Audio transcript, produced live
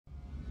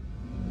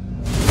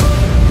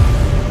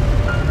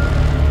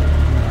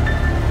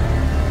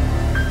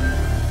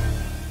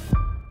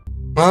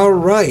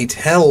Alright,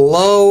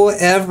 hello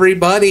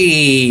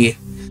everybody!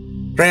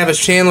 Travis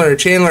Chandler,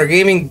 Chandler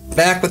Gaming,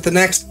 back with the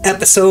next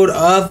episode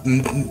of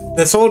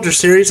the Soldier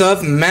series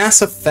of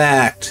Mass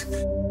Effect.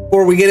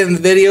 Before we get in the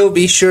video,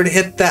 be sure to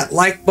hit that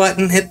like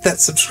button, hit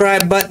that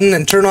subscribe button,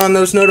 and turn on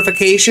those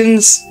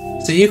notifications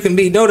so you can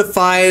be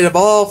notified of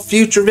all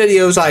future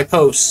videos I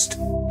post.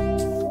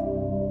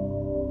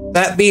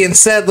 That being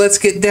said, let's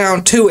get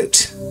down to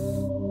it.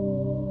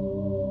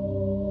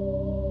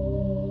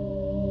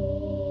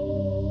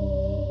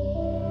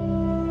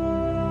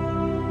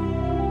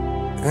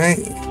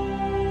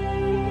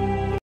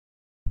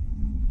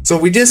 So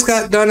we just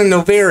got done in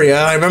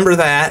Novaria, I remember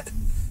that.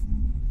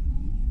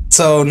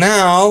 So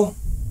now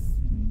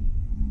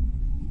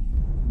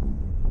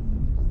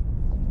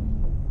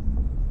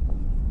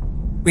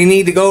we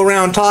need to go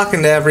around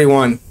talking to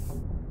everyone.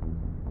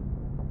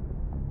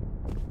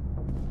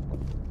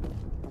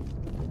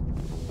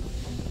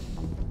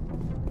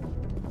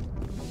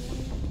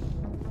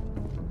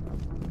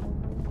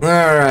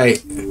 All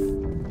right.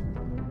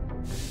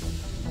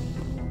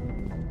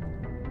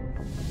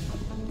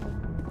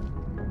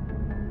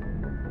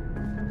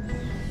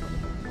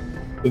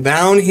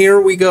 Down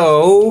here we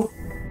go.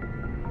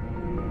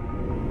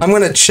 I'm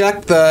gonna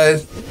check the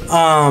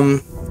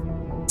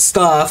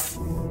stuff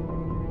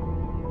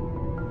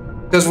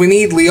because we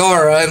need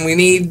Liara and we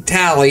need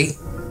Tali.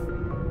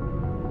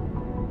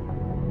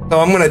 So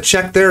I'm gonna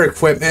check their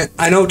equipment.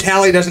 I know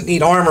Tali doesn't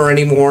need armor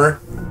anymore,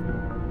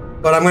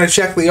 but I'm gonna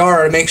check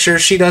Liara to make sure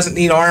she doesn't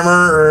need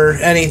armor or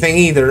anything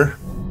either.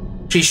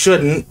 She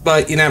shouldn't,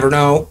 but you never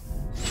know.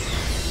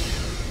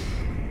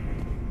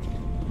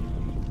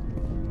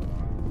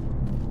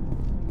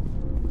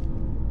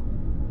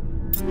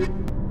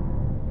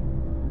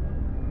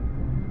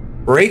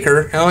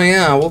 Breaker? Hell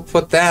yeah, we'll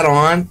put that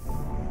on.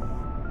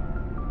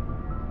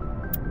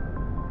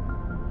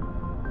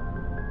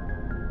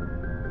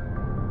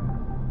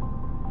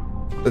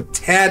 A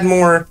tad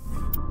more.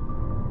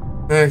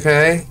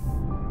 Okay.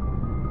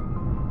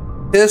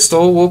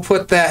 Pistol, we'll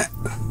put that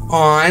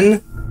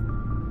on.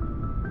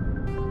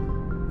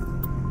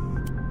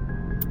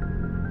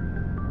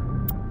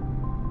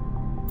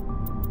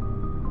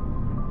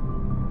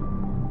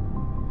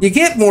 You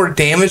get more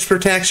damage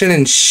protection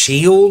and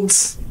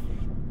shields.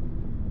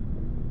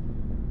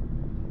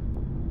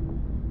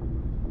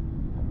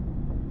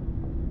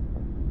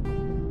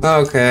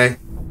 Okay.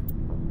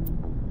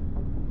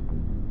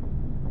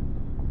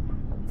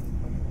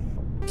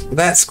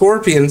 That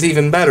Scorpion's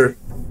even better.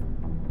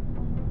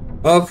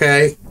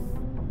 Okay.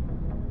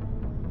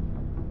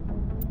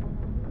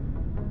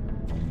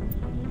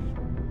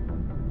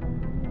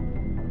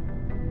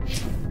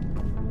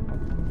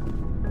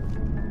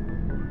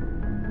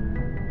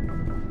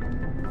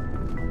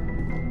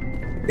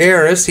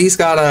 Eris, he's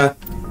got a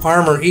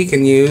armor he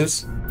can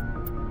use.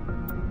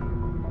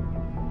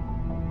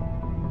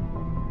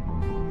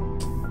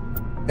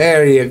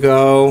 There you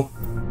go.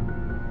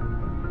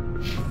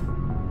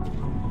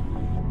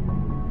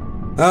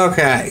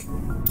 Okay.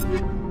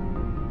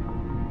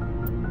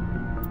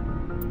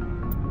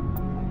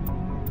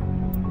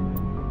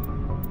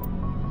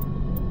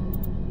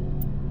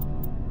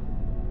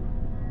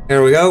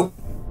 There we go.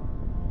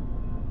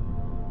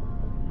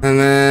 And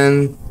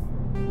then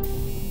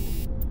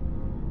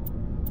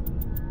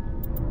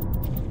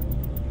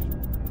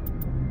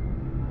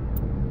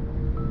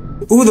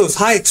ooh, those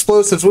high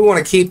explosives, we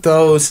want to keep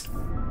those.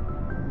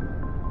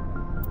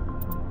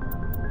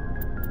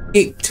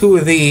 Keep 2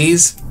 of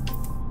these.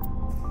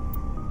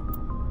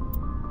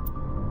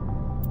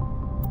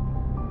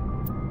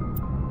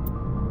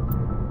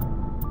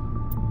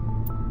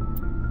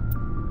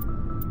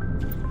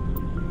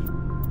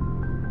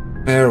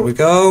 There we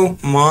go.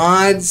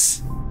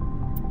 Mods.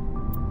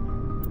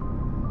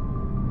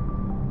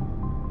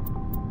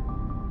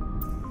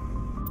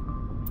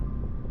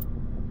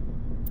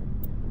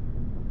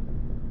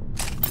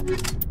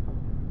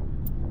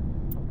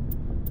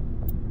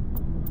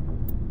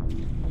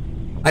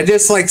 I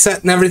just like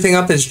setting everything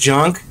up as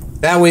junk.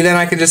 That way then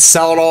I can just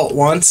sell it all at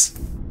once.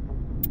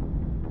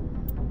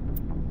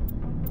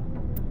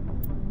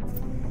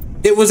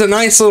 It was a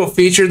nice little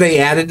feature they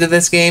added to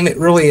this game. It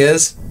really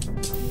is.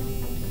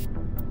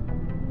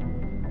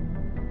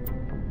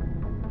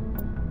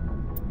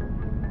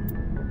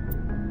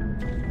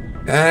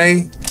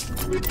 Okay.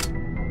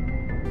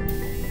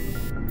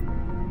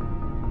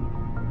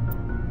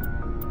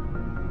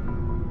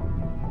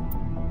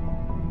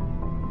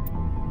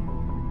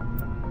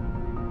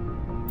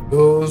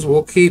 Those,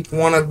 we'll keep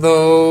one of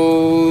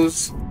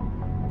those.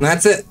 And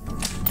that's it.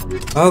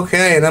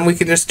 Okay, then we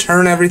can just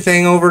turn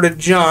everything over to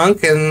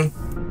junk and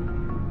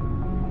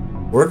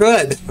we're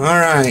good.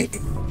 Alright.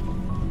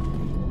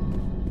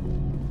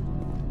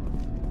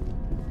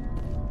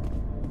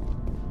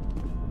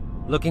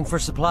 Looking for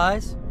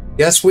supplies?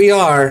 Yes, we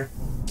are.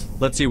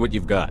 Let's see what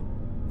you've got.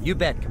 You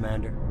bet,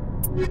 Commander.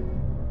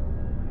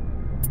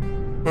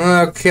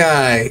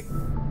 Okay.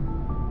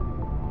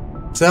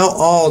 Sell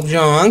all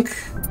junk.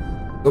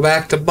 Go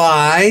back to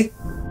buy.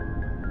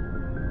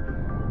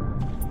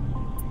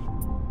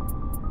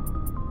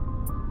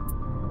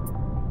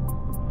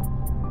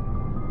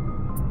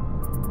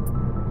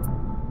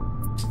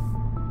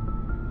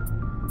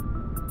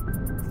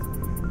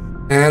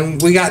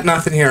 And we got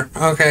nothing here.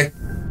 Okay.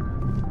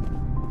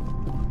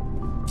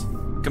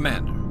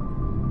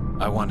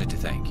 Commander, I wanted to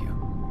thank you.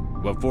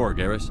 What for,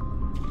 Garrus?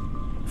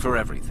 For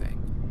everything.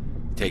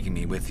 Taking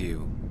me with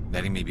you,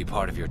 letting me be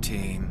part of your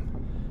team.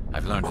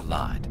 I've learned a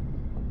lot.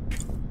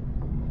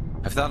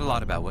 I've thought a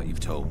lot about what you've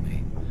told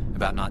me.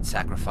 About not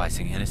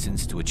sacrificing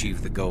innocence to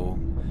achieve the goal.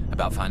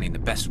 About finding the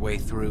best way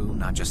through,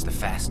 not just the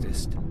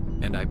fastest.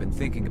 And I've been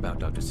thinking about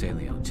Dr.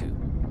 Salio, too.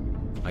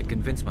 I'd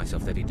convinced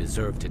myself that he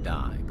deserved to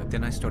die, but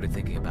then I started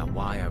thinking about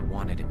why I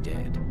wanted him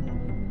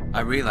dead. I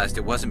realized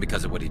it wasn't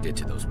because of what he did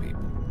to those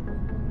people.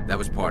 That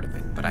was part of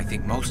it, but I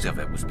think most of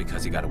it was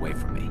because he got away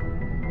from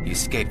me. He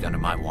escaped under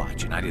my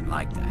watch, and I didn't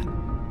like that.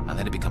 I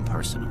let it become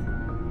personal.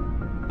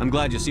 I'm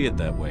glad you see it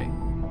that way.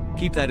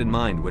 Keep that in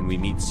mind when we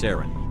meet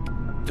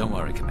Saren. Don't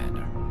worry,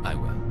 Commander. I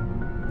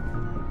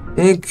will.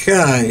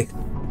 Okay.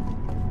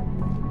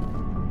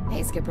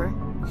 Hey, Skipper.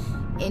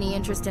 Any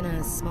interest in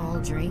a small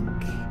drink?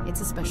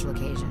 It's a special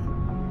occasion.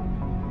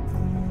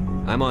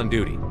 I'm on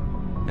duty.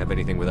 Have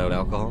anything without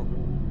alcohol?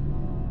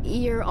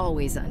 You're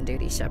always on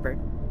duty, Shepard.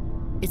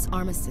 It's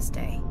Armistice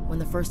Day, when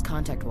the first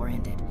contact war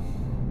ended.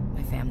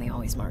 My family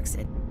always marks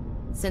it.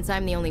 Since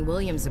I'm the only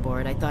Williams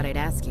aboard, I thought I'd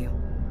ask you.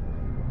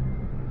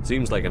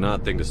 Seems like an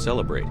odd thing to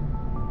celebrate.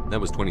 That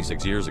was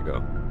 26 years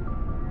ago.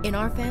 In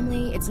our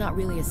family, it's not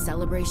really a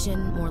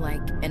celebration, more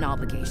like an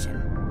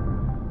obligation.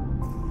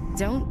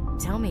 Don't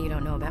tell me you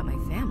don't know about my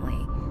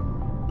family.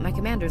 My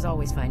commanders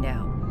always find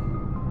out.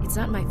 It's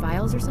not in my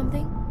files or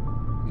something?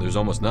 There's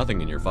almost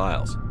nothing in your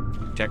files.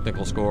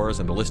 Technical scores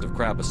and a list of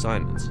crap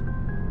assignments.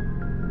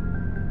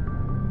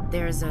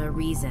 There's a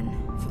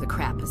reason for the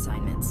crap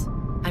assignments.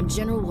 I'm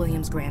General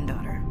Williams'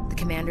 granddaughter, the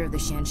commander of the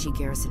Shanxi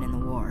garrison in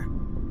the war.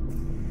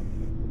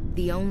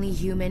 The only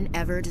human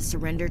ever to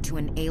surrender to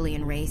an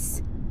alien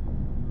race.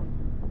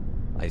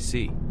 I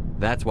see.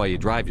 That's why you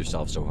drive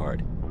yourself so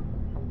hard.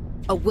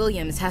 A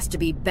Williams has to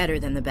be better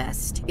than the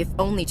best, if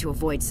only to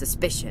avoid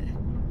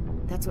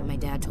suspicion. That's what my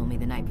dad told me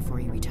the night before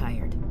he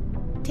retired.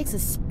 Takes a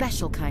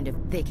special kind of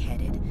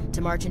thick-headed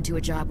to march into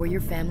a job where your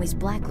family's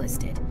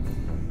blacklisted.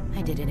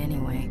 I did it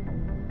anyway.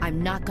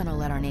 I'm not gonna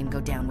let our name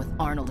go down with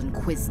Arnold and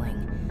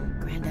Quisling.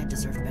 Granddad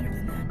deserved better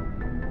than that.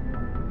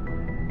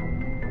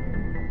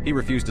 He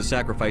refused to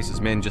sacrifice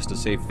his men just to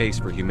save face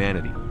for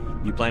humanity.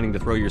 You planning to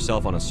throw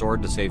yourself on a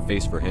sword to save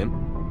face for him?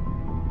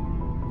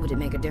 Would it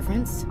make a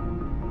difference?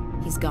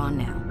 He's gone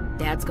now.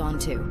 Dad's gone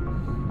too.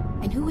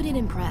 And who would it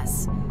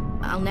impress?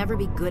 I'll never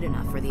be good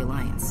enough for the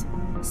Alliance.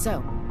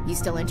 So, you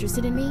still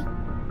interested in me?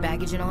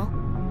 Baggage and all?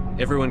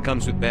 Everyone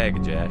comes with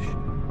baggage, Ash.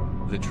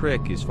 The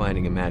trick is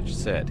finding a matched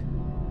set.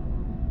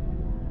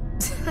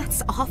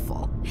 That's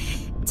awful.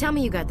 Tell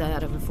me you got that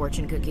out of a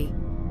fortune cookie.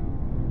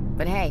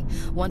 But hey,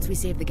 once we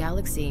save the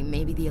galaxy,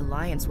 maybe the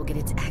Alliance will get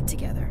its act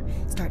together.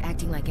 Start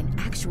acting like an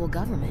actual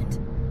government.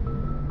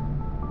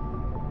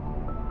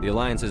 The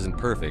Alliance isn't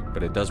perfect,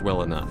 but it does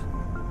well enough.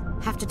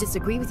 Have to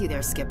disagree with you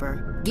there,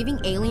 Skipper. Giving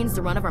aliens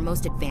the run of our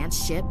most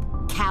advanced ship?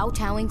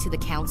 Kowtowing to the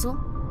Council?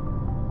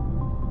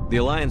 The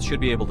Alliance should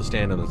be able to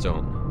stand on its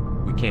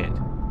own. We can't.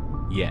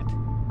 Yet.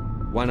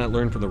 Why not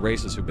learn from the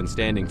races who've been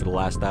standing for the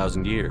last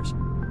 1,000 years?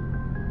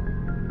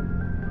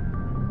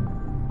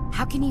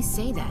 How can you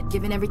say that,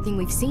 given everything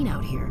we've seen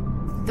out here?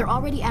 They're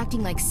already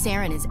acting like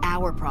Saren is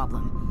our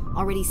problem,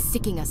 already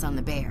sicking us on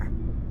the bear.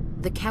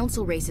 The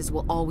Council races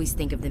will always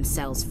think of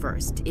themselves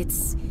first.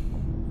 It's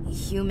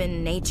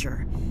human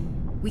nature.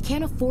 We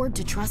can't afford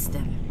to trust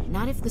them,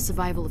 not if the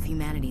survival of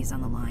humanity is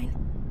on the line.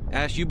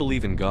 Ash, you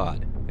believe in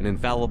God, an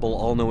infallible,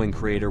 all-knowing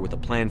creator with a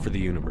plan for the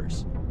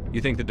universe. You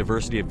think the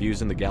diversity of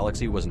views in the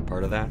galaxy wasn't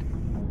part of that?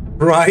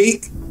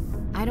 Right?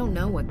 I don't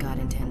know what God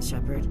intends,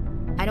 Shepard.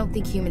 I don't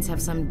think humans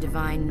have some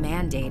divine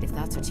mandate, if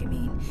that's what you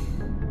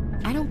mean.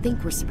 I don't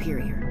think we're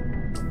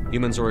superior.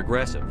 Humans are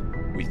aggressive.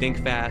 We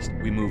think fast,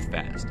 we move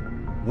fast.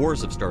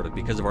 Wars have started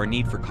because of our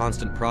need for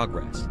constant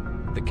progress.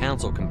 The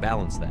Council can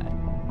balance that.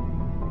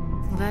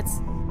 Well, that's...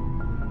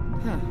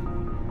 Huh.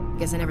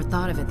 Guess I never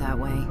thought of it that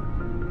way.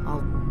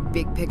 All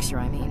big picture,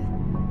 I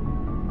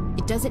mean.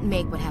 It doesn't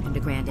make what happened to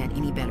Granddad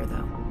any better,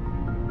 though.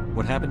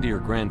 What happened to your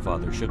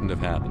grandfather shouldn't have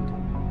happened.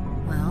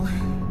 Well,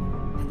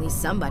 at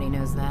least somebody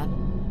knows that.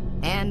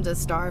 And a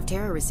Star of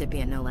Terror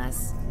recipient, no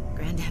less.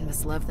 Granddad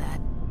must love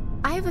that.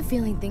 I have a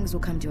feeling things will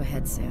come to a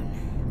head soon.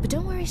 But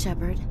don't worry,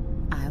 Shepard.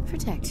 I'll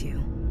protect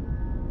you.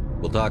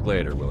 We'll talk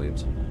later,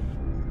 Williams.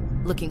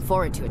 Looking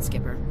forward to it,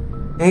 Skipper.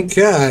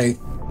 Okay.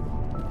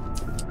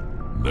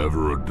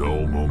 Never a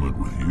dull moment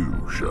with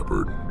you,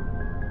 Shepard.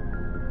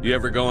 You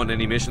ever go on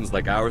any missions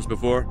like ours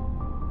before?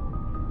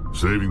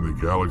 Saving the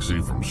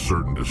galaxy from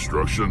certain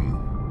destruction?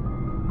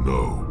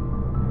 No.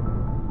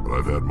 But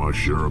I've had my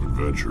share of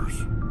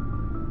adventures.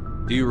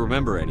 Do you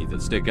remember any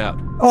that stick out?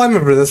 Oh, I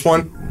remember this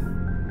one.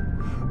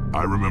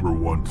 I remember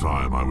one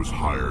time I was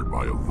hired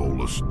by a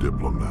Volus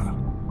diplomat.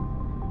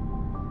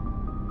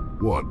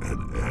 What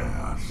an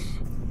ass.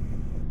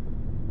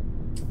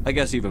 I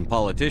guess even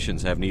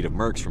politicians have need of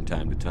mercs from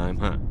time to time,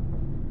 huh?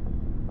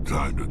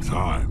 Time to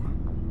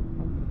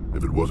time.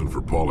 If it wasn't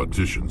for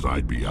politicians,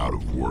 I'd be out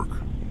of work.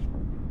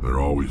 They're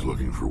always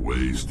looking for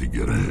ways to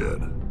get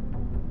ahead.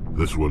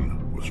 This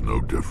one was no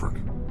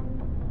different.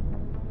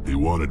 He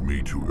wanted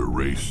me to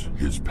erase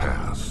his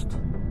past.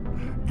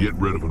 Get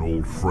rid of an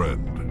old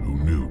friend who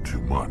knew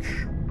too much.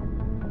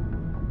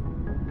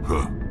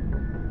 Huh.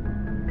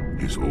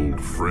 His old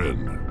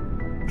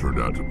friend turned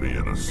out to be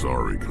an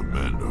Asari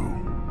commando.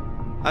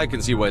 I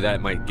can see why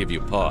that might give you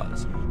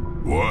pause.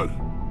 What?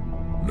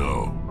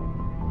 No.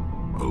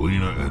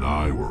 Alina and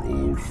I were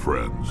old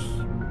friends.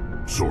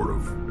 Sort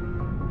of.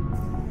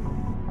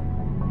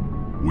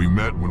 We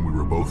met when we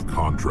were both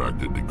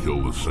contracted to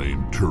kill the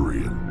same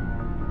Turian.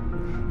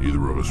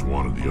 Neither of us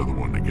wanted the other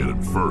one to get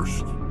him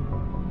first.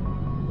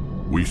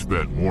 We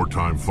spent more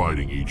time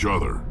fighting each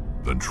other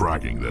than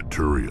tracking that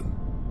Turian.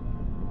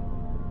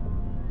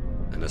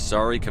 An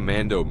Asari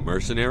commando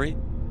mercenary?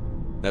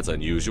 That's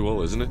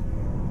unusual, isn't it?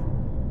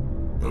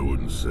 I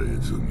wouldn't say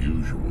it's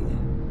unusual.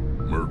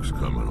 Mercs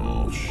come in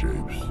all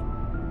shapes.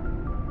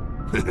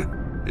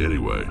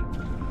 Anyway,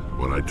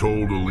 when I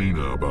told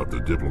Alina about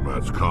the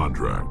diplomat's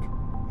contract,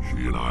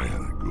 she and I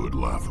had a good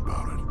laugh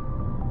about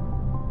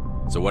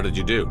it. So what did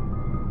you do?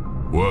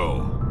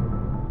 Well,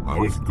 I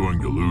was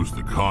going to lose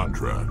the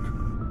contract,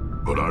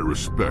 but I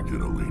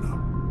respected Alina.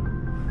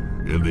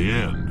 In the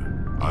end,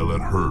 I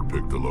let her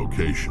pick the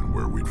location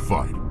where we'd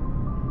fight.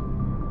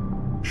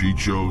 She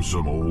chose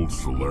some old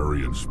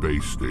Solarian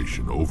space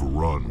station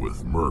overrun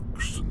with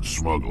mercs and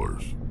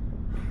smugglers.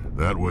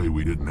 That way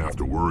we didn't have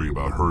to worry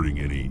about hurting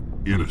any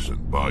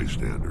innocent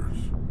bystanders.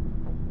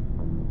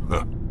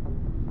 Huh.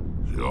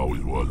 She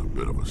always was a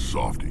bit of a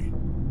softie.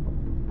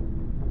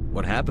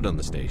 What happened on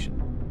the station?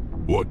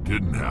 What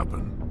didn't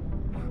happen?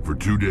 For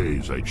 2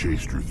 days I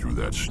chased her through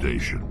that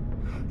station.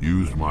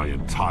 Used my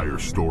entire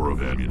store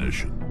of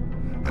ammunition.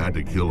 Had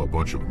to kill a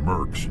bunch of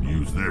mercs and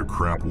use their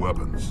crap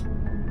weapons.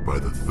 By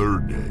the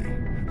 3rd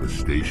day, the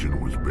station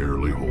was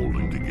barely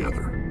holding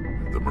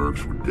together. The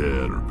mercs were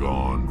dead or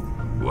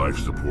gone. Life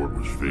support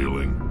was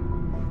failing.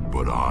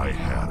 But I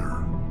had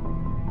her.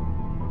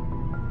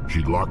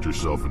 She'd locked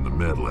herself in the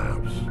med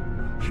labs.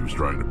 She was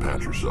trying to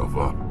patch herself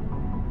up.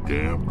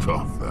 Damn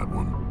tough, that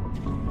one.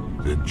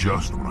 Then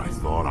just when I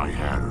thought I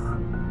had her,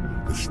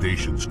 the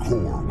station's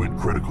core went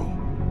critical.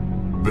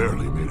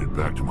 Barely made it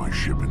back to my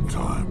ship in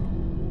time.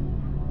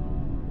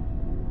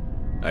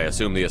 I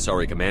assume the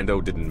Asari commando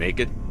didn't make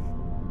it?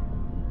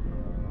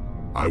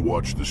 I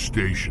watched the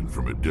station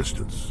from a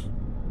distance.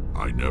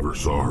 I never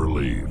saw her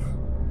leave.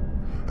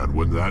 And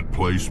when that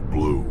place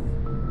blew,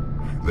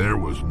 there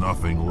was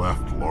nothing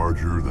left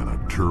larger than a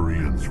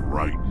Turian's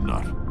right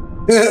nut.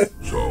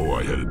 So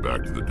I headed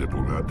back to the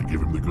diplomat to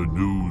give him the good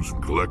news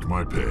and collect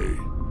my pay.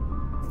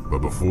 But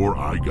before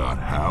I got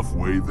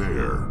halfway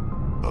there,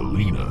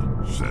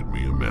 Alina sent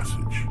me a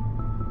message.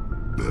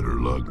 Better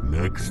luck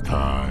next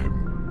time.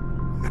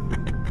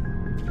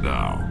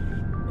 Now,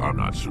 I'm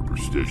not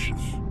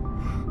superstitious,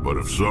 but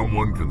if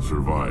someone can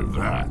survive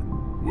that,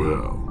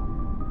 well,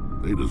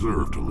 they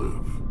deserve to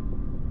live.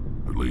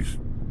 At least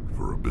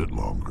for a bit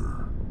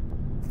longer.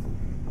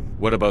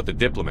 What about the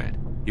diplomat?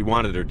 He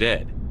wanted her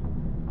dead.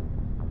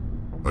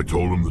 I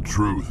told him the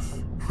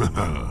truth.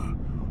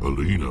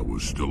 Alina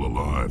was still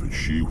alive and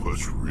she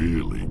was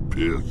really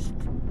pissed.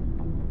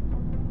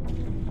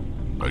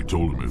 I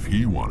told him if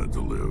he wanted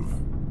to live,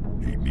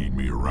 he'd need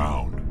me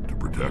around to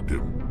protect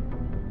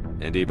him.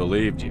 And he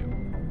believed you.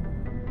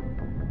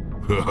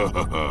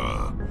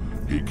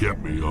 He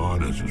kept me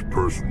on as his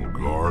personal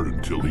guard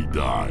until he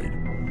died.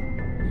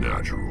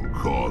 Natural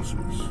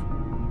causes.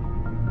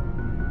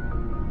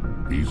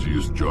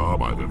 Easiest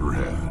job I've ever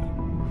had.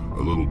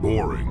 A little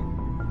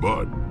boring,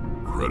 but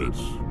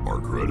credits are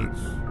credits.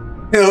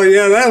 Hell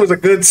yeah, that was a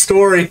good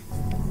story.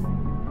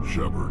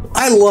 Shepard.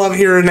 I love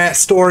hearing that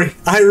story.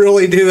 I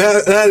really do.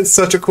 That is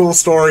such a cool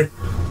story.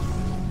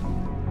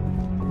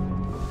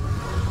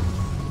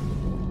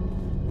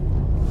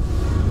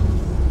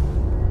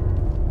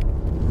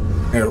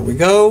 There we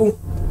go.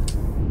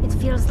 It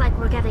feels like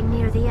we're getting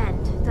near the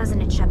end,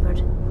 doesn't it,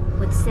 Shepard?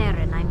 With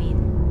Saren, I mean.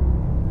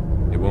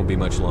 It won't be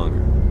much longer.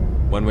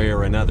 One way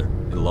or another,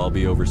 it'll all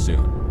be over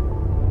soon.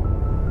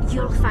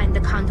 You'll find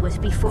the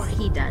conduit before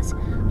he does.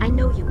 I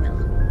know you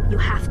will. You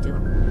have to.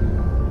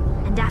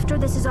 And after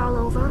this is all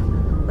over,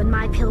 when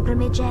my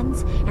pilgrimage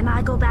ends and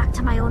I go back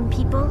to my own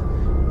people,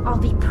 I'll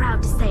be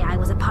proud to say I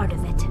was a part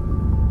of it.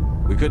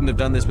 We couldn't have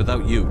done this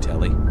without you,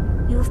 Telly.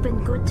 You've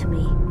been good to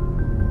me.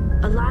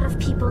 A lot of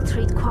people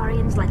treat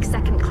Quarians like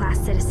second-class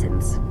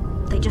citizens.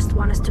 They just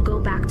want us to go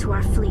back to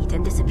our fleet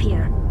and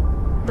disappear.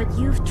 But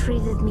you've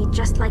treated me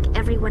just like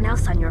everyone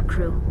else on your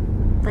crew.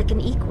 Like an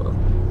equal.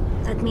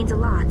 That means a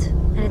lot,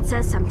 and it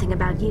says something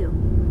about you.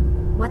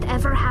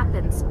 Whatever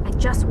happens, I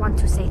just want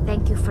to say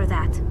thank you for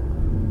that.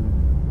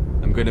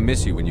 I'm going to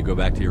miss you when you go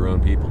back to your own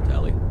people,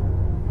 Telly.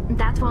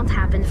 That won't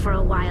happen for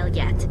a while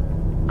yet.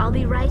 I'll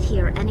be right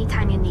here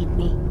anytime you need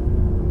me.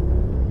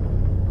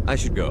 I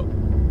should go.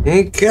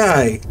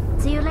 Okay.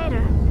 See you later.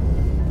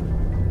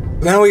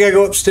 Now we gotta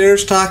go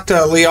upstairs, talk to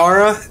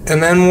Liara,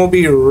 and then we'll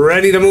be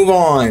ready to move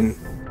on.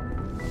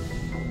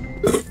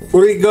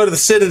 we're going to go to the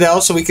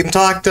Citadel so we can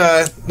talk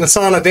to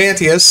Nasanna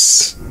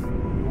Dantius.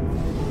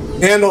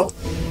 And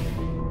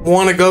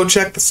want to go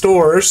check the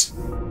stores.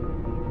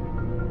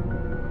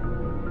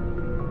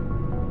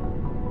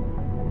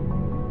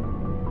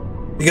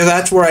 Because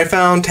that's where I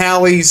found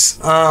Tally's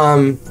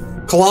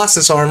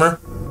Colossus armor.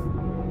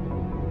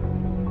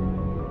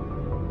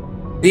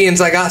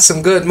 Being I got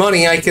some good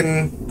money, I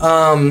can,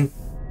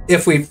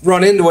 if we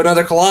run into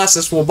another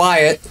Colossus, we'll buy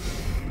it.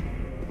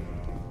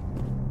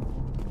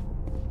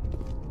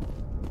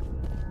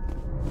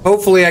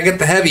 Hopefully I get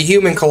the heavy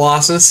human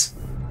Colossus.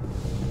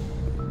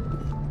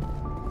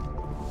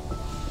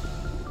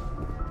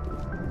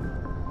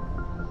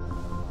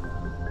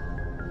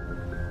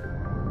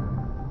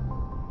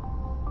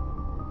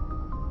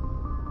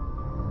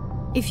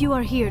 If you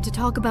are here to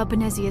talk about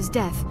Benezia's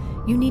death,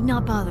 you need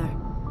not bother.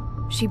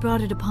 She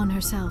brought it upon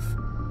herself.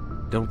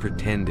 Don't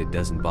pretend it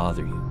doesn't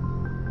bother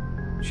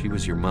you. She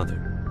was your mother.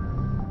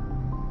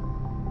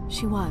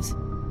 She was.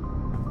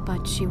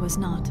 But she was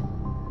not.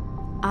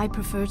 I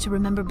prefer to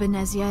remember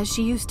Benezia as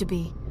she used to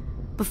be,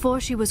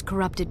 before she was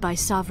corrupted by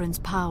Sovereign's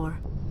power.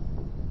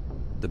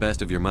 The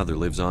best of your mother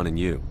lives on in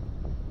you.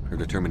 Her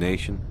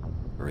determination,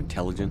 her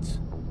intelligence,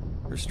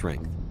 her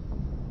strength.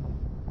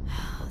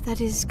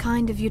 That is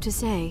kind of you to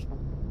say.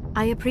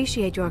 I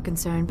appreciate your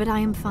concern, but I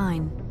am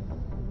fine.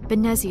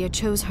 Benezia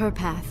chose her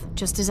path,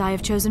 just as I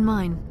have chosen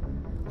mine.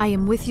 I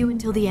am with you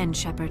until the end,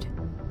 Shepard.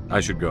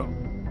 I should go.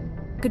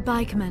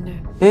 Goodbye, Commander.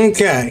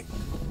 Okay.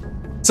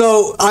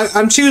 So,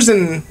 I'm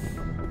choosing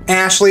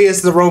Ashley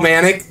as the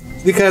romantic,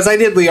 because I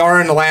did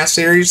Liara in the last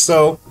series,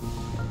 so...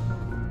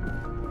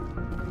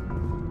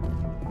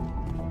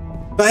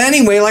 But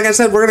anyway, like I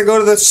said, we're gonna go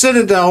to the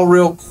Citadel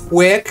real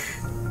quick.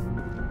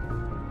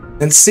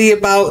 And see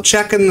about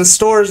checking the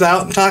stores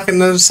out and talking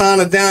to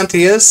Nasanna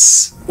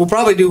Dantius. We'll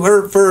probably do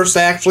her first,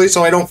 actually,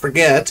 so I don't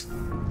forget.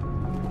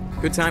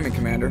 Good timing,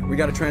 Commander. We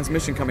got a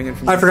transmission coming in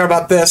from... I forgot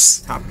about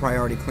this. Top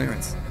priority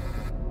clearance.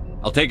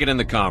 I'll take it in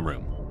the comm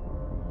room.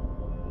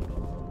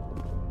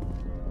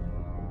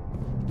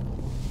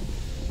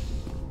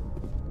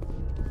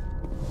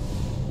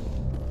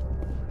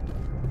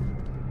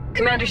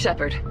 Commander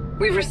Shepard,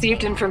 we've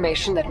received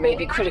information that may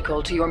be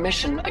critical to your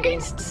mission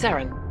against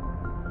Saren.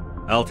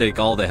 I'll take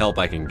all the help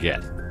I can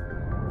get.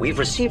 We've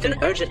received an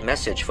urgent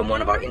message from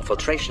one of our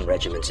infiltration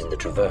regiments in the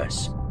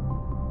Traverse.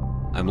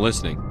 I'm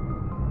listening.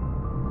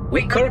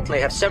 We currently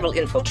have several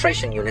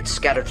infiltration units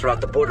scattered throughout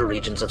the border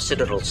regions of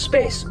Citadel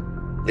space.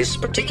 This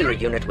particular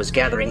unit was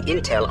gathering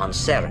intel on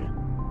Saren.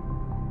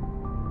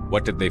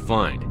 What did they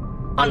find?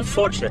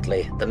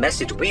 Unfortunately, the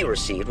message we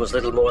received was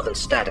little more than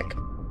static.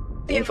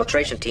 The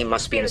infiltration team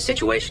must be in a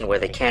situation where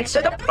they can't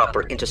set up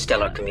proper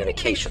interstellar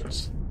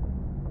communications.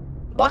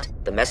 But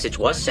the message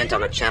was sent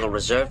on a channel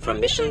reserved for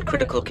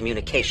mission-critical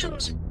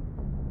communications.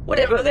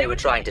 Whatever they were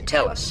trying to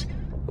tell us,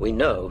 we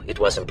know it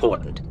was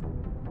important.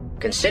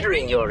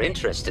 Considering your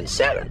interest in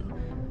Saren,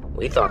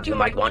 we thought you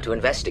might want to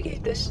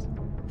investigate this.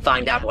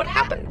 Find out what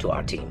happened to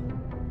our team.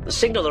 The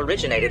signal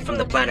originated from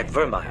the planet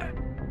Vermeer.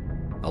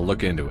 I'll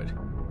look into it.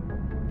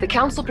 The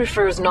Council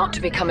prefers not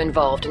to become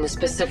involved in the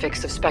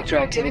specifics of Spectre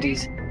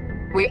activities.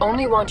 We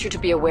only want you to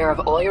be aware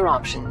of all your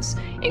options,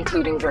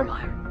 including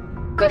Vermeer.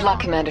 Good luck,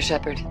 Commander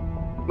Shepard.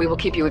 We will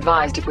keep you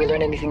advised if we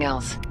learn anything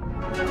else.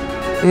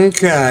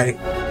 Okay.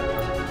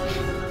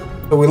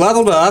 So we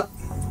leveled up.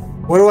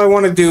 What do I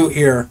want to do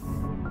here?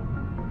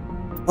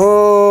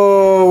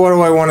 Oh, what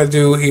do I want to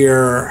do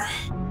here?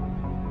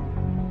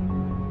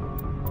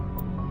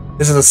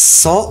 Is it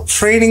assault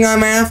training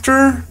I'm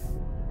after?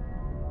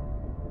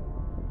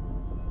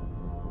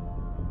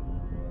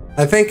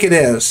 I think it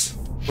is.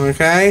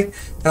 Okay.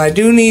 And I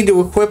do need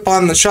to equip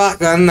on the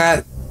shotgun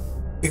that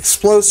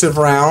explosive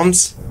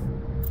rounds.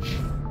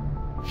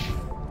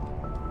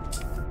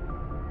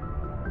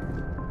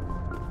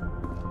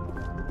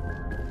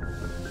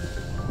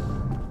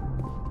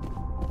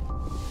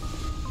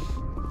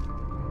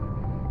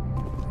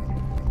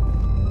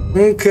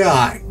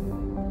 Okay.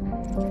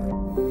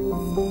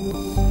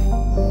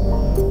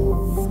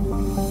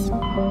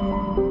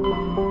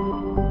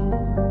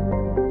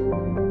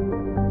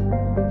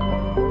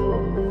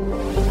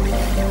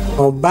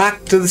 Well,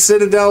 back to the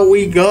Citadel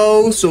we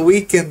go, so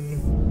we can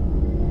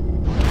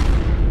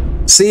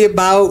see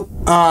about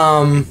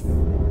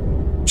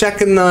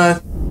checking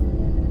the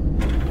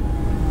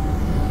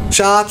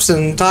shops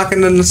and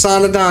talking to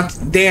Nasanna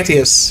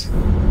Dantius.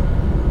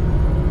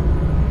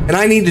 And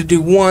I need to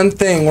do one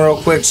thing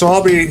real quick, so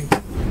I'll be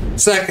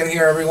second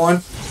here,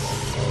 everyone.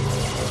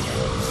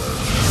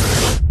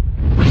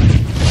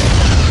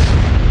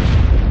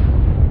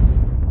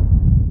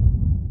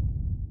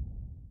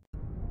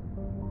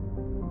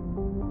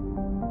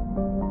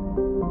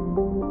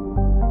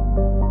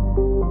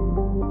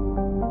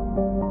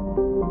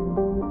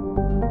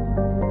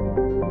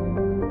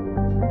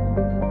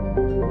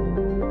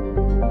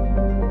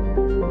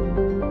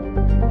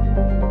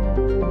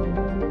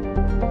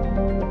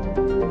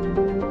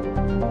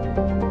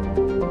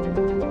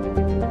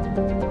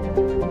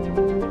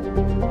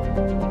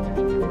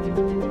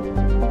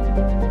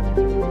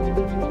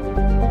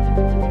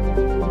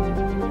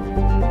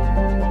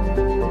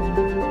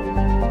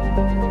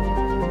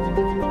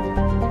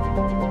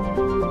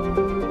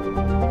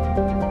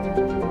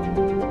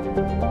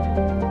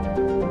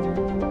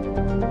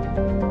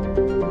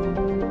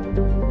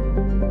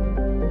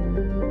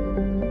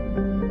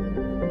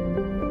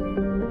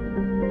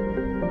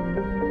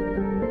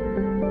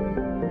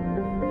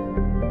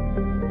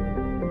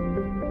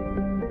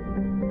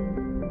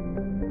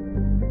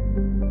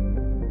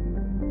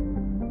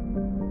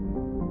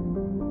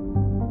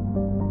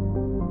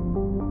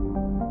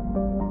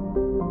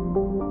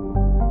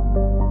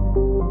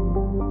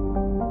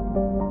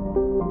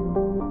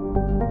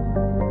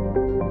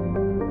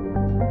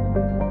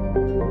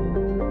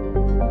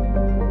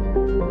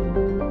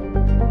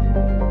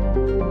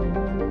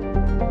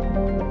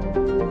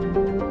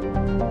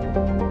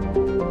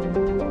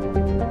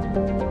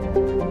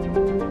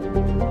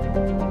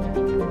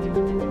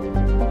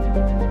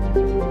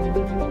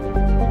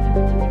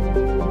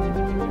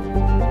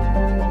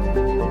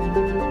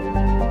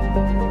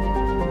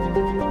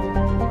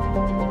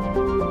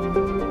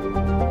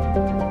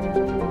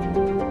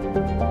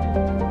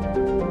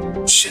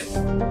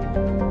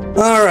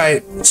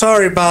 Alright,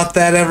 sorry about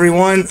that,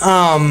 everyone.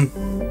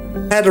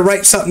 Had to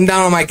write something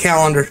down on my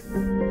calendar.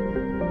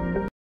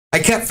 I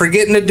kept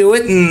forgetting to do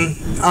it, and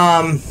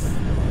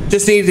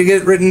just needed to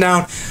get it written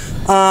down.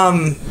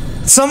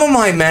 Some of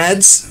my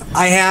meds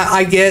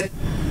I get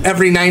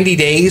every 90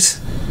 days,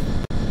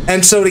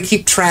 and so to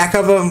keep track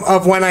of them,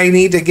 of when I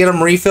need to get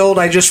them refilled,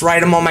 I just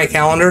write them on my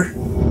calendar.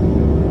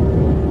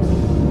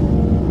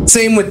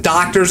 Same with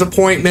doctor's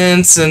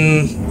appointments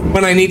and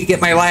when I need to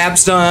get my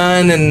labs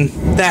done and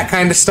that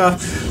kind of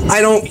stuff. I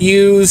don't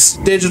use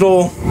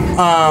digital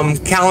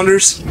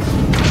calendars.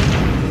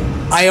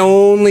 I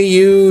only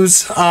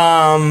use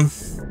wall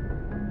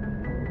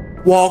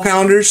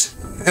calendars,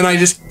 and I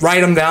just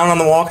write them down on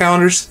the wall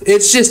calendars.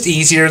 It's just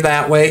easier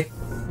that way.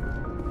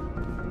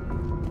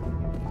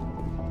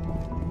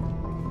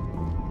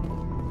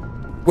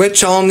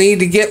 Which I'll need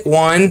to get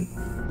one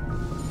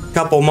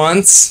couple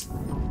months.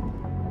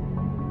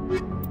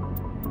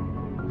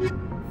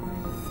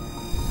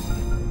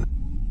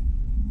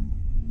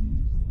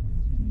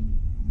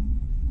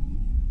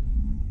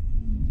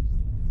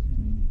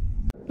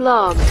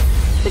 Log.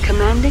 The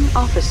commanding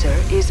officer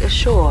is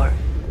ashore.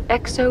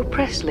 Exo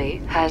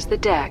Presley has the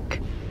deck.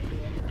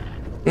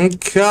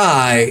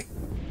 Okay.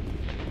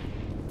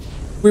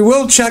 We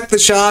will check the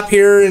shop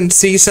here in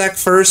CSEC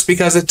first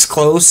because it's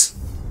close,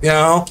 you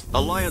know?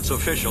 Alliance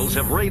officials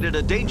have raided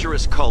a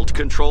dangerous cult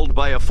controlled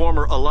by a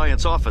former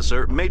Alliance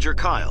officer, Major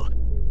Kyle.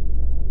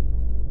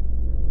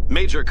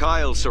 Major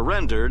Kyle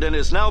surrendered and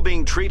is now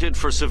being treated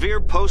for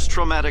severe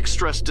post-traumatic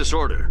stress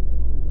disorder.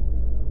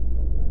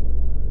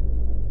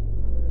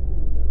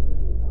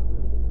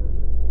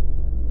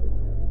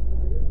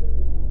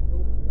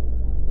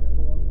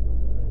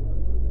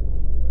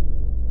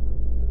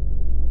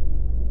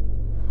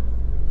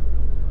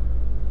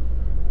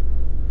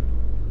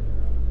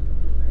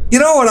 You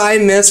know what I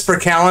miss for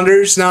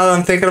calendars, now that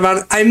I'm thinking about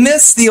it? I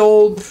miss the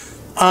old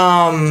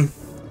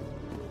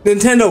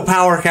Nintendo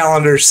Power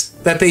calendars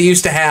that they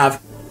used to have.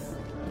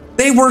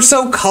 They were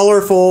so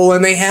colorful,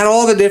 and they had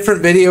all the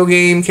different video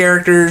game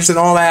characters and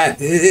all that.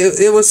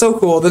 It was so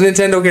cool, the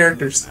Nintendo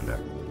characters.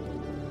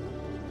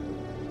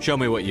 Show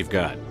me what you've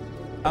got.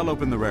 I'll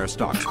open the rare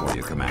stocks for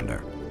you,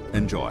 Commander.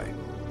 Enjoy.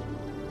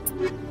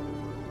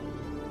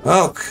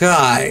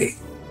 Okay.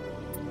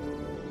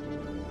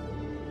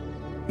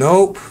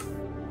 Nope.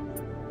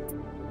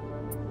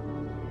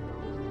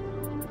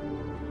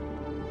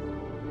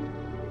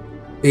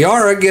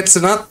 Yara gets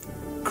an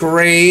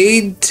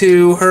upgrade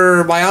to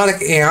her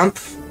biotic amp.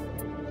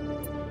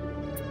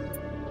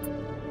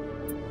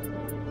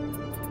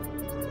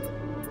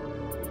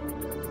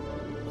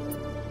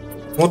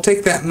 We'll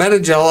take that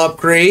Metagel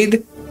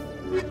upgrade.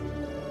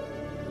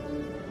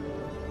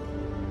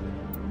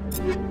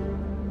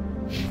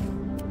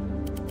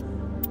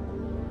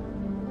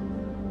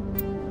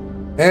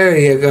 There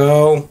you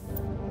go.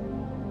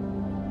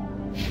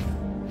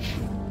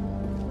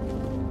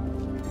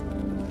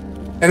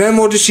 And then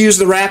we'll just use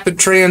the rapid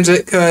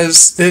transit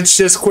because it's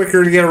just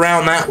quicker to get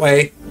around that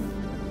way.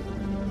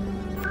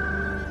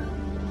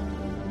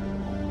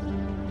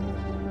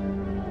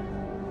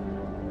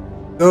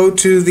 Go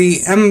to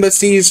the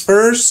embassies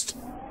first.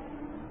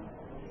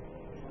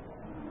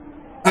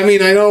 I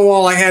mean, I know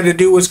all I had to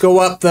do was go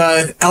up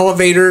the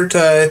elevator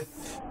to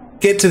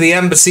get to the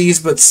embassies,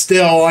 but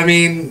still, I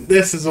mean,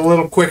 this is a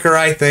little quicker,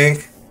 I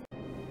think.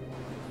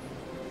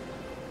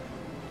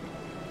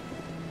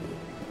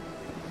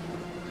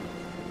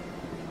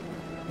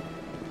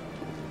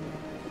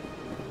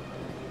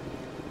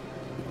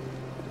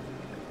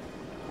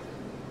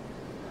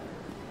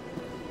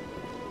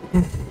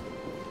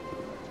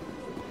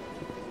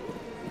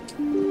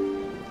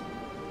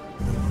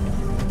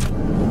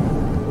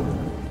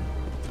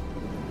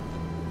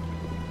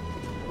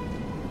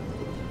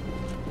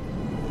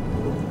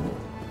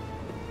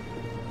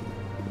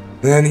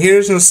 And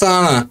here's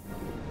Nasanna.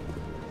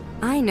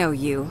 I know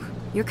you.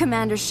 You're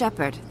Commander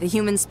Shepard, the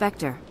human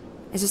Spectre.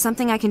 Is there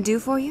something I can do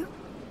for you?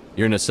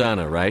 You're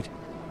Nasanna, right?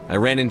 I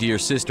ran into your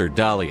sister,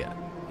 Dahlia.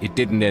 It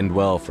didn't end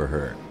well for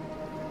her.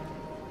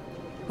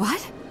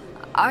 What?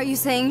 Are you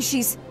saying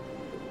she's...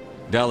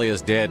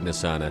 Dahlia's dead,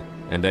 Nasanna,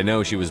 and I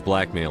know she was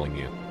blackmailing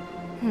you.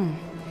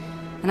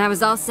 And I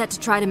was all set to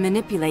try to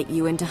manipulate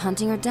you into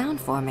hunting her down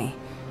for me.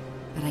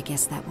 But I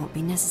guess that won't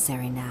be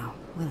necessary now,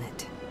 will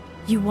it?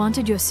 You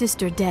wanted your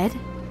sister dead?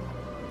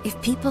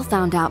 If people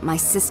found out my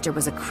sister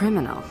was a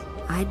criminal,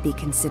 I'd be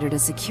considered a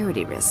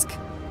security risk.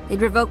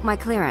 They'd revoke my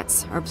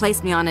clearance, or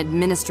place me on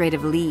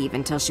administrative leave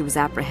until she was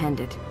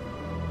apprehended.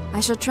 I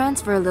shall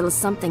transfer a little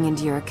something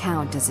into your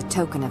account as a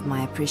token of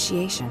my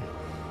appreciation.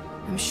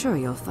 I'm sure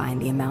you'll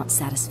find the amount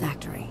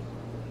satisfactory.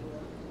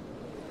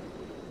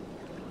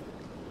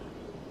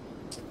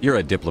 You're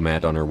a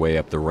diplomat on her way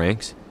up the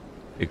ranks.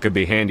 It could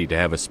be handy to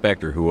have a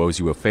Spectre who owes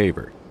you a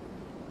favor.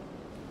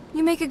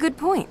 You make a good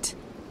point.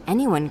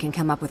 Anyone can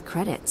come up with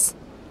credits,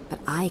 but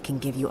I can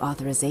give you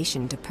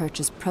authorization to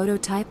purchase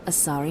prototype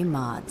Asari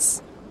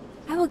mods.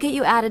 I will get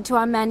you added to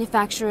our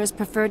manufacturer's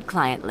preferred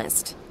client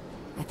list.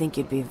 I think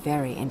you'd be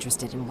very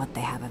interested in what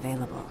they have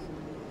available.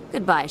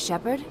 Goodbye,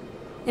 Shepard.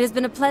 It has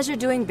been a pleasure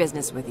doing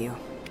business with you.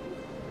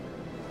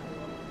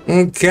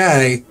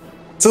 Okay.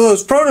 So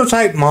those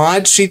prototype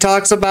mods she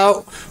talks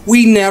about,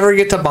 we never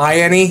get to buy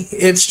any.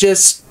 It's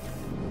just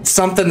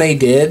something they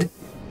did.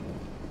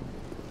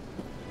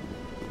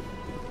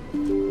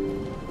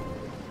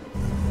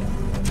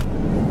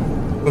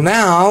 Well,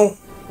 now,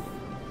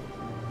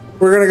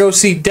 we're going to go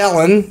see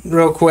Dylan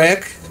real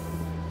quick.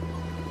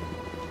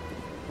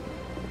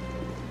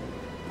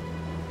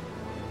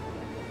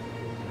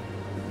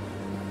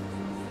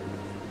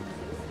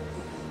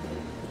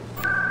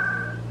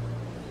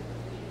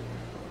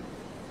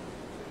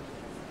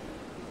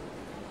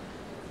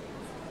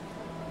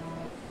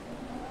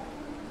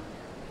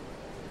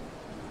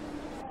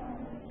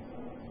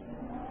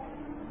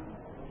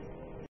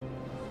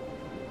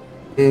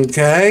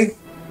 Okay.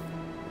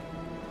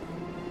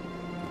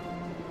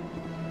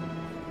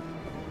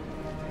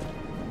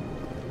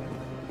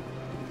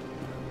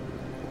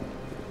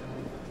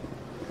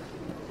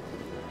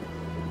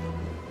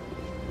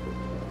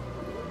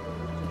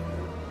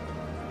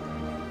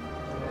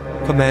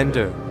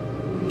 Commander,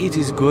 it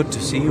is good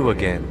to see you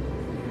again.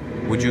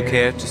 Would you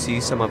care to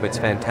see some of its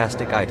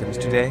fantastic items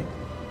today?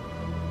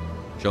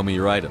 Show me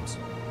your items.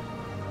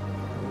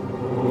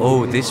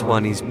 Oh, this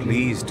one is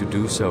pleased to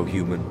do so,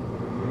 human.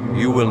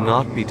 You will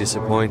not be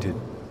disappointed.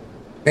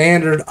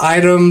 Standard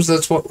items,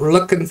 that's what we're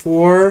looking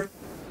for.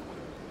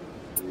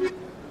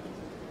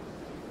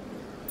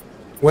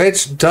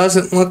 Which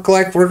doesn't look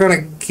like we're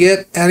gonna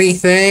get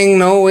anything.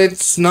 No,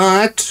 it's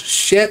not.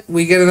 Shit,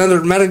 we get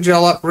another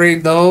Metagel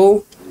upgrade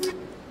though.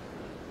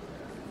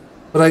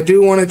 But I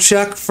do want to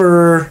check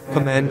for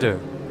Commander,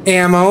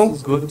 ammo.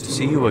 Good to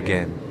see you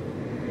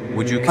again.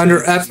 Would you under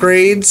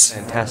upgrades?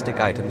 Fantastic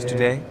items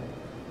today?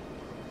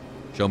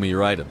 Show me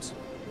your items.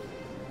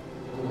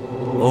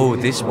 Oh,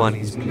 this one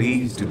is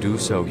pleased to do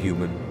so,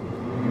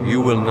 human. You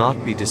will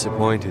not be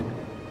disappointed.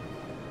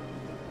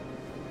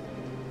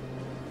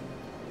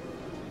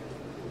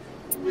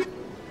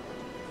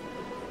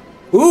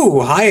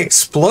 Ooh, high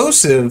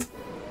explosive.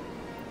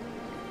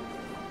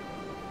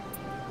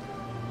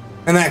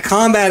 And that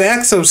combat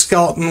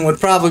exoskeleton would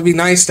probably be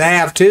nice to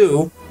have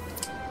too.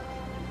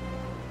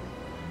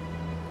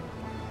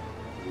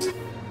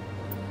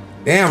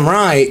 Damn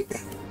right.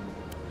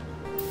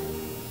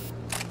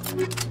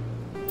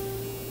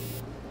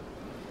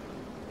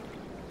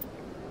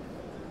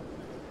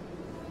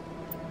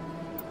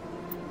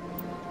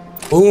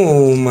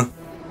 Boom.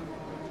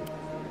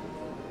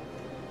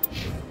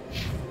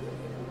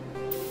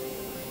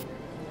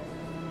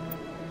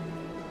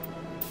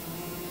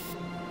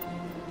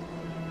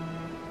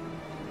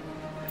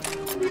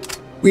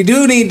 We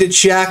do need to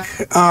check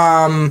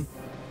the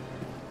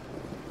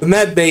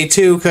med bay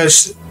too,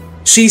 because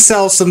she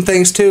sells some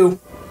things too.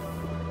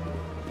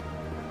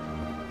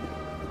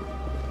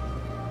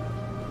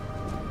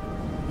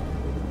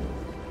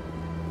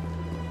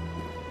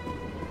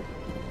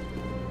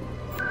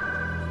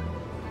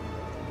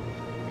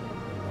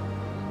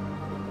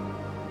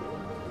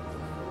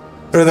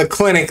 Or the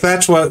clinic,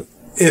 that's what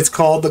it's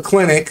called, the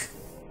clinic.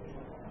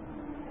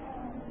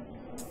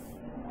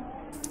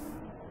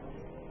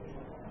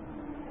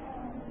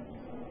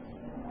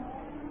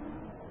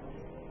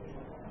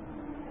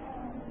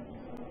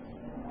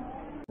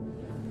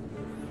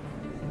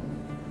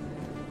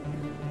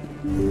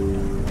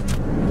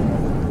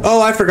 Oh,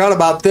 I forgot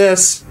about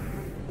this.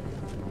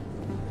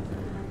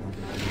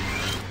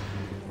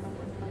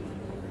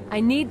 I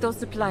need those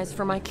supplies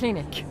for my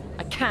clinic.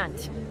 I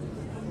can't.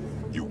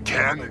 You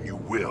can and you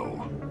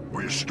will,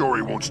 or your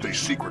story won't stay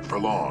secret for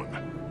long.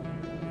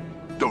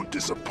 Don't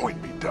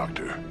disappoint me,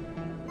 Doctor.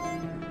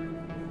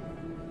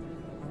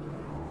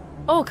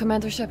 Oh,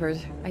 Commander Shepard,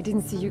 I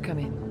didn't see you come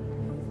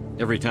in.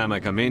 Every time I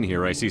come in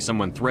here, I see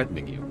someone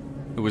threatening you.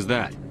 Who was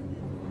that?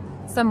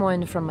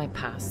 Someone from my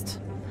past.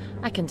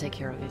 I can take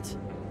care of it.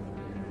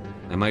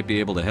 I might be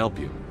able to help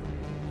you.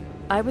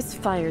 I was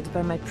fired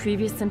by my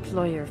previous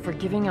employer for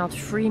giving out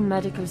free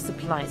medical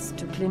supplies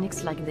to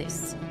clinics like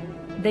this.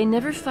 They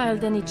never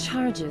filed any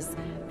charges,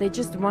 they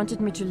just wanted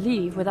me to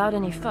leave without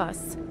any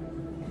fuss.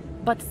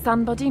 But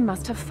somebody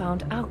must have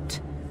found out.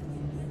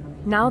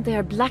 Now they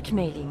are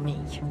blackmailing me.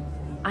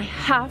 I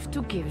have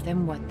to give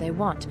them what they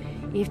want.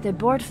 If the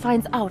board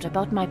finds out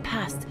about my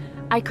past,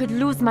 I could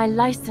lose my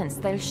license.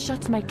 They'll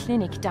shut my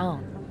clinic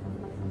down.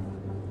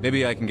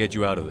 Maybe I can get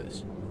you out of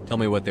this. Tell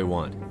me what they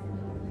want.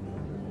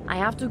 I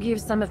have to give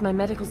some of my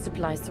medical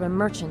supplies to a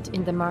merchant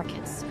in the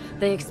markets.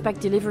 They expect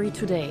delivery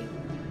today.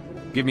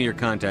 Give me your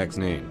contact's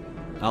name.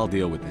 I'll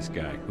deal with this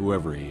guy,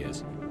 whoever he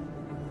is.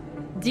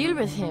 Deal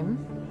with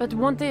him? But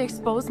won't they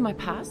expose my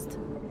past?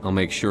 I'll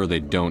make sure they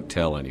don't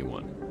tell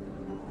anyone.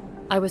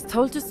 I was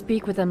told to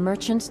speak with a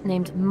merchant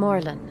named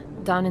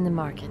Morlan, down in the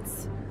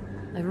markets.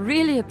 I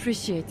really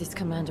appreciate this,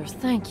 Commander.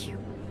 Thank you.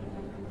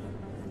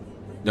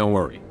 Don't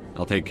worry.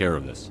 I'll take care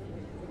of this.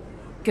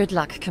 Good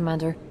luck,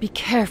 Commander. Be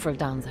careful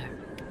down there.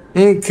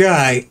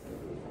 Okay.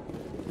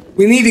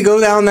 We need to go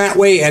down that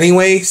way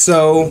anyway,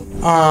 so,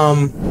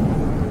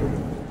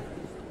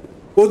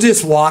 we'll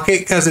just walk it,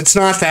 because it's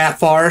not that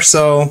far,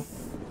 so...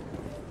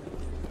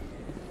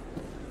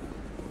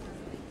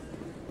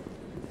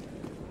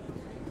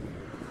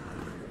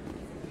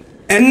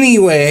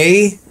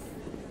 anyway,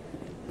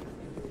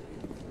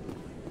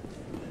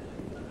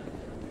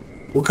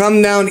 we'll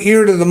come down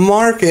here to the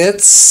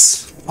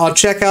markets. I'll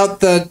check out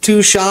the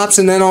 2 shops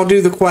and then I'll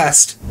do the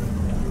quest.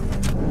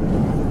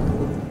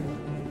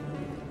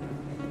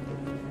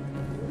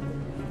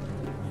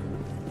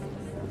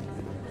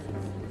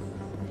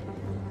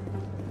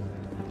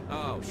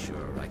 Oh,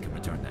 sure, I can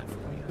return that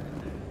for you.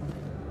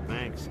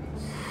 Thanks.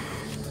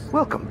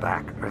 Welcome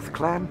back, Earth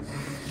Clan.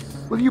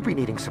 Will you be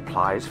needing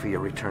supplies for your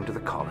return to the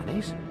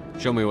colonies?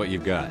 Show me what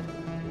you've got.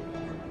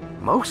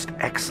 Most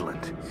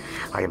excellent.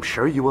 I am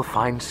sure you will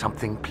find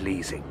something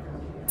pleasing.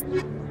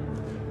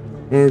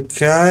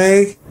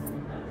 Okay.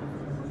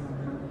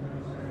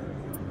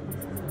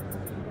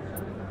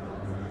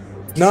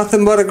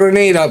 Nothing but a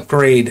grenade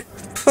upgrade.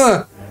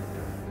 Huh.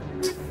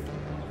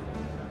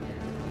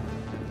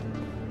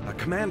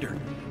 Commander,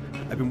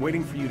 I've been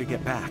waiting for you to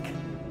get back.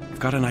 I've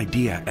got an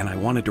idea, and I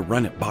wanted to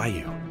run it by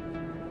you.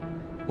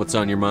 What's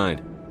on your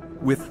mind?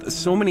 With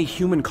so many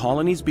human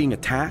colonies being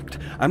attacked,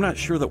 I'm not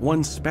sure that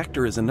one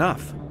Spectre is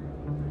enough.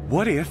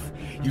 What if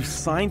you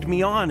signed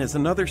me on as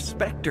another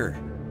Spectre?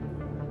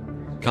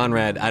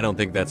 Conrad, I don't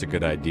think that's a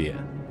good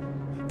idea.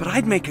 But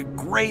I'd make a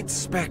great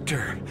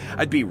Spectre.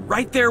 I'd be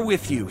right there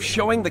with you,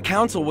 showing the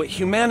Council what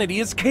humanity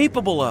is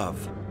capable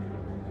of.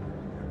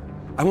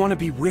 I want to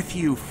be with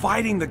you,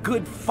 fighting the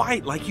good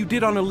fight like you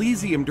did on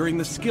Elysium during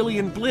the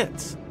Skillian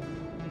Blitz.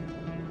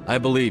 I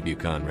believe you,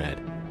 Conrad.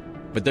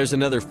 But there's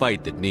another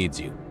fight that needs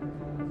you.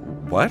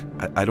 What?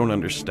 I don't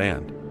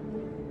understand.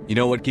 You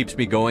know what keeps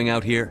me going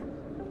out here?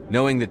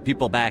 Knowing that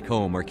people back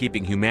home are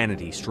keeping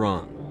humanity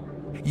strong.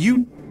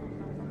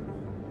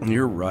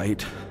 You're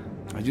right.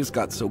 I just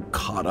got so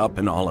caught up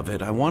in all of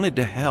it. I wanted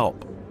to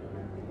help.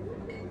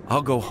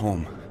 I'll go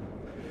home.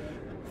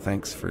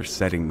 Thanks for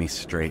setting me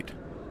straight.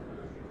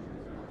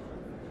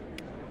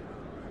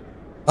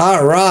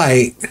 All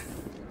right.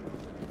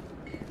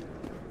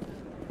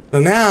 So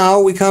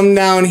now we come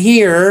down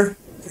here,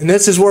 and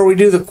this is where we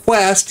do the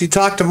quest. You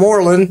talk to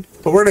Moreland,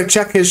 but we're going to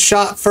check his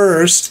shop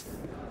first.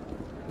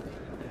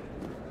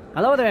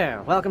 Hello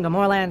there. Welcome to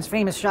Moreland's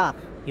famous shop.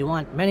 You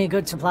want many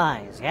good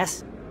supplies,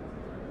 yes?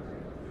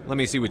 Let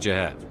me see what you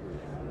have.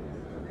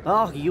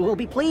 Oh, you will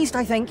be pleased,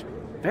 I think.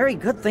 Very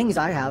good things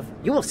I have.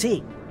 You will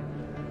see.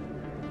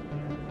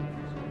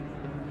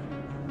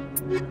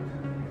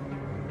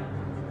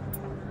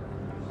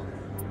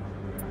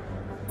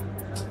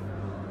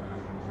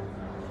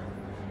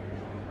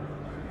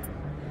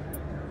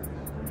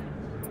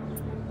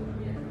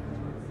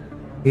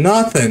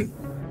 Nothing.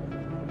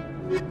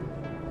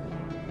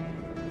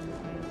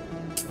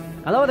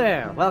 Hello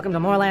there. Welcome to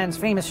Moreland's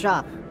famous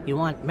shop. You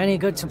want many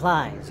good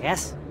supplies,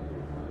 yes?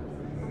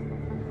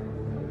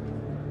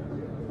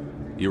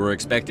 You were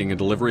expecting a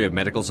delivery of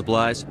medical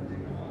supplies?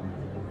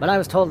 But I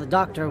was told the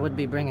doctor would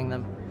be bringing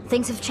them.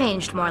 Things have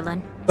changed,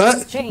 Moreland.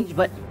 What? Changed,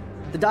 but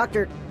the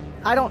doctor...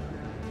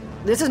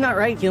 This is not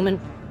right, human.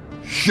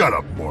 Shut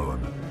up,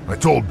 Moreland. I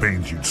told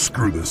Baines you'd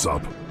screw this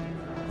up.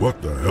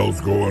 What the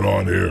hell's going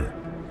on here?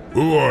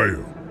 Who are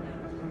you?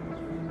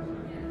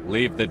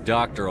 Leave the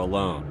doctor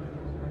alone.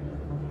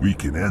 We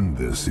can end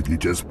this if you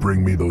just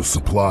bring me those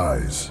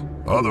supplies.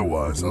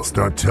 Otherwise, I'll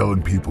start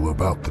telling people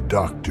about the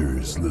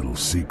doctor's little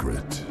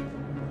secret.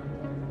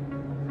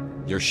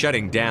 You're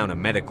shutting down a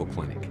medical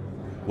clinic.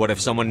 What if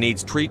someone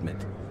needs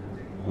treatment?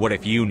 What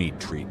if you need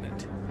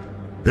treatment?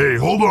 Hey,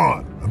 hold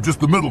on! I'm just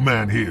the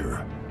middleman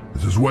here.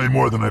 This is way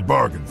more than I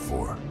bargained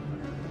for.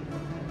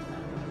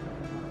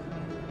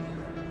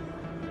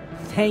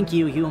 Thank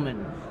you,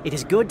 human. It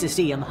is good to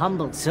see him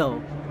humbled so.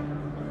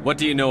 What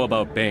do you know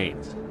about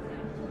Baines?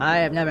 I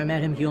have never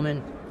met him,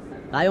 human.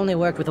 I only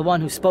worked with the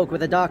one who spoke with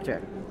the doctor.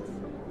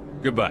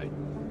 Goodbye.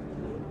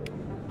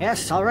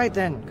 Yes, all right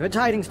then. Good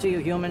tidings to you,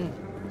 human.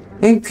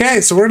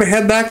 Okay, so we're gonna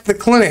head back to the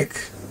clinic.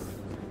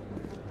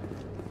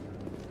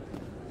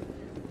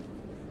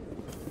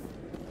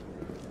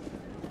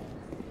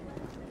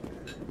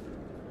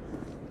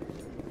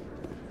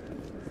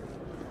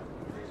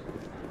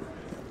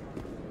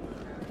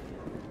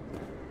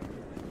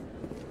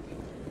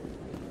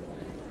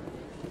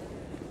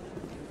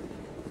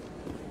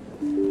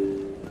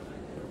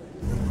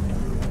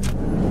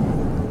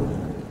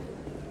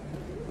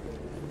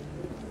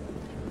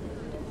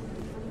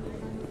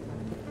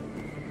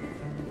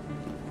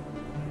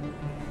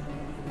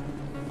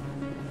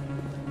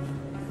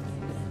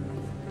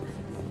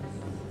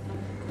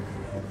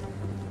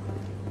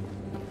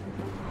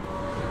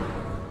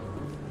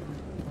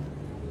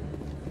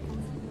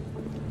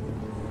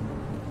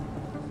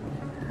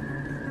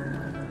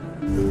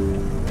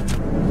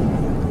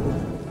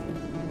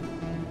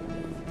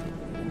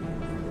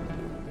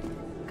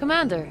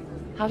 Commander,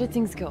 how did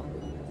things go?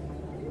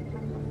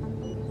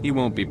 He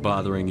won't be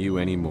bothering you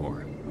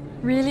anymore.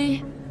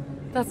 Really?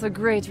 That's a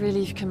great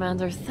relief,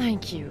 Commander.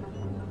 Thank you.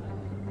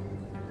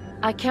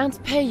 I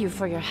can't pay you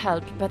for your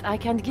help, but I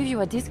can give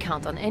you a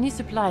discount on any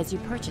supplies you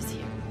purchase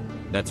here.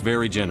 That's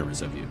very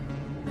generous of you.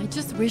 I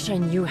just wish I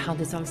knew how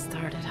this all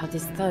started, how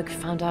this thug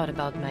found out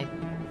about my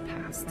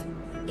past.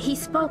 He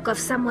spoke of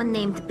someone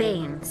named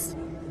Baines.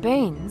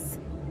 Baines?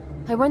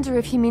 I wonder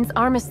if he means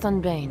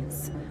Armiston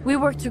Baines. We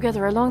worked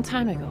together a long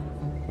time ago.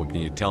 What can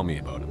you tell me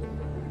about him?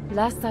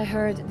 Last I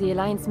heard, the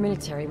Alliance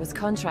military was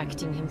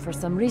contracting him for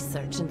some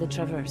research in the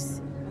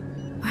Traverse.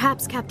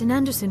 Perhaps Captain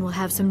Anderson will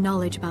have some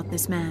knowledge about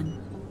this man.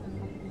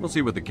 We'll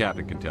see what the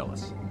captain can tell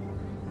us.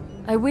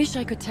 I wish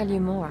I could tell you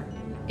more.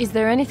 Is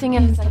there anything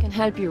else I can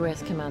help you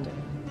with, Commander?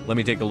 Let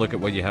me take a look at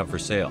what you have for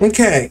sale.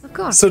 Okay. Of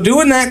course. So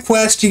doing that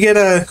quest, you get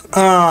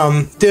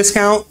a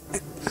discount,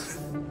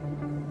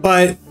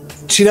 but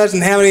she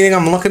doesn't have anything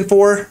I'm looking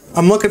for.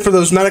 I'm looking for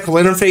those medical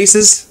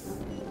interfaces.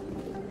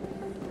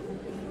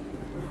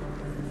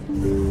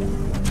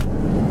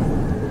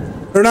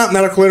 They're not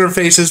medical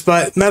interfaces,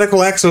 but medical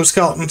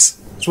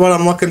exoskeletons is what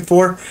I'm looking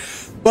for.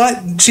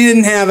 But she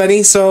didn't have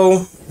any,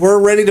 so we're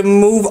ready to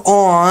move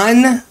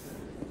on.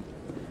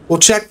 We'll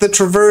check the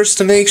Traverse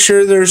to make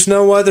sure there's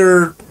no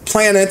other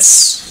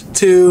planets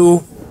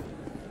to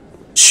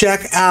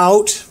check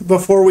out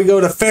before we go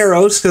to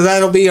Pharos, because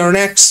that'll be our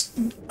next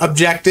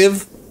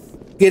objective,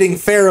 getting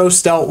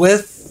Pharos dealt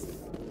with.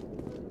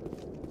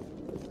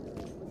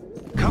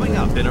 Coming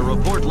up in a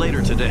report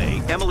later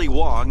today, Emily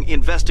Wong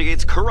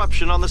investigates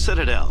corruption on the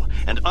Citadel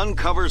and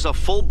uncovers a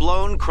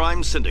full-blown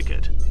crime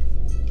syndicate.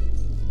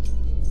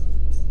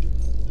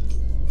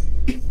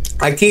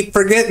 I keep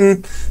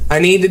forgetting I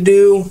need to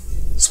do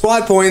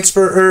squad points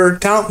for, or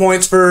talent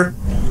points for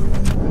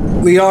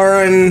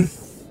Liara and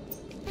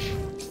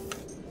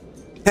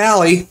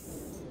Tally.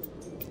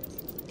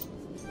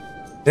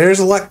 There's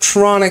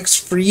electronics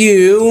for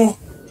you.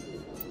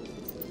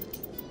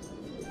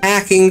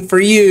 Hacking for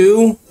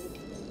you.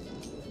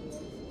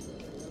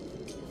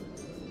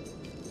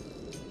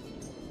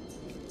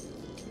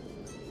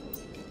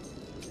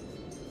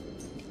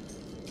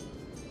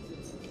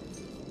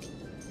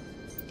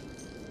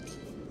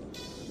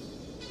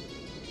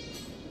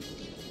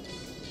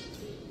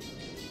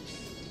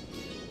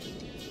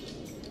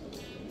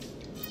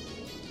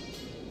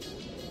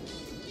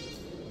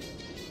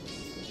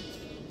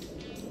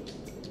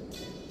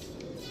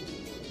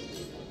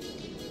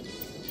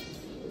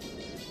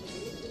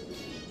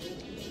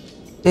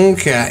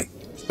 Okay,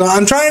 so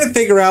I'm trying to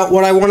figure out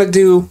what I want to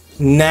do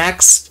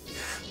next.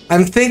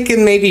 I'm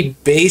thinking maybe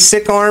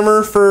basic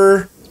armor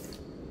for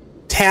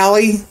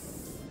Tally.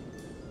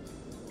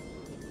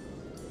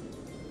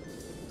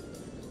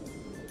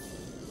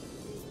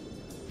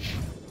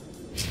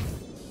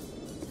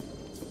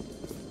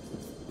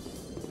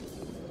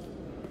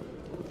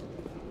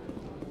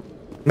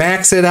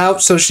 Max it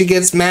out so she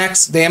gets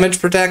max damage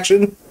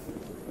protection.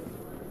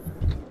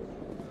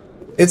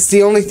 It's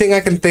the only thing I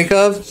can think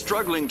of.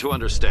 Struggling to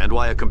understand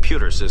why a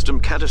computer system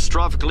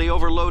catastrophically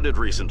overloaded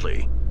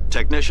recently.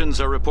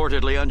 Technicians are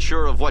reportedly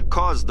unsure of what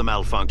caused the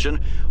malfunction,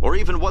 or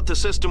even what the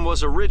system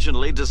was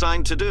originally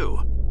designed to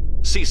do.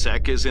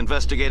 CSEC is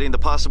investigating the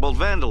possible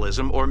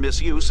vandalism or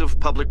misuse of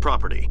public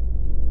property.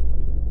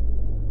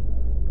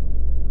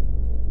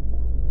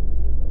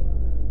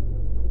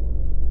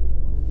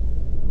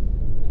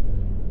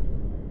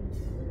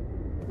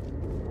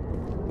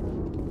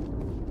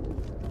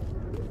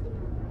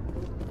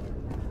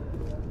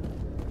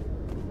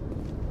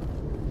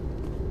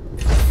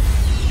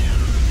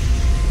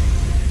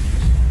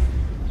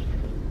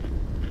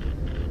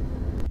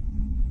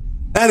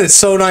 That is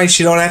so nice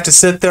you don't have to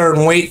sit there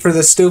and wait for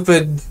the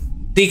stupid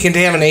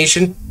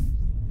decontamination.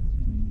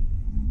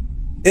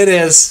 It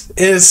is.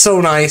 It is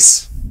so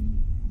nice.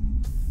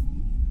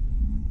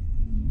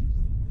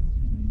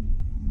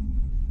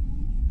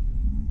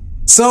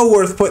 So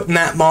worth putting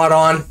that mod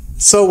on.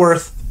 So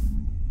worth.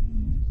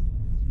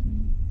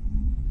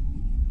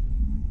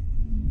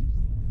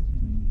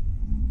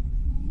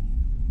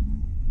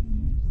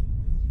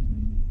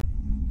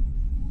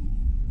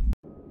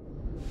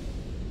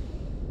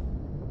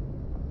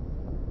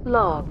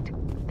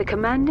 Logged. The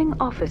commanding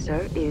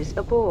officer is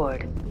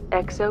aboard.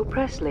 XO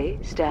Presley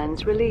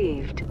stands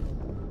relieved.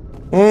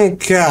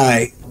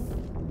 Okay.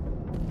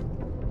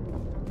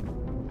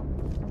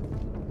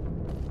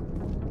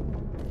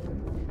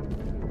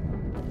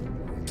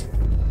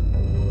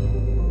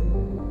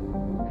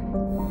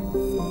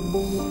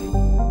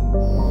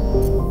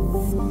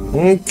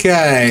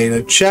 Okay,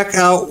 to check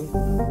out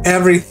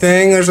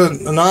everything, there's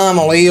an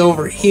anomaly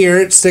over here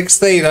at 6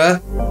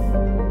 Theta.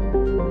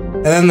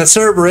 And then the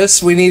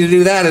Cerberus, we need to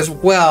do that as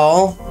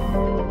well.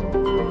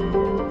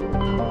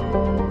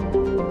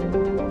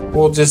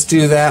 We'll just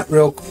do that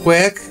real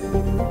quick.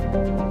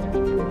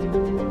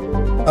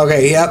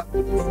 Okay, yep.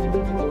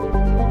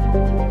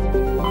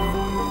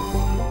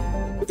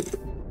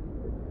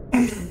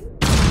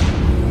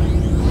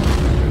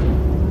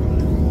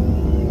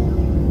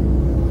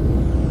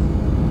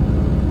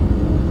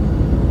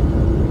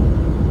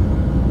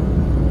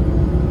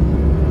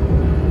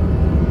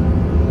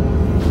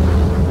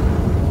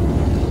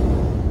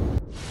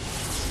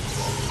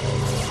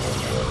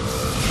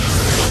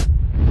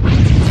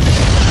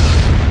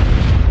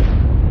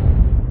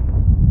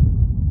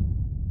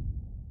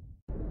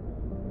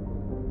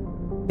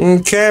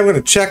 Okay, I'm going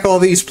to check all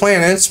these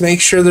planets,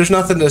 make sure there's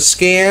nothing to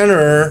scan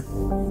or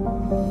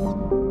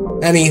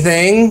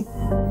anything.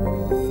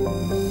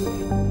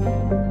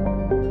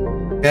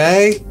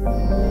 Okay.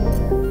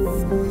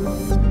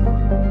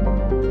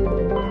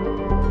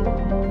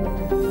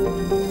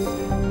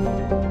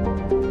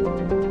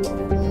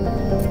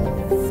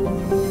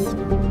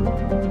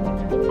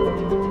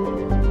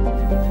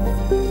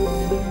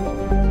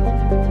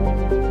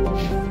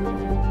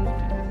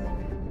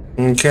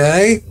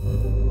 Okay.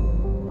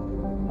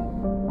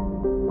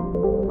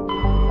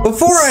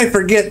 Before I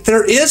forget,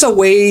 there is a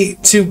way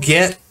to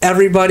get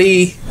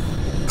everybody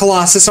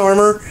Colossus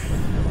armor.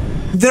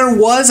 There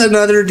was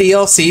another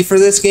DLC for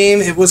this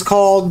game. It was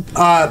called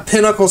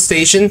Pinnacle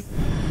Station.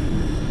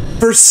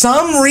 For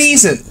some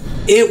reason,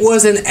 it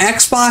was an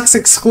Xbox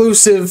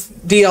exclusive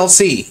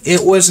DLC.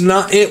 It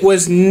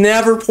was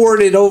never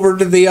ported over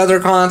to the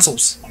other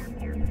consoles.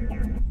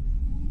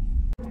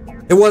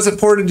 It wasn't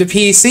ported to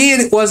PC,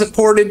 and it wasn't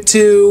ported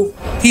to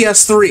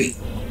PS3.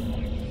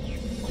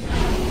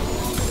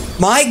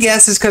 My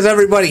guess is because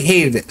everybody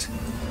hated it.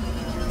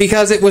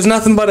 Because it was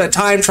nothing but a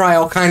time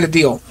trial kind of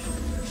deal.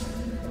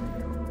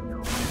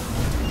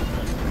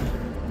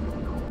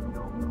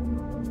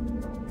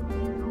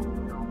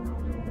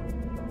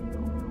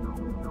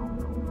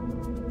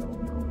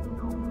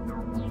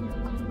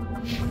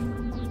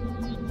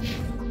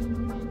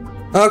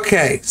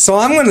 Okay, so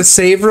I'm going to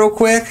save real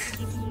quick,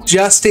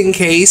 just in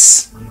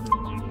case.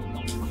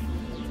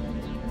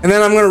 And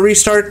then I'm going to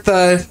restart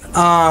the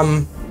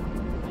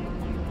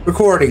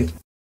recording.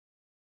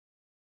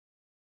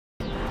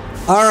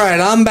 Alright,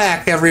 I'm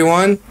back,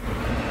 everyone.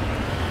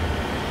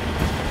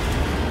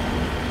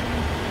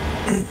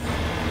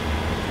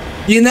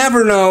 You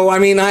never know. I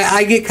mean,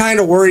 I get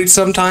kind of worried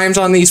sometimes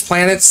on these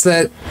planets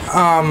that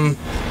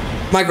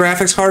my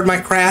graphics card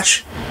might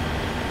crash.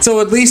 So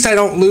at least I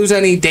don't lose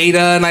any data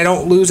and I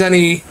don't lose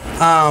any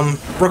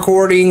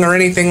recording or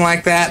anything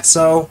like that,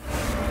 so...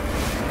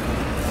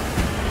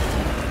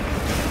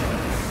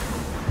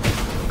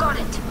 Got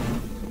it.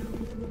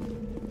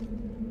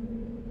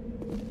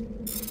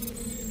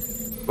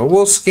 But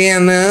we'll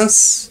scan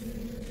this.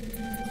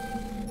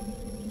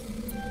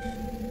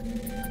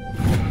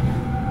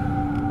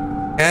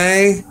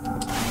 Okay.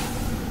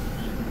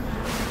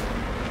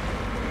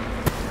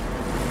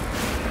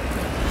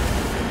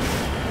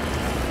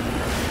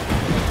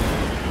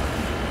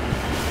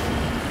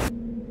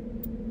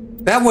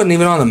 That wasn't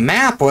even on the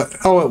map. What?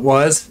 Oh, it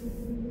was.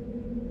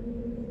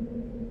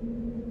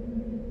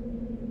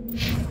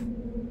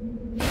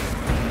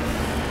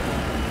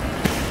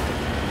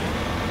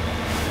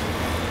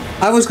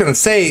 I was gonna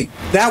say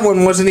that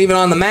one wasn't even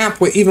on the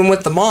map, even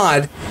with the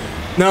mod.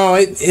 No,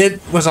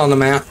 it was on the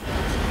map.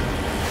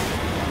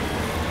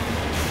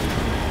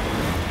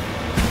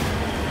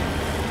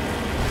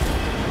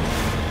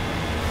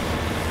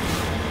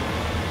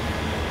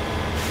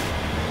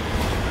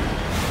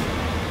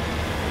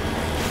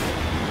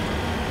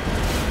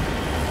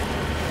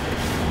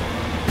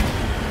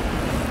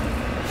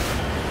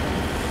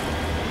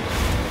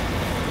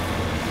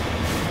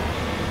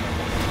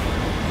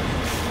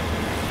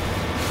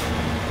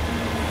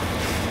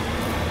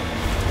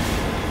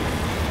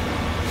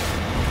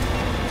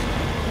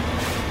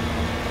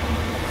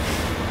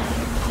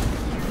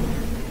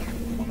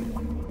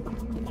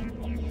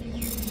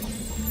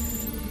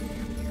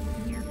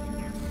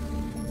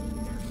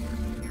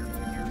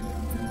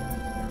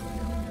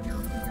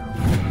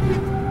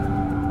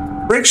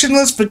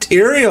 Frictionless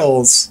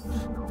materials.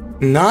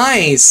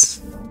 Nice.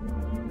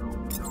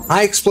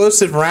 High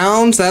explosive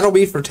rounds. That'll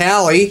be for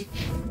Tally.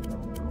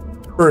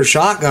 For a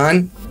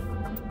shotgun.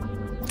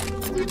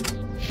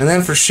 And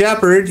then for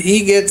Shepard,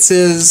 he gets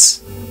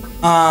his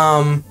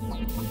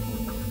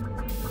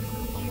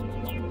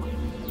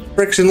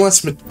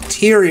frictionless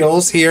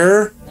materials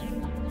here.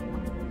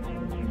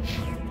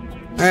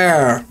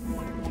 There.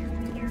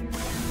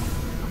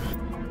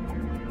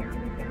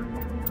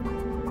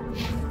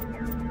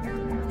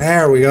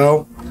 There we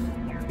go.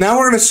 Now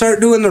we're going to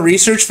start doing the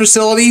research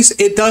facilities.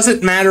 It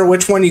doesn't matter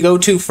which one you go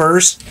to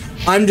first.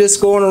 I'm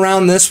just going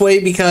around this way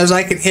because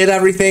I can hit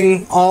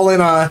everything all in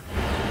the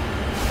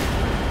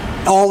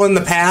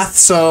path,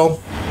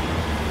 so.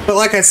 But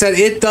like I said,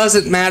 it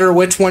doesn't matter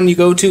which one you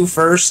go to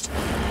first.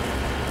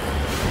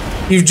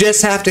 You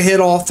just have to hit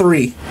all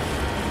three.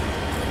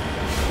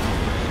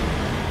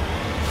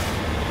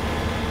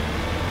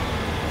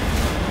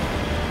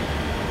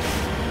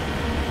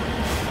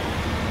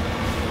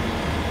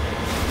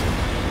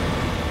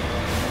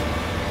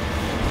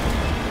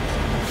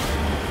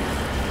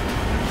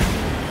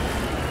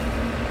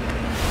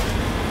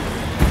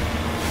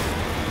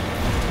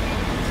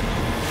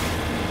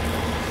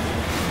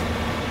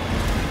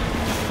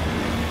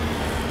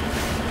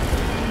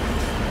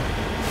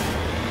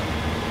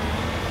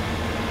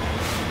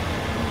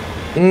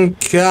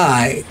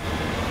 Okay.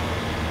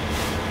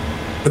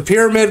 The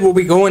pyramid will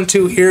be going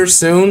to here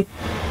soon.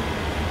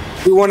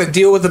 We want to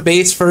deal with the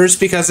base first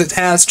because it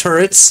has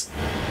turrets.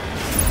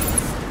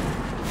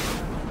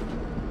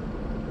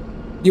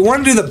 You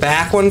want to do the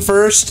back one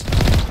first?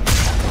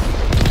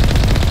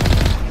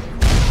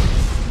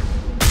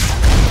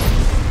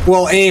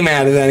 We'll aim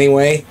at it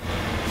anyway.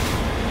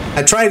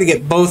 I tried to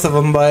get both of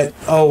them, but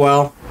oh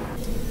well.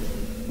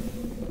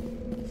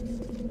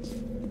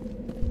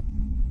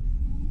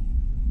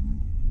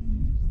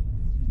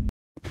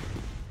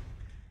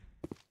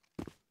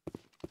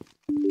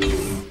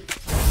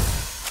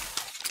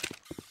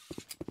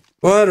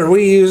 What are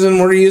we using?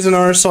 We're using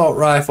our assault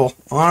rifle.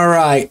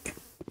 Alright.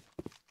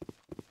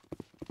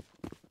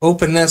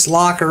 Open this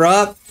locker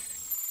up.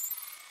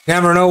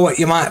 Never know what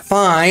you might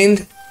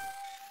find.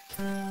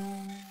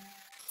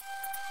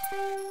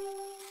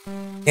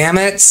 Damn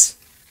it.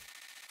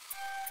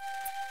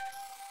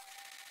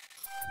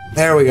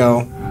 There we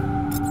go.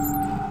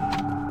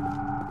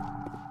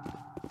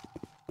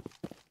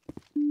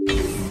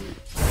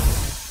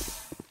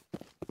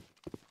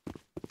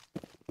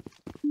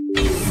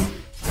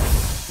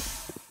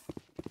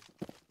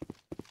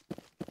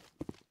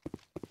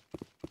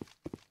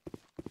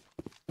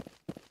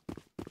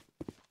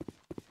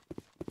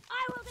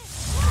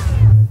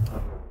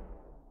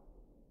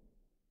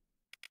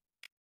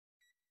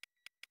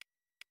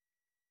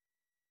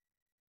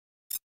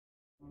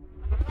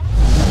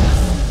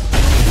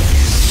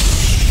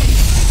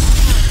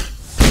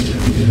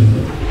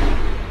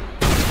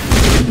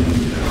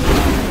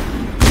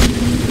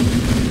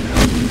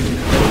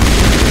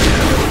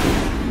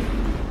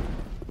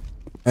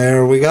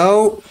 There we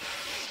go.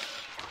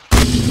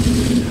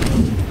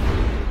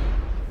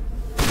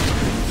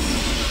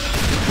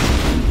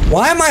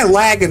 Why am I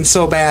lagging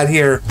so bad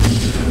here?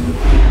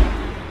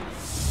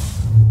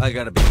 I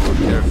gotta be more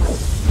careful.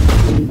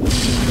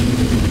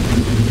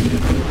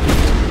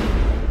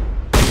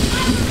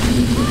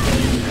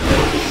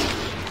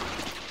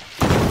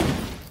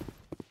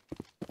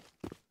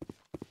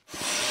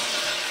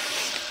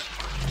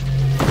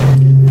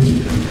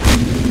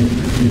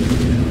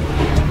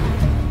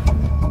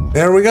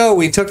 There we go.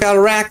 We took out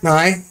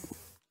Arachni.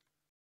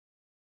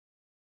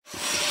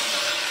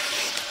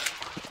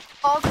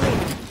 All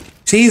clear.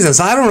 Jesus,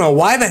 I don't know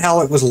why the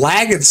hell it was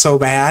lagging so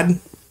bad.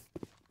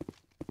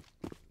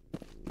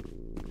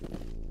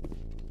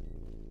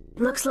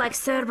 Looks like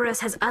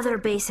Cerberus has other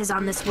bases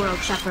on this world,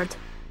 Shepard.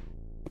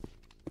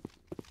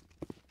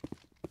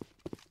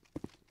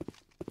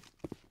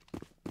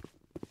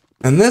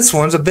 And this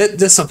one's a bit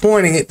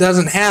disappointing. It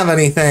doesn't have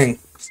anything.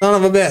 Son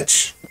of a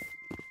bitch.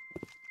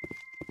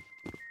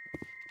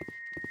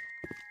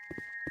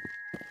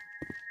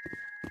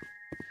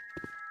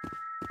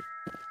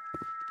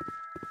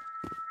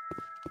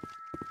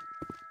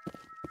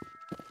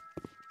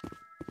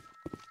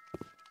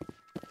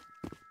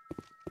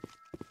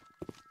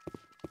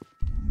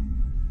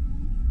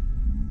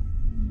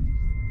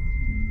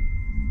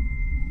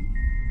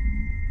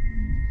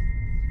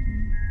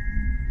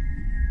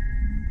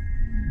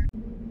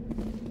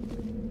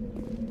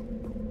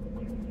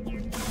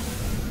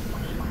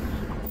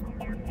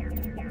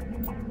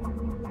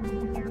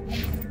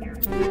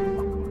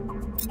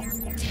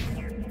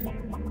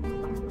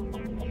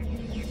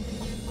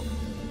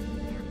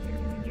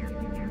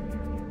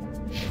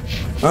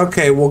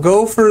 Okay, we'll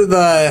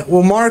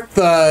mark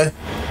the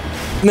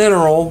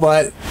mineral,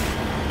 but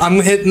I'm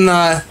hitting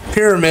the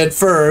pyramid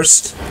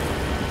first.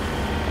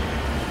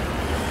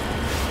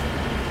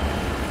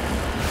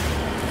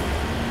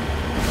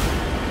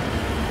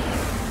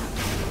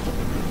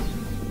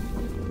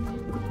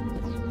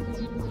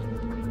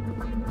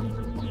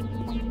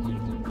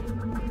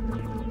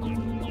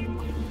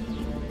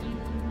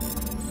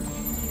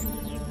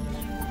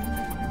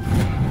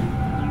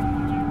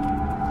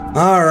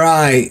 All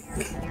right.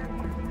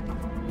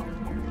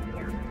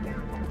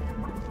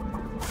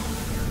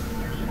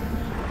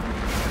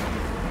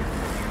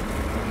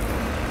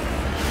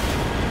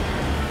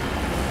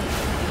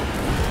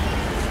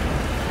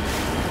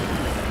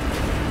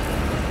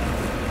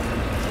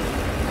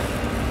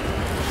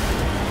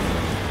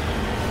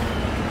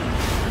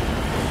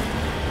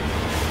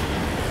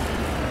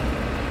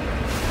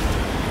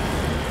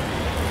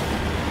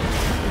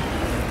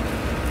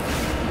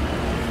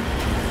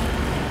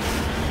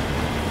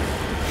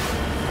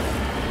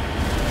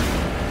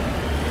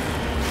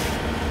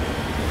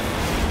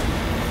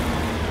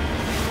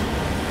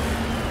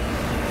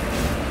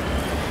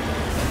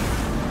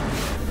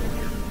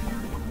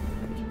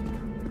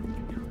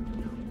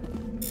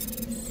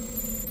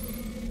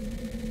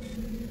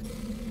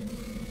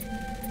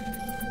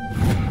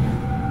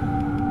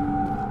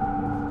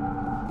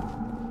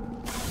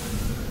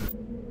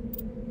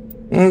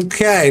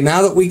 Okay,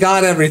 now that we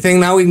got everything,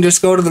 now we can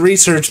just go to the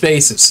research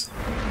bases.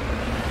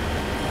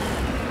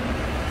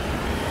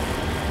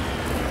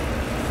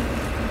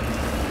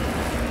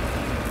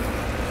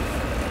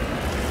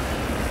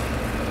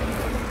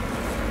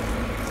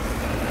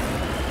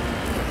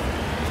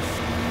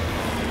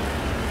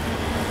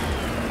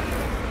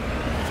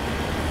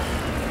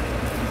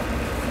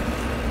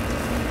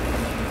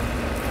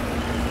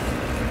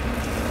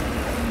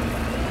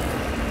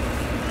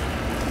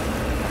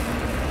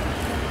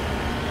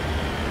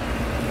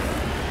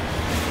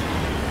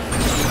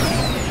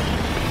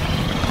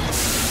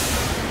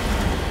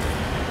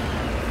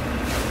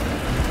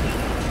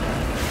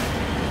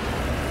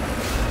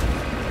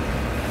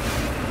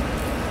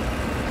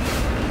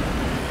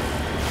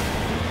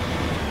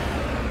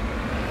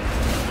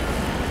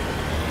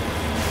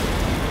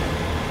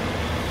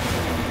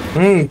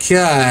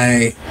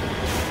 Okay.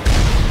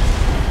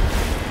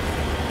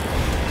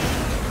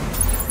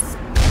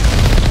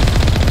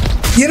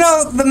 You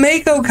know, the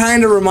Mako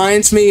kind of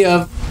reminds me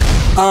of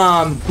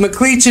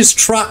McLeach's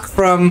truck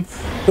from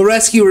The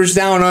Rescuers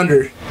Down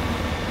Under.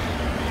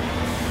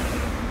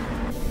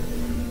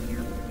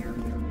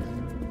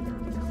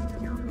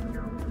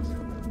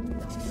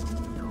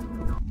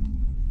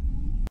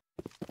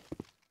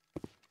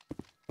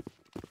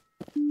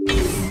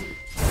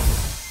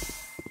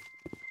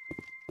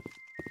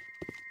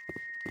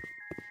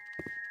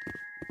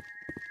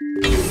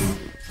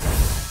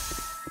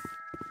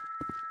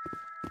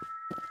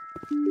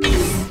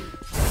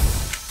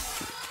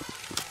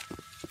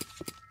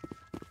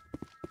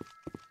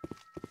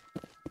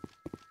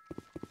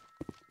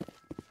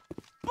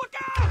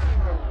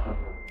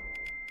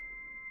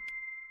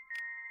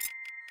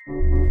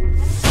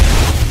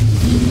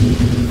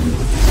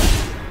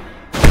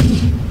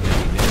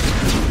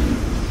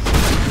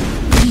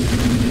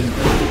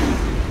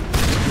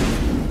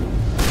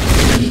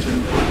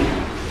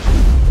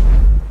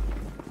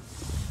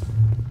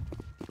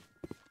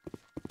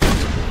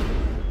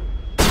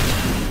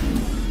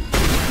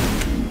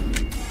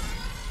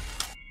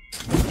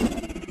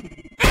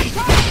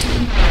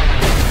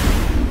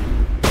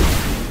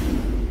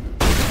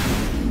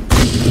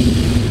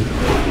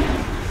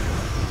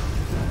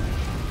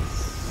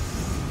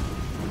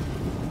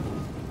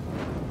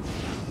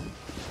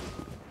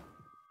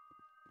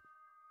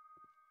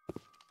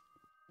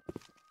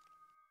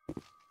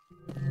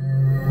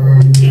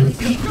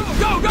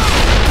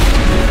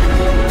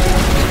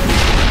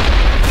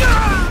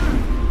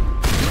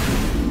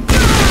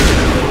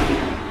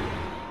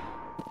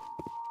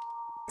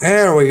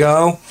 There we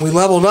go. We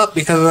leveled up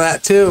because of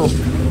that, too.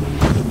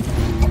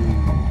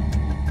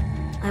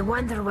 I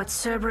wonder what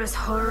Cerberus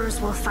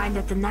horrors we'll find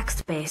at the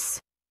next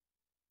base.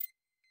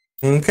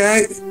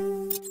 Okay.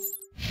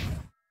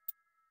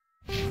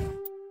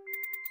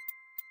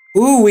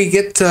 Ooh, we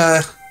get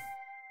to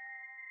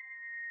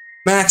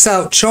max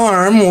out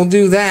charm. We'll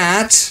do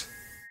that.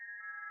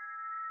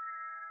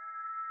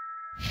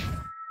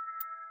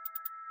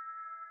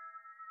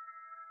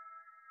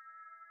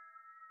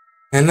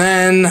 And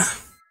then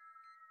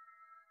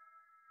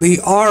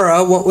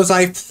Liara, what was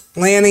I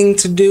planning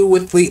to do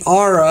with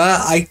Liara?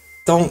 I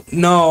don't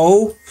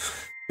know.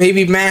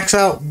 Maybe max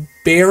out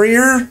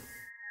barrier?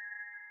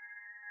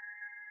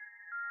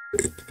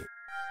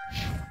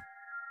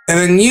 And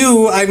then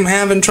you, I'm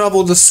having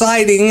trouble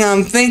deciding.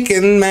 I'm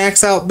thinking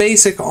max out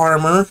basic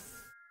armor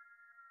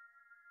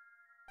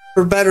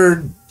for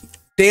better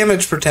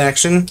damage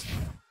protection.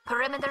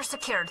 Perimeter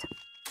secured.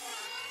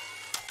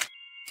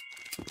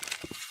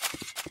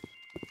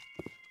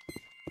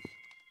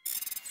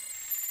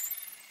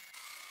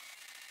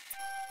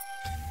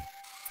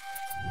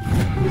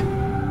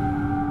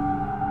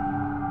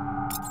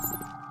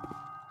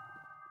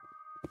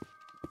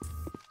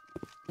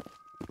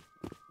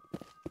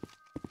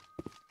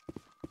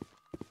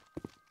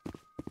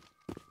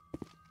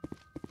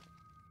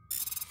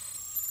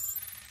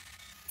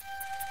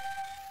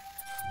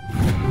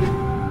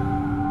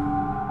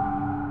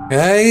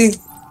 Okay.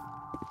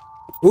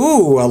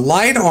 Ooh, a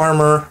light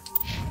armor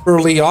for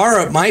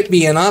Liara might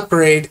be an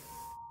upgrade.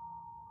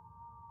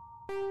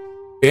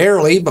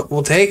 Barely, but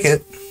we'll take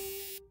it.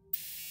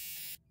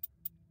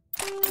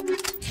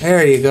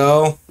 There you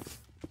go.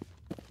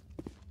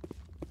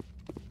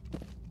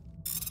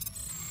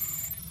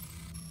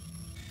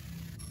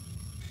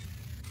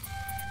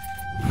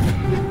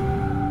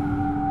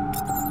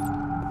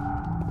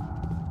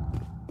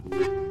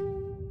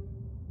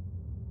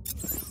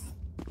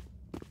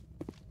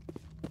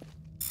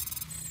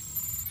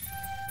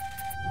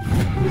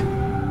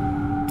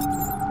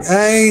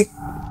 Okay.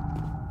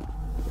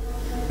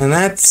 And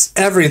that's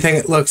everything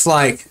it looks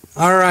like.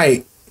 All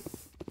right.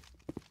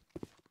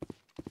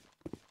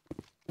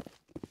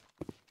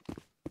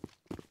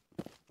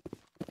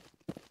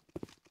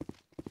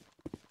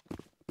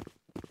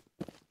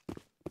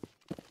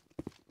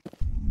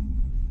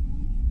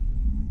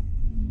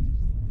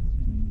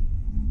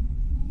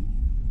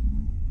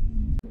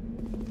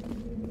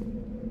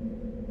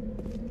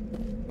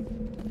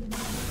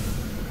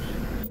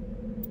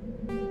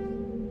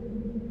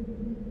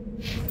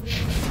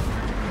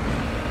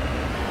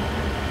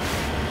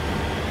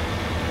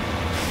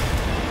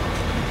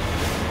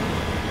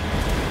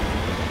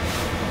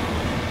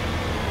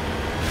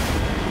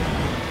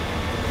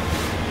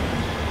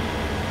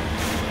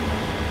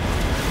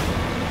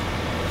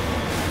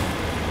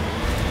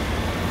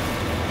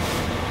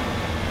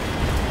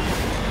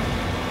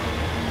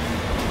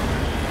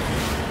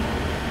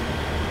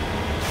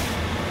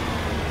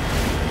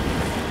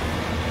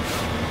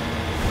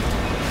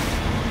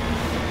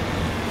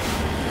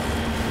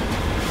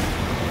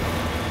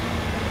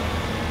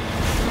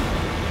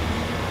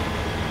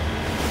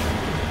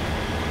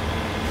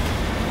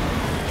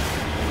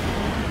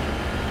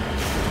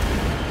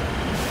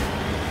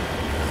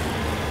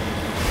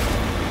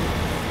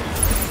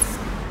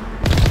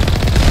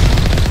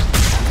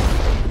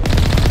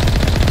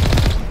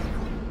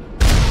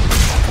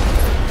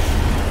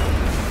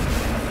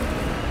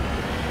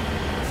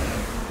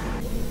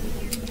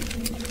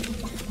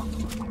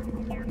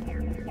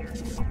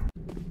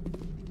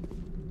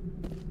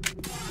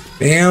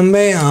 Bam,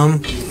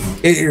 bam.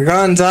 Get your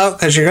guns out,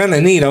 because you're going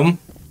to need them.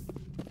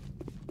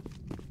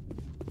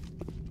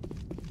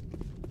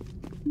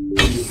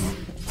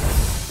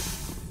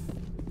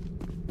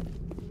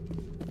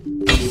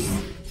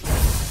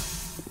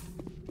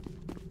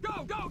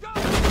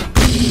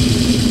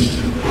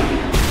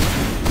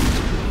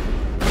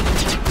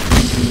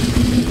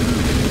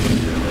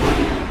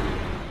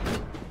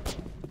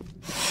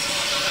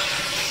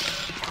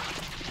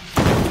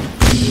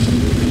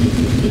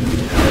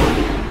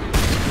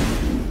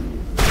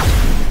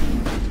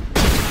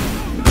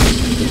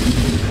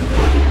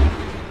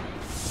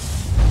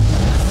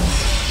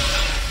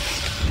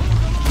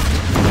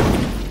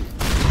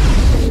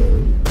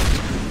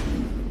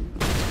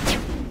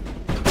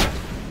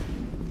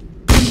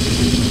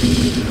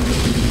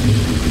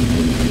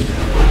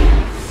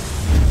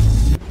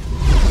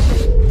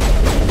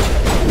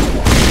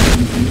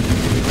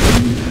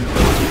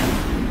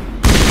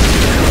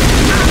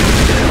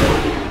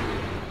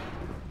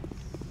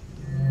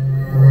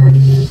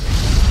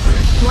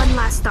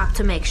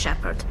 To make,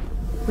 Shepard.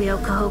 We owe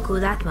Kohoku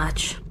that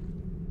much.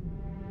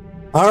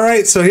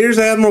 Alright, so here's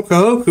Admiral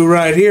Kohoku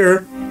right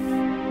here.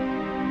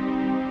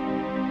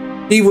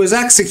 He was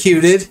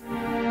executed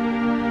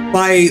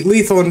by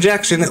lethal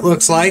injection, it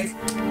looks like.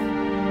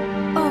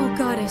 Oh,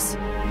 Goddess.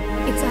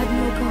 It's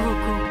Admiral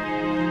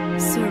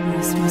Kohoku.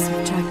 Cerberus must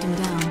have tracked him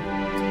down.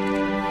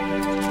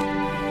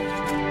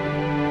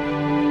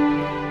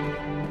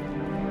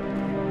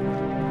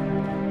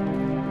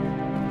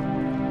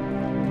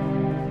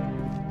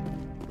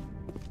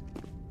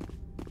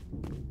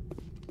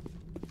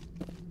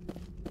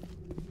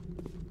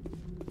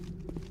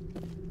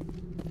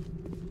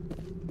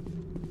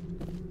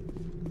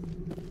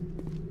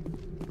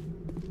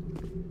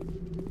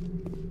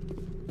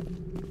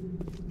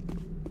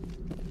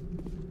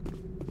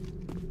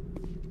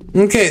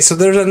 Okay, so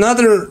there's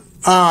another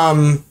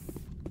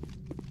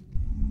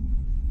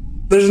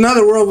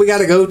world we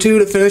gotta go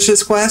to finish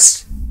this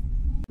quest.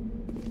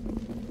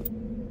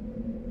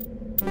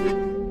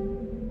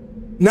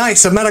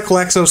 Nice, a medical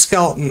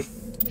exoskeleton.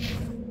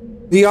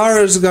 The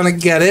Yara's gonna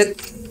get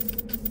it.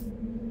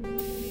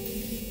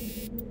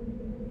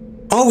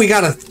 Oh, we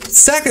got a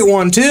second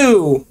one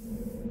too!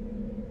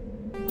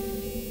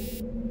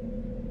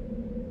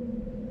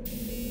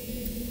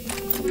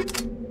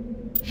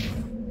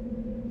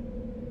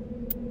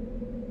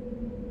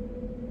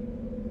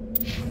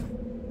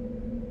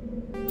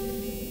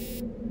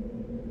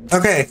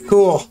 Okay,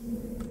 cool.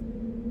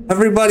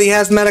 Everybody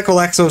has medical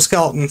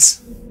exoskeletons.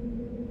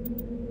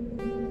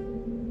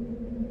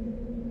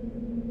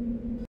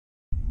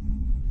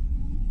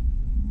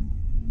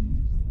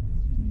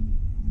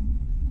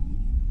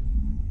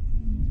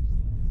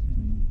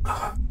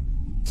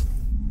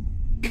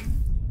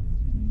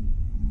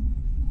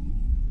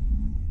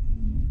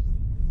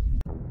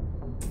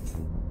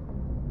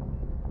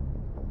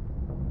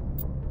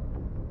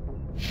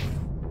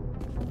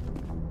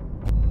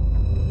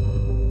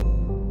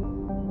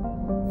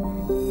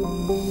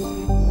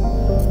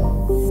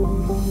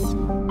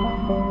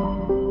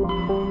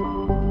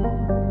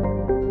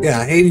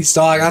 Yeah, Hades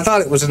dog. I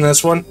thought it was in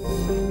this one.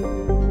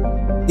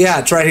 Yeah,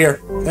 it's right here.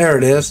 There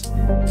it is.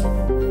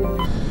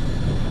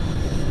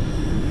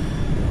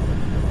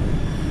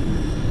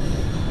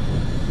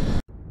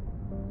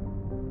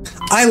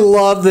 I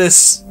love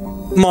this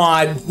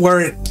mod where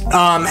it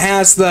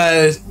has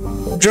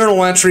the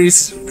journal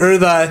entries, or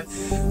the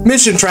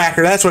mission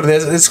tracker. That's what it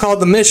is. It's called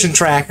the mission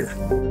tracker.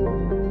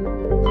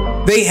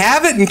 They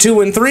have it in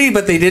 2 and 3,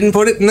 but they didn't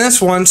put it in this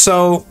one,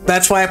 so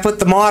that's why I put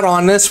the mod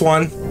on this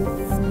one.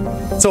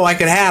 So I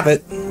could have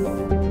it.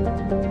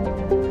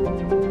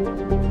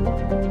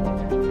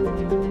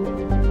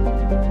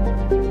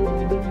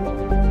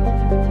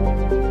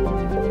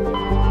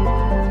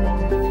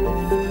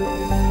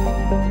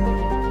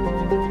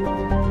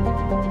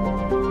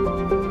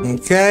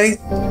 Okay.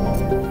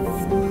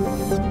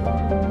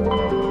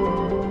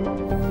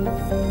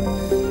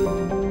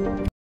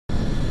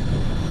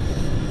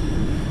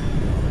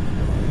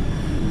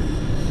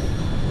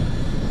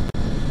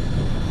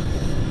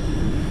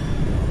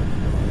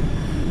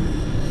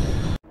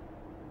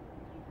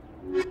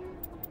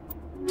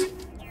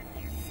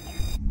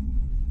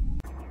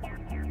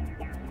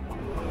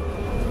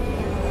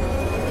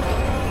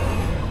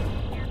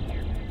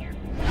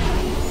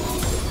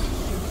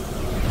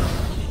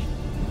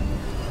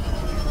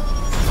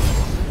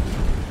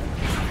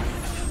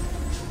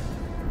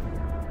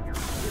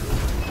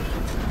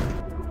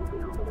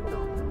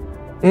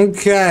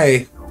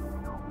 Okay.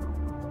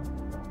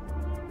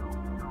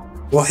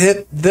 We'll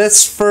hit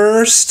this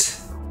first.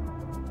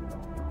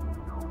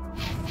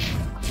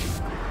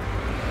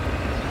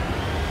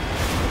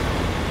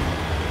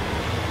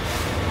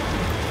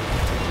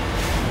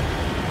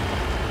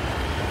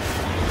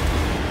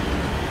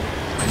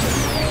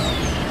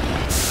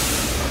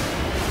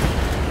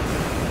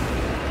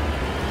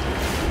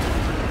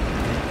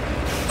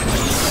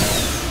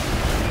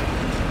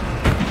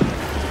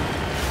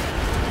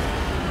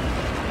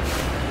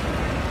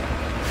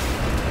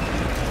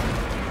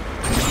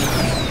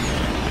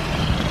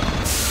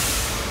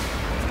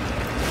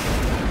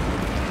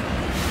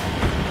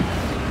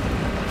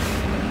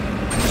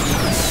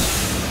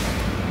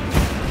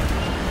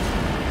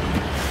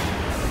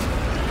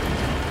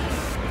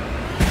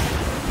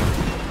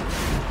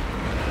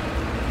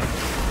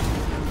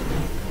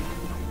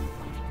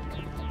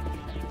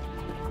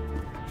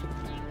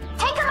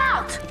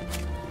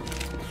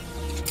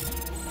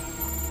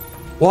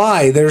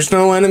 Why? There's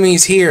no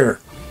enemies here.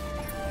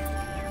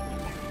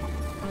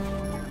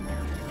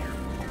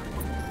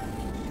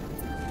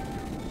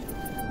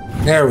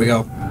 There we go.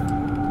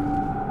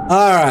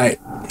 Alright.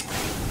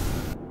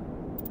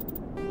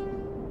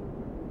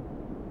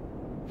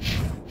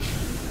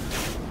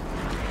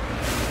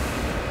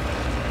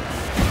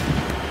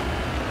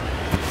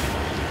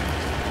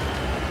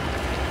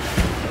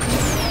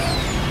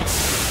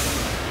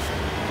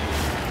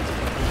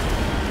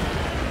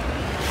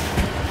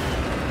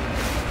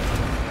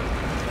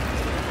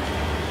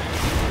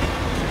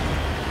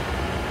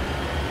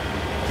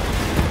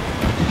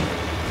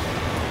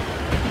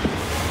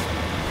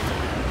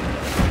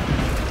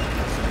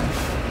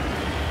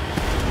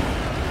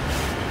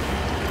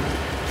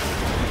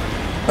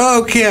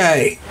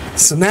 Okay,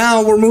 so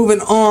now we're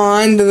moving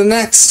on to the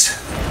next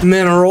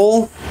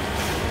mineral.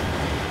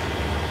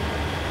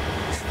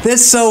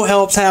 This so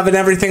helps having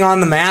everything on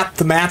the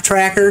map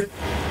tracker.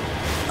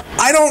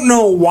 I don't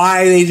know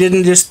why they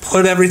didn't just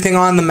put everything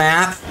on the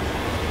map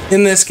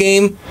in this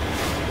game.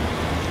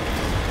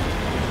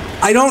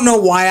 I don't know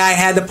why I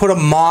had to put a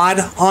mod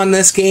on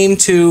this game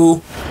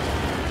to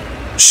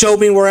show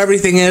me where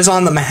everything is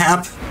on the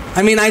map.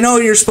 I mean, I know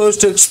you're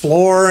supposed to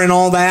explore and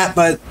all that,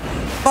 but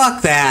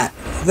fuck that.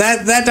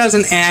 That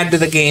doesn't add to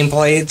the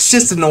gameplay. It's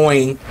just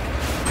annoying.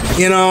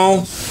 You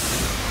know?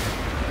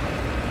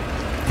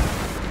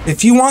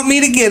 If you want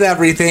me to get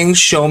everything,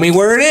 show me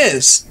where it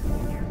is.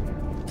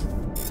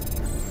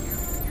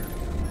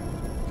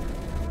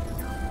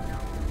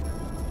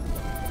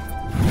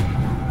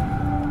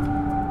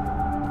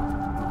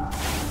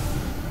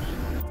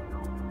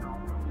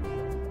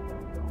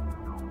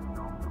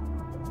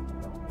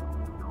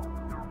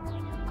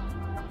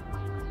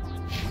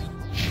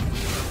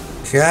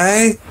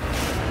 Okay.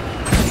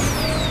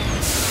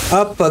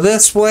 Up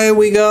this way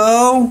we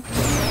go.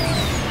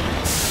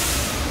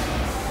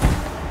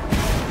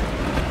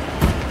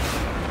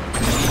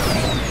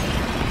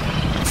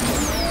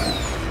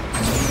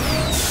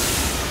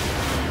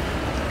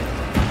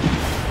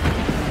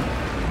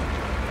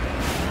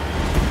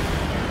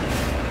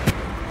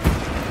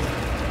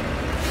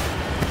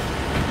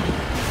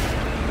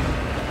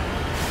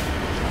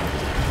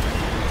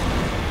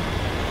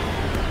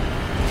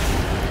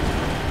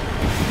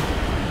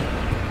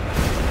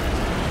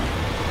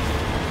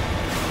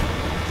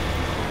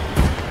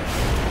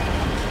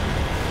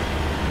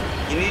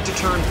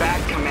 Turn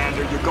back,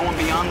 Commander. You're going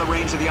beyond the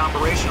range of the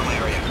operational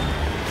area.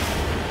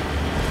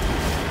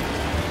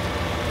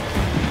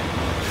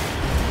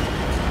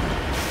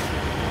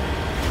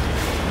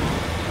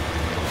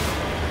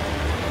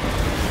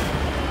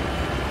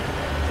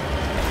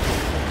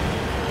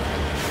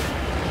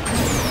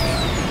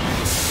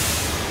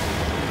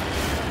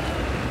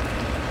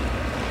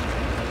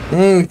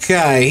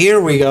 Okay, here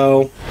we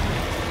go.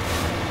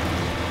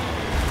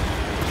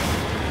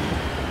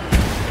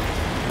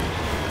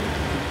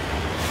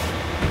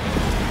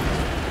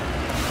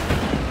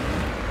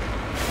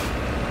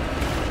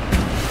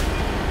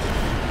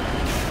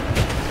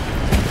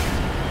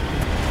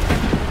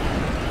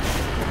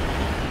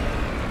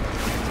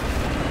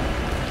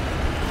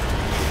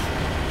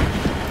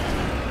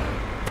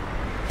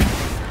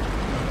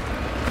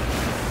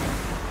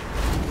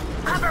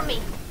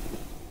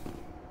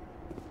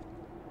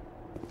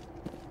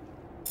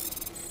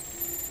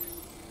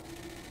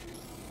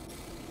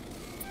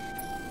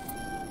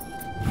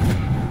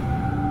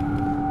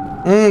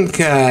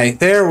 Okay,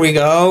 there we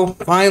go.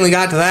 Finally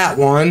got to that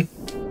one.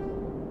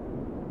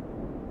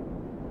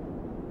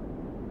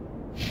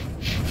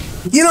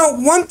 You know,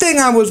 one thing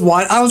I was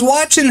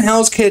watching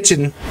Hell's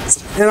Kitchen,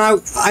 and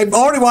I've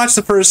already watched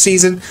the first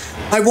season.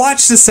 I've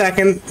watched the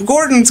second.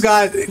 Gordon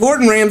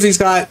Ramsay's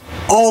got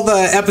all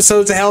the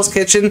episodes of Hell's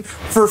Kitchen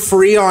for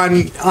free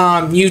on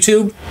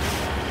YouTube.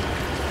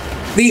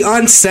 The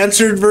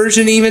uncensored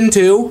version even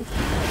too.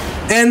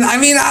 And I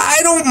mean, I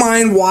don't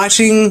mind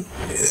watching.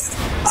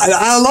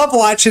 I love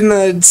watching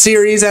the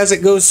series as it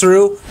goes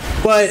through,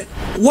 but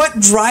what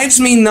drives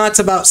me nuts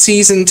about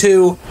Season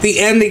 2, the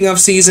ending of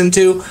Season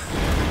 2,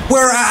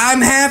 where I'm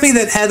happy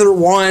that Heather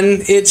won,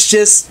 it's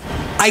just,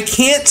 I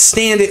can't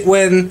stand it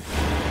when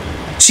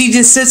she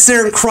just sits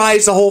there and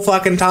cries the whole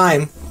fucking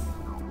time.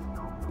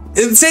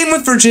 Same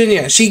with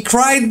Virginia. She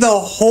cried the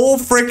whole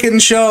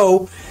frickin'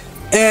 show,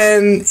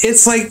 and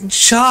it's like,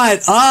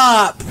 shut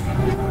up!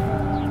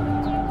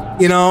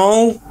 You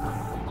know?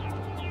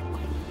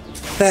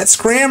 That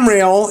scram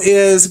rail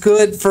is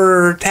good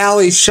for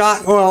Tally's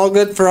shot. Well,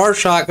 good for our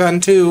shotgun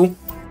too.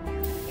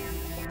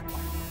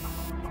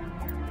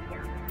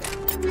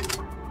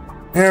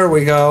 There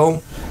we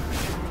go.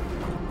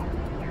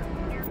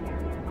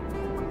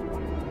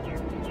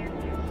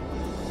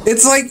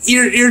 It's like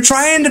you're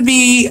trying to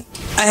be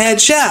a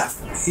head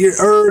chef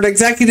or an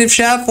executive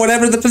chef,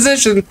 whatever the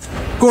position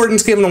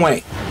Gordon's giving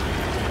away.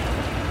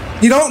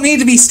 You don't need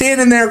to be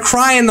standing there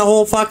crying the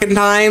whole fucking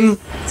time.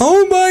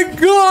 Oh my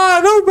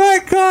god! Oh my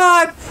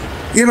god!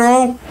 You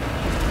know?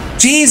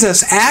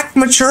 Jesus, act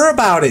mature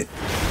about it.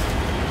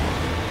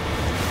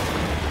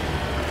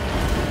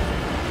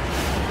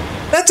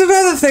 That's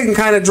another thing that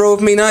kind of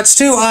drove me nuts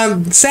too.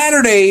 On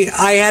Saturday,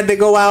 I had to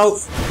go out,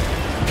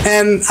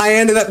 and I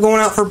ended up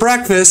going out for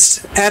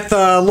breakfast at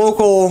the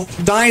local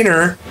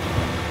diner.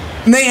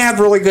 And they have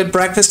really good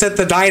breakfast at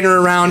the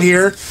diner around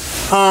here.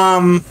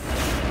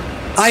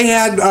 I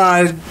had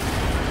a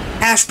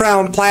hash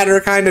brown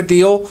platter kind of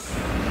deal,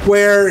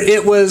 where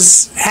it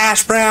was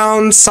hash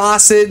brown,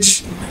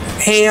 sausage,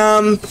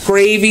 ham,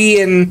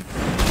 gravy, and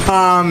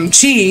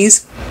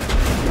cheese,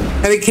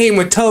 and it came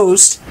with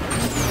toast.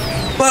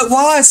 But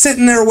while I was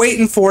sitting there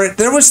waiting for it,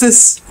 there was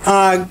this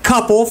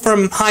couple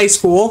from high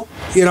school.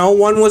 You know,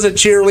 one was a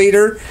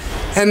cheerleader,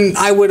 and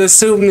I would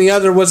assume the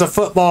other was a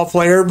football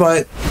player,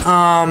 but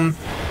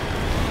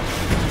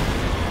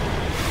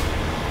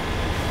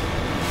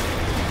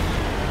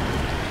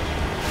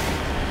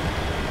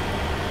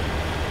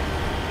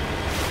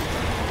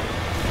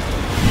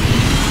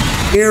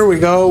here we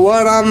go,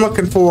 what I'm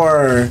looking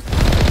for.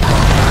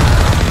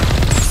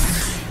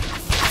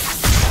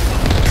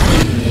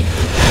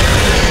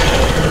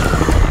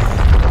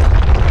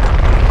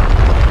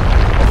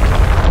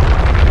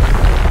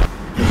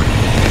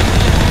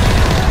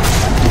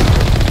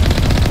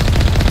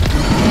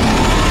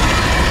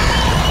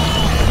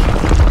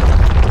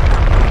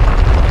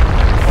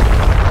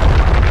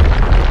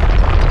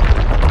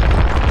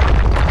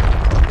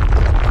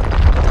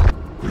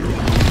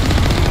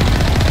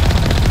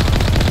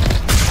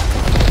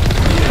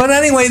 But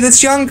anyway,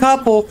 this young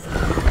couple,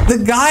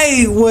 the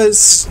guy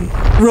was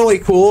really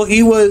cool.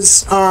 He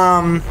was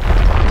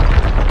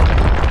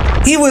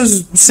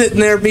sitting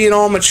there being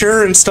all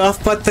mature and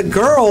stuff, but the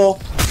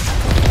girl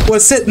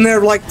was sitting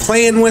there like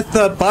playing with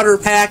the butter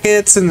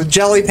packets and the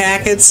jelly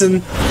packets,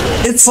 and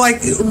it's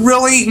like,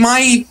 really,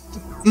 my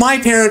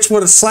parents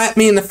would have slapped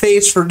me in the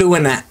face for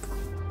doing that.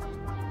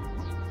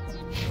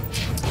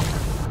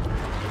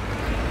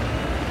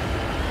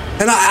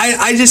 And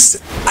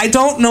I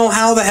don't know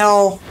how the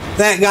hell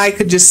that guy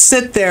could just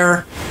sit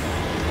there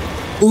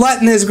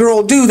letting his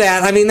girl do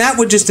that. I mean, that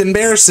would just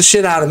embarrass the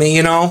shit out of me,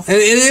 you know? And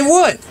it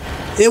would.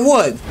 It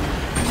would.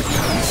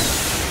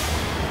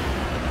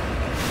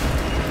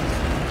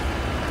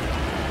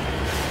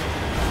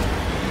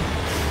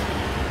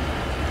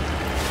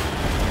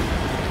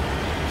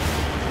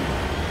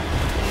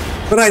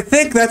 But I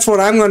think that's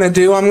what I'm going to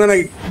do. I'm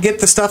going to get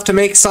the stuff to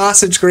make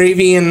sausage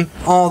gravy and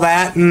all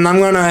that, and I'm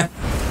going to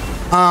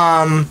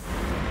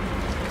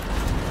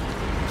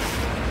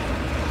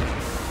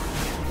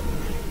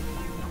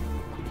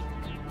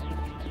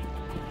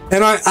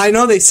and I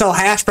know they sell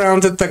hash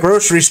browns at the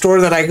grocery store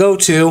that I go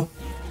to.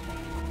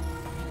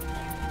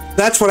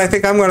 That's what I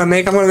think I'm going to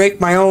make. I'm going to make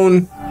my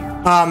own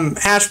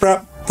hash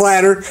brown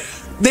platter.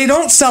 They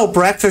don't sell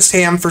breakfast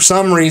ham for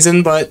some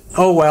reason, but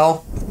oh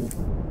well.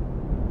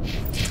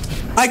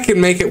 I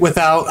can make it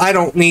without. I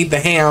don't need the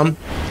ham.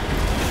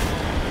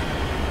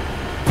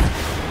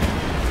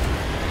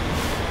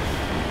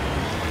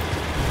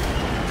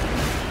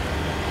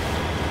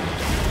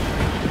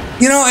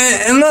 You know,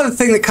 and another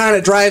thing that kind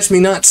of drives me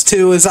nuts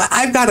too is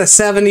I've got a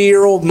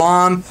 70-year-old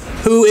mom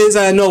who is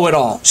a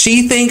know-it-all.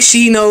 She thinks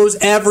she knows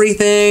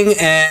everything,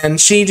 and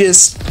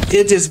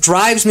it just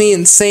drives me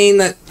insane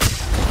that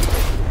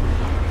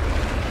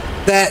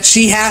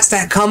she has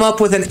to come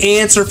up with an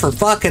answer for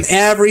fucking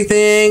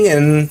everything,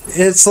 and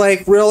it's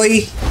like,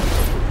 really?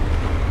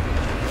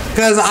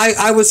 Because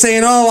I was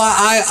saying, oh,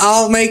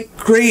 I'll make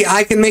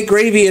I can make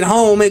gravy at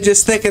home, it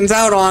just thickens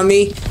out on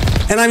me.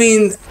 And I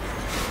mean,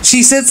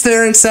 she sits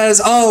there and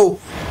says, oh,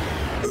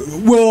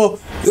 well,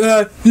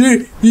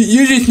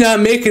 you're just not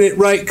making it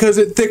right because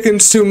it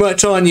thickens too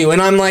much on you.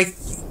 And I'm like,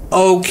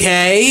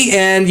 okay,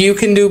 and you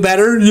can do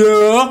better?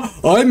 Yeah,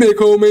 I make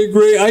homemade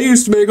gravy. I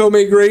used to make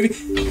homemade gravy.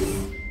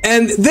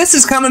 And this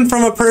is coming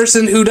from a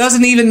person who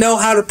doesn't even know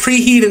how to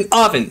preheat an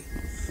oven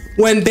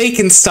when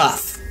baking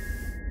stuff.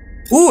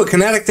 Ooh, a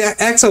kinetic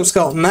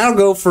exoskeleton. That'll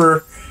go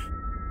for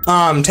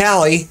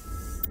Tally.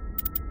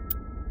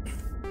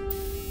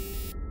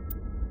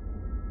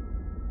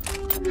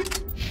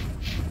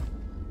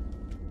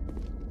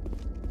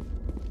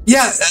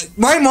 Yeah,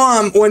 my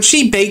mom, when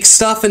she bakes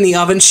stuff in the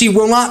oven, she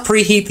will not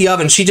preheat the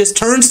oven. She just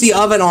turns the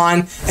oven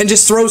on and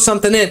just throws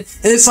something in. And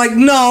it's like,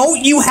 no,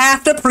 you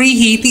have to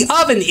preheat the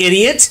oven,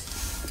 idiot.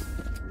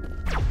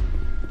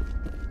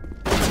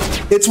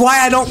 It's why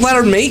I don't let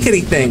her make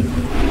anything.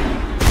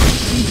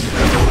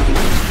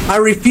 I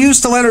refuse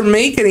to let her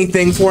make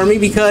anything for me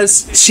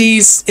because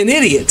she's an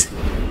idiot.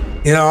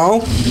 You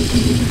know?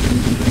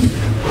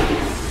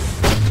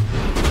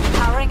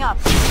 Powering up.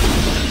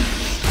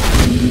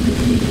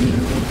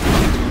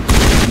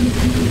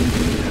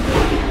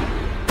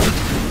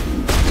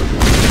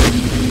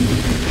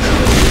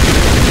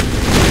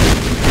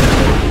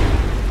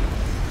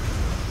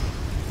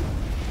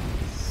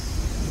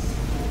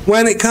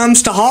 When it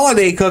comes to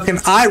holiday cooking,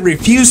 I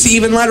refuse to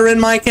even let her in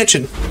my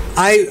kitchen.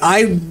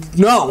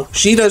 No,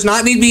 she does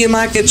not need to be in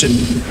my kitchen.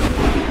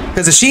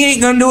 Because if she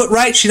ain't gonna do it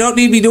right, she don't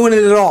need to be doing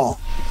it at all.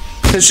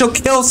 Because she'll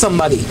kill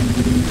somebody.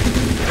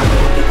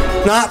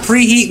 not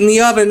preheating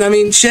the oven. I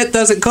mean, shit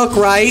doesn't cook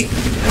right.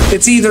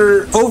 It's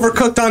either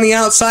overcooked on the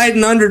outside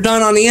and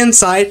underdone on the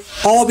inside,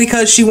 all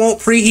because she won't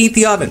preheat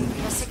the oven.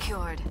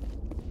 Secured.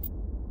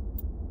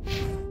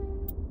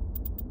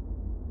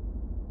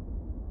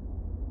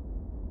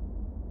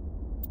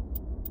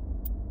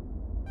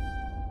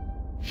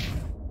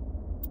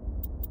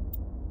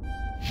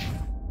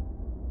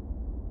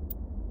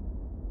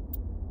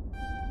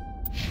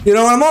 You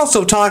know, I'm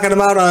also talking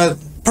about a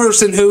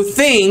person who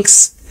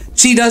thinks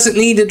she doesn't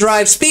need to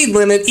drive speed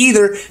limit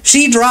either.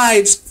 She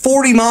drives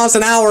 40 miles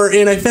an hour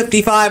in a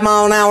 55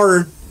 mile an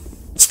hour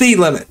speed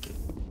limit.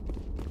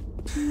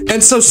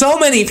 And so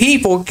many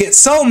people get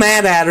so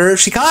mad at her.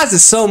 She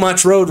causes so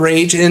much road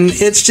rage, and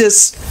it's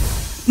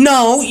just,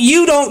 no,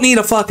 you don't need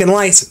a fucking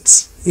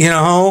license, you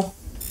know?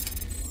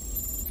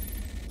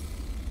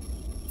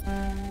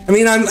 I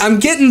mean, I'm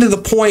getting to the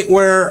point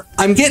where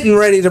I'm getting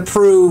ready to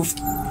prove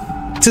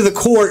to the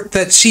court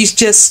that she's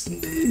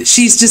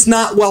just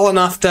not well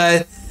enough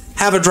to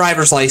have a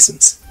driver's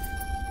license.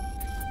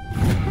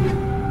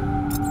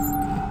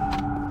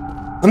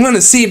 I'm going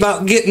to see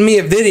about getting me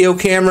a video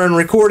camera and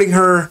recording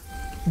her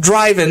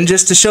driving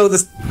just to show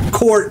the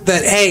court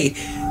that, hey,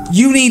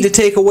 you need to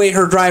take away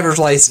her driver's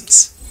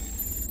license.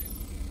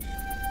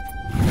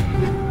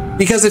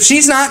 Because if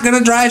she's not going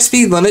to drive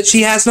speed limit,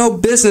 she has no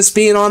business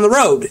being on the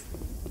road.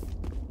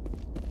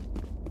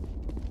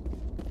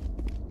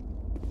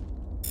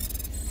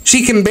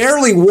 She can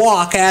barely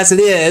walk as it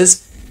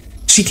is.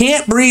 She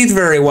can't breathe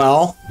very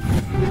well.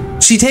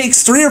 She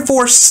takes 3 or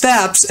 4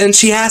 steps and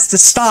she has to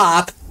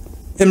stop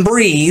and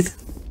breathe.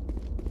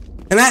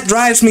 And that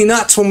drives me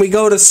nuts when we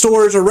go to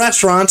stores or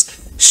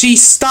restaurants. She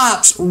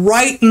stops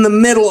right in the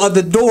middle of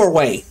the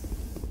doorway.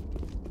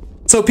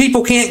 So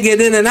people can't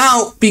get in and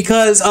out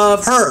because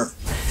of her.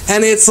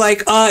 And it's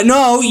like,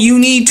 no, you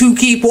need to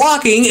keep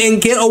walking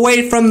and get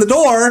away from the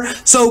door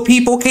so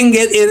people can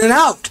get in and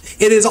out.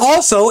 It is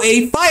also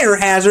a fire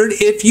hazard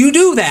if you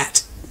do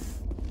that.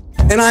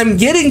 And I'm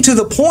getting to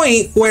the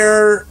point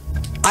where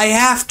I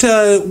have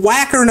to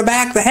whack her in the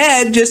back of the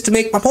head just to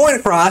make my point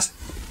across,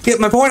 get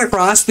my point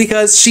across,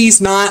 because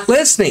she's not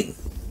listening.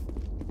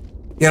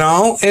 You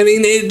know, I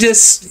mean, it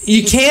just,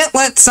 you can't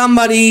let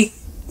somebody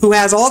who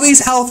has all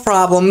these health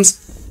problems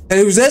and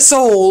who's this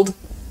old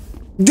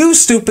do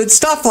stupid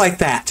stuff like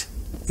that,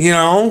 you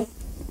know?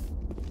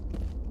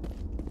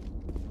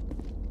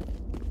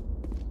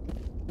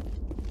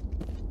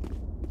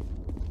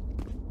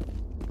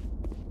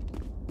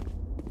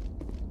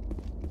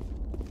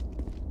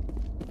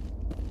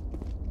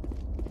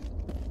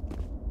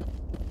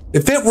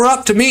 If it were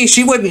up to me,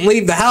 she wouldn't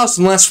leave the house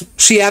unless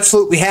she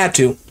absolutely had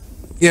to,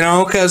 you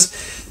know, because,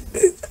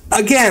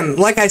 again,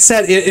 like I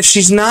said, if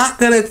she's not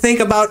going to think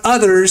about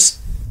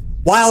others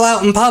while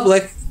out in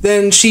public,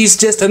 then she's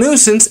just a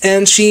nuisance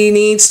and she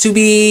needs to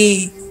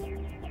be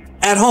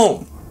at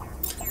home,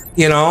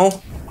 you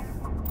know?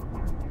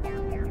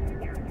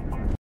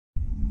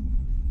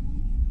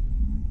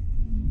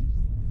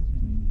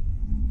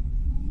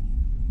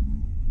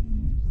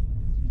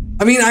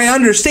 I mean, I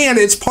understand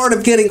it's part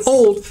of getting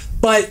old,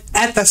 but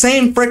at the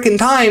same frickin'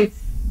 time,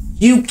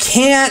 you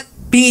can't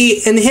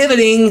be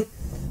inhibiting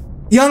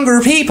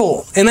younger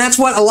people. And that's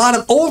what a lot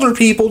of older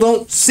people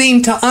don't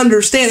seem to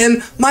understand.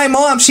 And my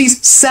mom,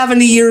 she's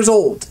 70 years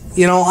old.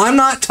 You know, I'm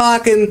not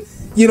talking,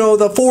 you know,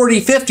 the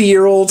 40,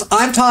 50-year-olds.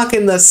 I'm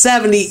talking the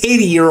 70,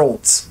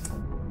 80-year-olds.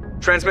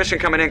 Transmission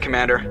coming in,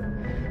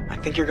 Commander. I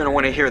think you're going to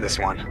want to hear this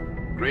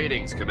one.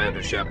 Greetings,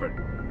 Commander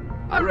Shepard.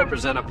 I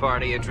represent a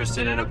party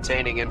interested in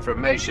obtaining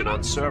information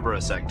on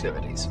Cerberus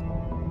activities.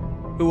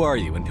 Who are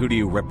you and who do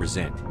you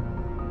represent?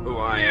 Who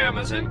I am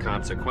is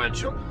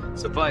inconsequential.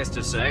 Suffice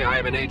to say, I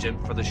am an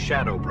agent for the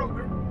Shadow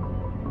Broker.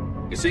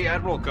 You see,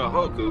 Admiral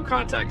Kohoku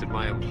contacted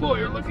my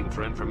employer looking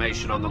for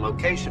information on the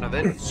location of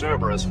any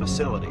Cerberus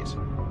facilities.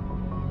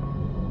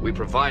 We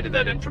provided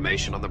that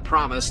information on the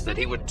promise that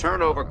he would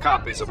turn over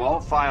copies of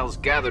all files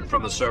gathered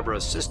from the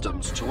Cerberus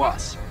systems to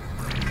us.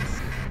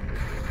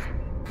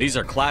 These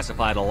are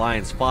classified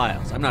Alliance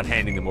files. I'm not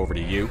handing them over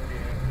to you.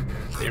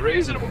 Be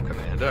reasonable,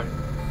 Commander.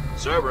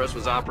 Cerberus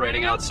was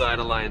operating outside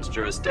Alliance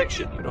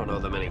jurisdiction. You don't owe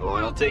them any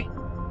loyalty.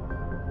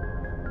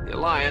 The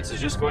Alliance is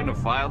just going to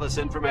file this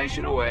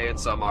information away in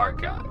some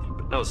archive,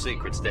 but no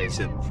secret stays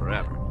hidden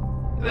forever.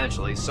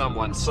 Eventually,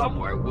 someone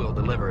somewhere will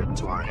deliver it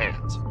into our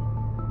hands.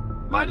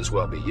 Might as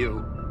well be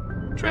you.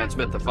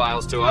 Transmit the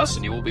files to us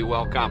and you will be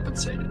well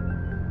compensated.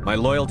 My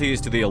loyalty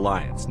is to the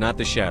Alliance, not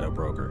the Shadow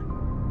Broker.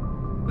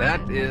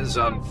 That is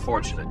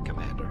unfortunate,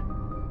 Commander.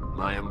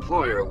 My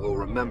employer will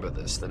remember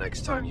this the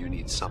next time you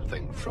need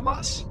something from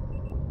us.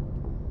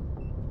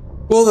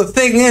 Well, the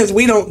thing is,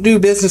 we don't do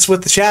business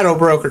with the Shadow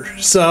Broker,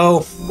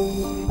 so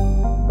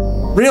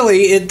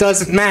really, it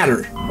doesn't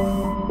matter.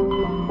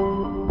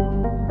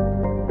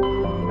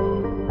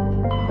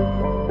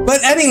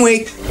 But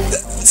anyway,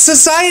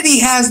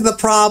 society has the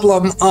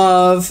problem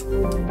of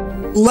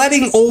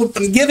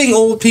giving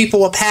old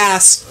people a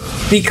pass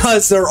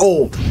because they're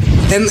old.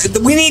 And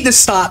we need to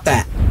stop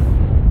that.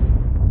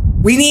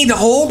 We need to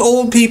hold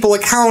old people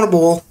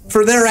accountable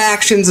for their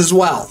actions as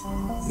well.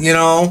 you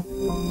know?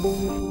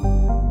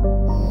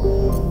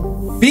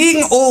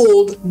 Being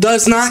old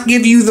does not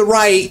give you the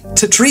right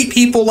to treat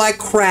people like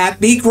crap,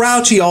 be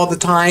grouchy all the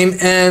time,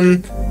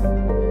 and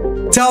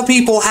tell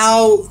people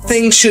how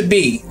things should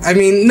be. I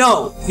mean,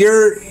 no,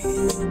 you're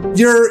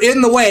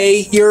in the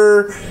way,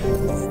 your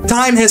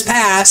time has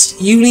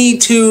passed, you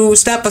need to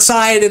step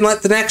aside and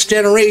let the next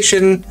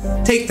generation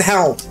take the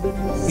helm,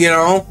 you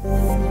know?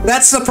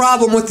 That's the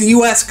problem with the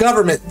US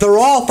government. They're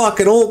all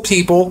fucking old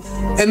people,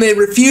 and they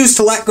refuse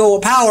to let go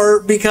of power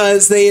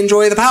because they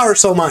enjoy the power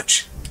so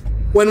much.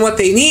 When what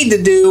they need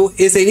to do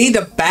is they need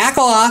to back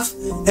off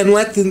and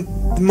let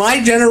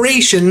my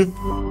generation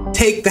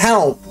take the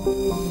helm.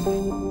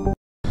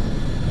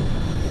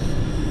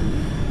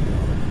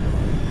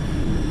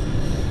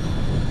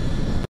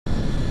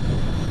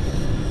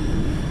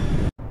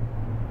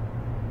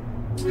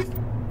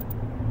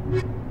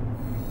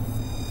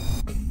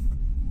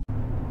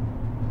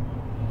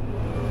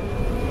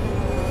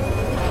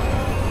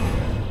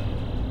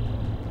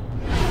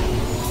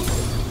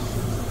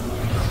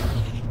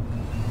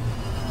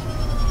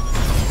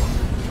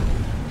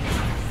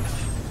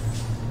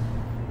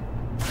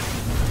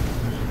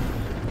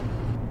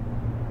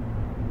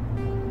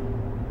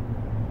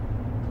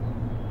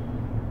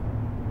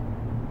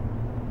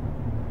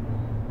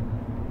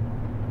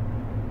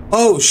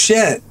 Oh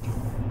shit.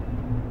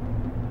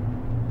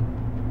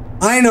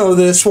 I know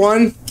this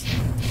one.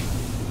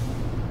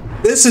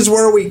 This is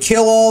where we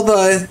kill all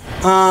the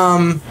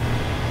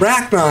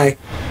Rachni.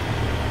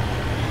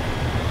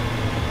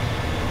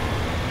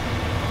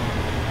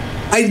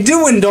 I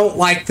do and don't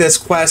like this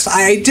quest.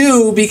 I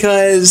do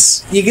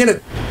because you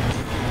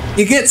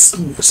get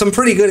some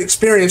pretty good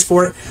experience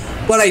for it,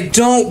 but I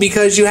don't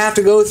because you have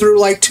to go through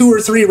like 2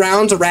 or 3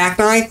 rounds of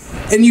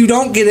Rachni and you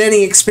don't get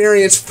any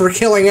experience for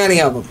killing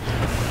any of them.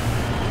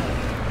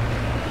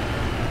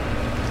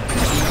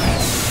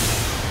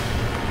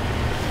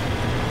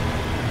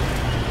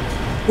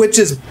 Which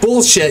is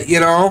bullshit, you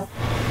know?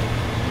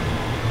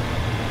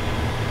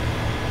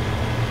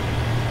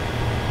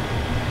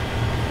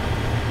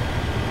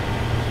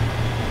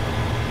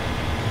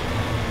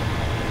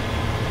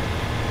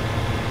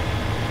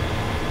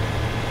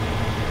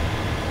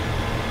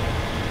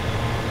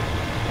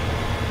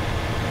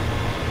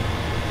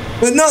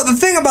 But no, the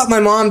thing about my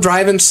mom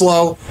driving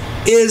slow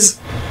is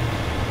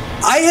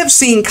I have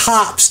seen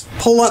cops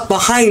pull up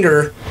behind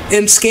her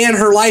and scan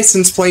her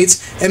license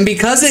plates, and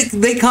because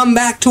they come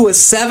back to a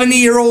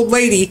 70-year-old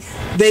lady,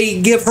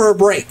 they give her a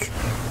break.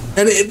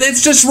 And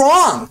it's just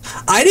wrong.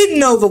 I didn't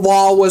know the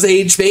law was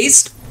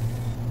age-based.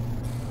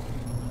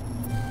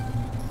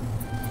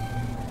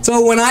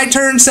 So when I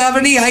turn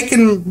 70, I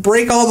can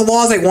break all the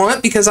laws I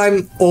want because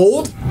I'm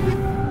old?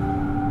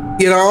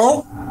 You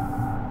know?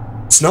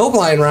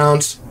 Snowblind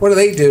rounds. What do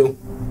they do?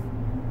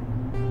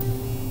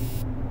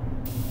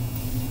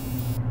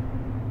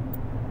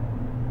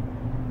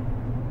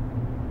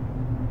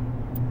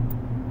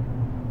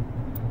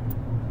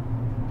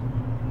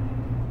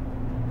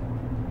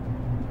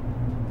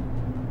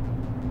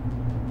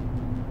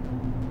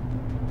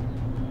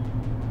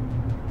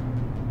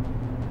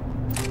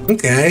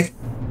 Okay.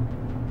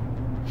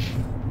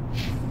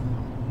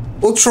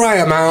 We'll try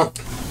them out.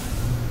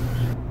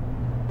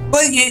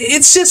 But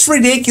it's just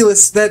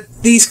ridiculous that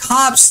these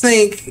cops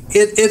think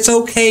it's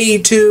okay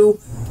to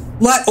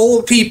let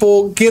old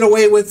people get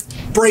away with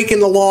breaking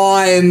the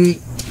law and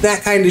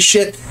that kind of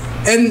shit.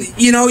 And,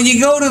 you know,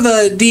 you go to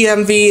the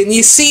DMV and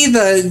you see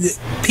the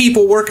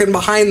people working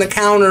behind the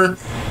counter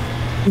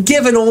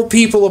giving old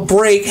people a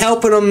break,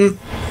 helping them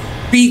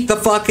beat the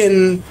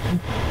fucking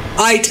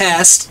eye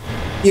test.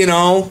 You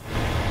know,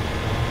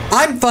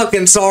 I'm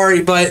fucking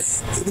sorry, but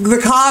the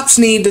cops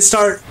need to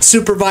start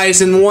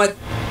supervising what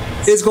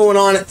is going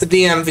on at the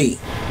DMV.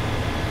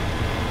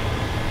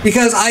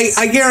 Because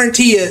I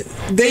guarantee you,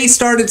 they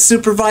started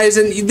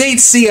supervising, they'd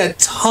see a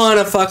ton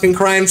of fucking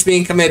crimes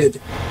being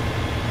committed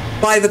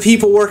by the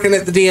people working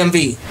at the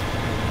DMV.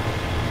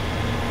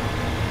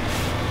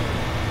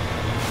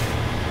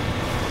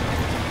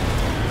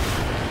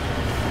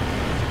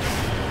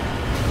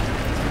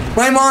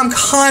 My mom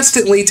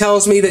constantly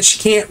tells me that she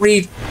can't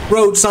read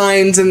road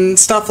signs and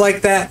stuff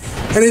like that.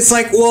 And it's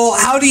like, well,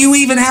 how do you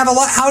even have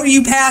how do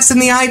you pass in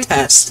the eye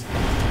test?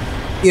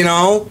 You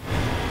know?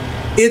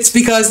 It's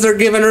because they're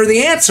giving her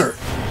the answer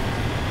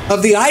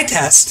of the eye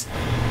test,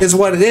 is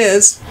what it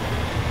is.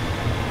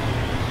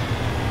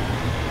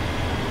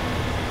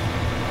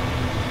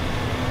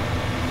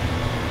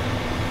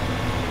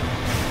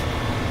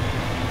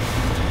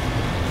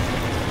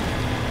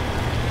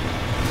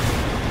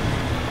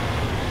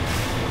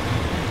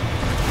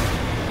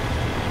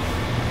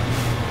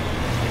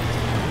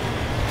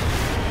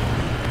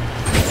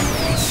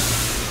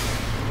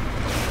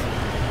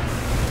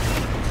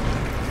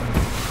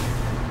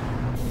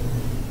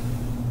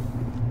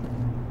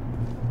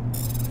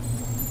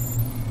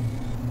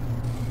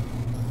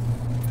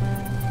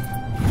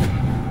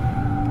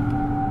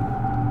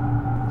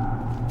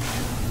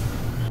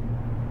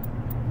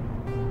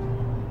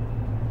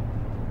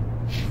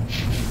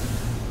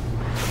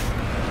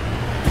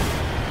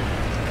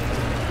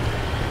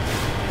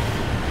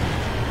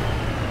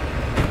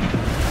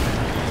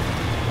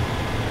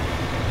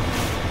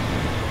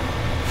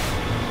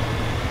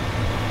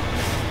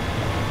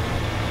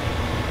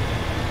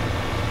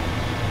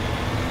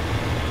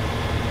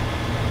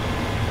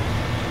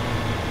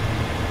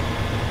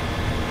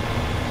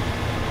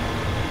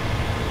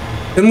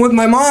 And with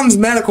my mom's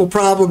medical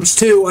problems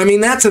too, I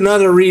mean, that's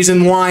another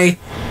reason why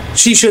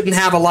she shouldn't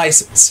have a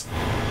license.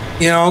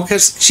 You know,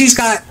 because she's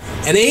got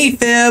an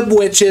AFib,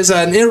 which is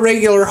an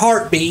irregular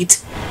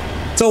heartbeat.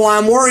 So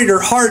I'm worried her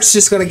heart's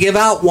just going to give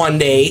out one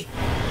day.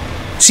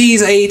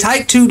 She's a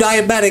type 2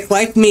 diabetic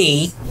like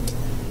me.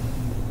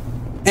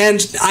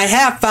 And I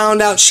have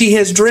found out she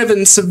has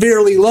driven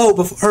severely low,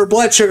 her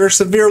blood sugar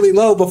severely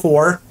low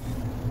before.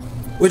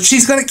 Which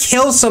she's going to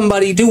kill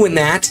somebody doing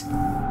that.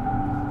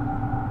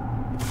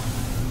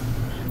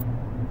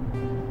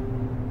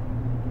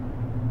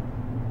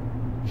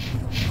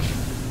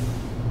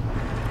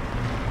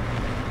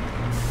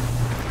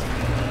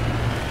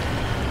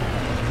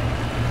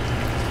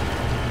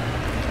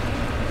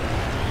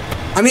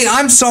 I mean,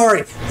 I'm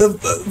sorry. The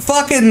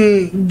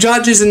fucking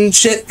judges and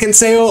shit can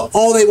say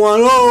all they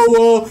want. Oh,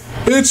 well,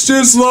 it's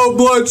just low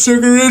blood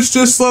sugar. It's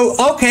just low.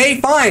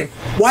 Okay, fine.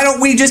 Why don't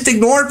we just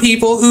ignore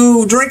people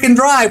who drink and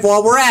drive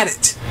while we're at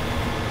it?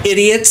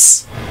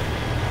 Idiots.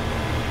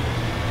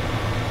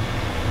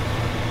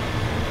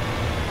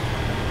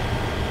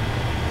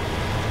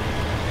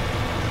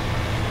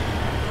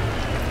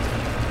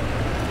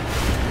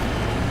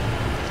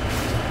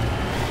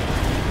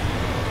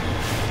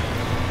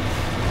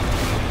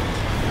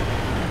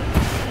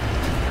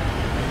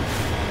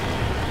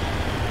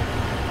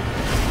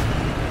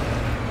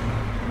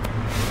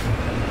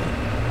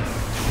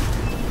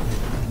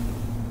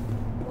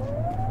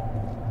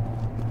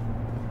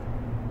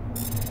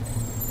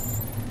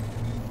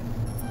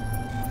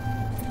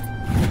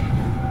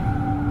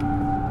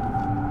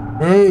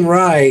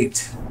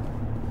 Right.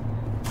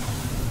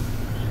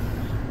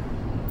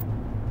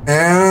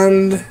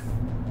 And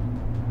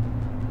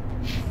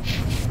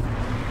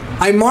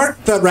I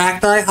marked the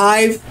Rachni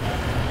Hive,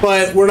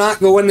 but we're not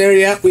going there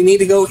yet. We need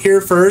to go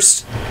here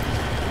first.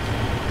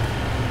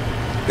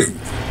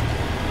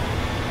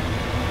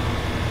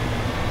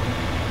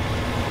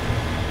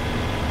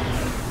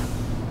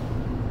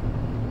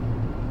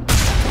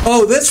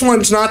 Oh, this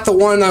one's not the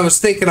one I was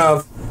thinking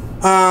of.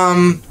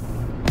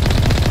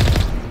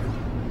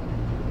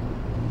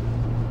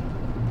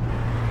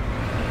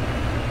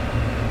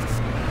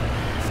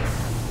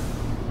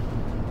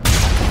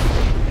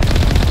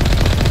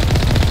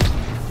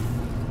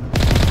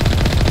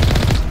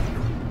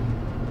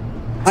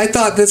 I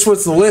thought this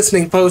was the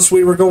listening post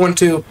we were going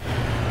to.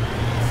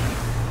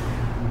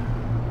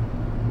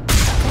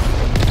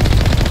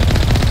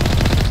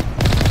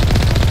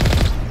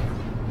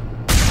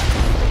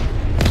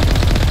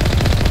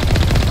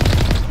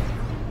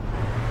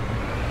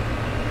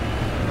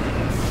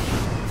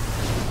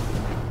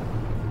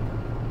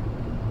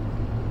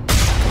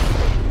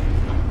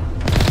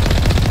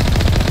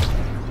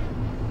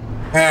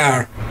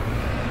 There.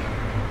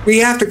 We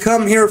have to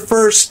come here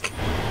first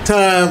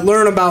to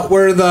learn about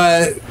where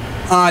the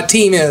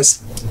team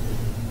is.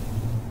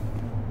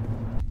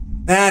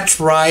 That's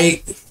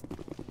right.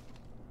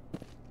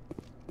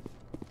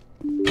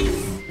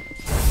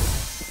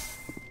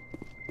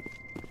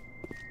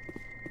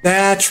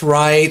 That's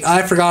right.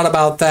 I forgot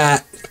about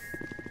that.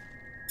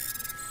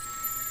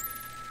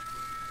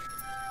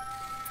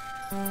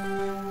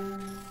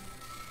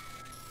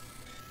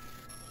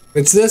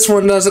 It's this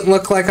one doesn't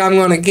look like I'm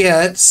gonna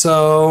get,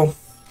 so...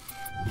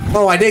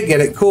 Oh, I did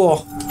get it.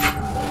 Cool.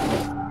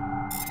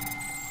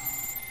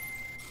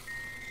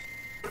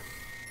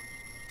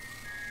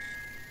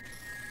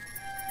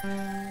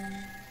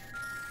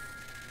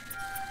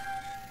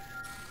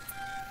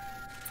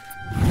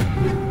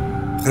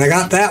 And I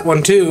got that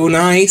one too.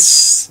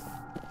 Nice.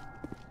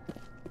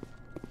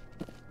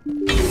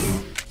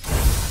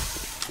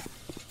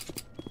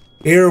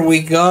 Here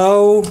we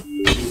go.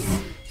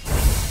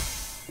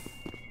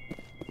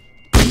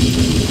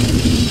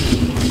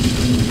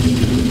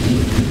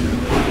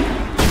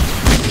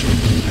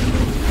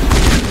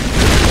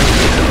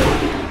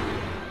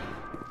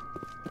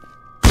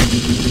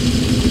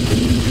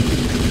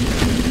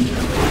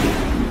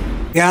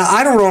 Yeah,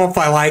 I don't know if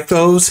I like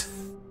those.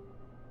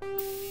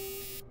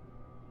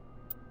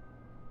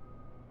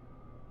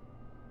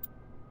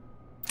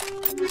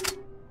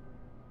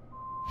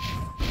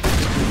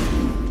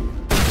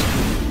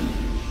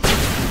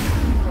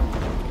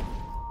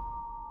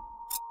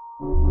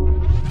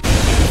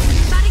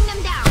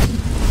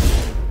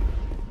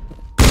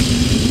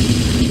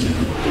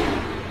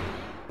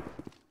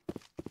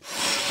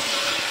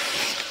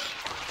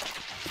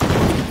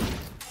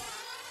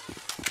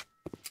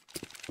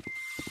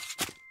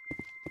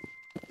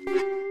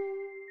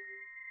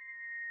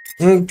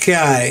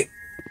 Okay.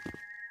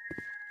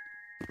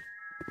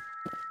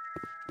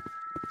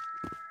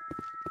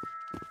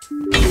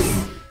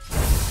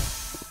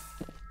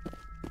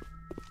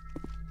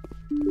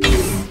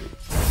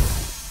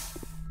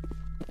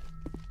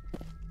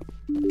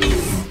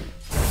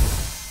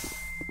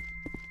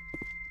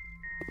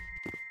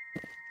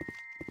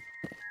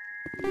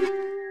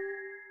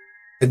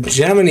 A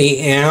Gemini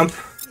amp.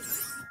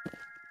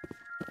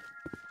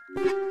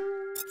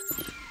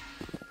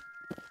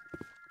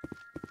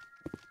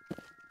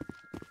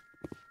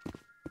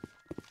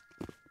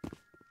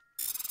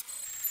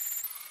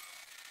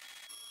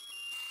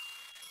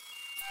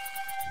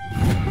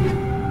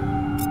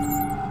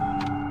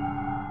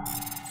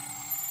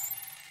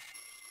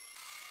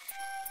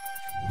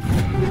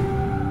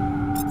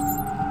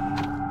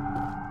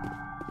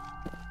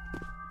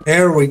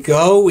 There we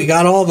go. We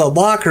got all the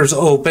lockers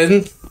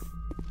open.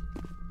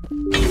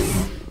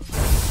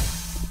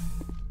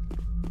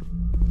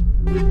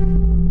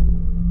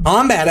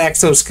 Combat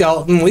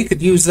exoskeleton, we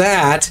could use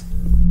that.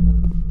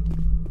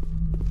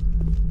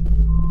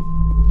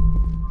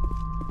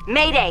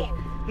 Mayday!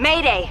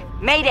 Mayday!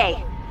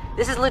 Mayday!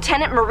 This is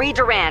Lieutenant Marie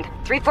Durand,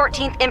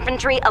 314th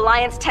Infantry,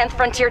 Alliance 10th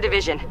Frontier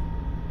Division.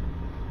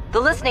 The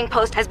listening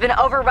post has been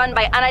overrun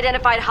by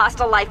unidentified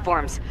hostile life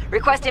forms.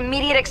 Request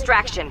immediate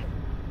extraction.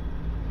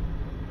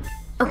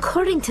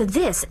 According to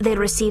this, they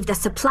received a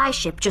supply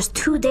ship just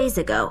 2 days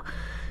ago.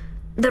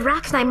 The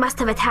Rachni must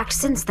have attacked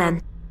since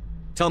then.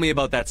 Tell me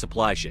about that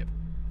supply ship.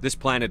 This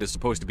planet is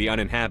supposed to be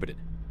uninhabited.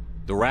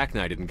 The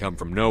Rachni didn't come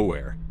from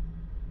nowhere.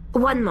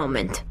 One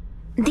moment.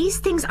 These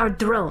things are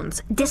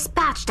drones,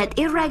 dispatched at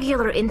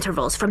irregular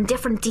intervals from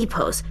different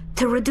depots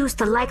to reduce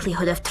the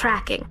likelihood of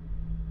tracking.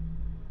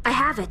 I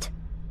have it.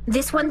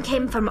 This one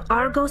came from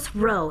Argos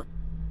Row.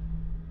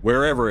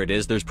 Wherever it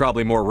is, there's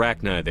probably more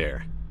Rachni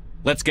there.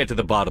 Let's get to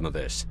the bottom of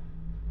this.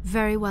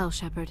 Very well,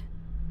 Shepard.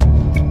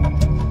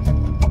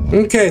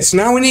 Okay, so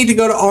now we need to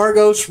go to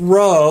Argos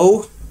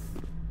Row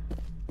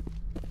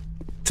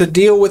to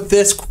deal with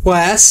this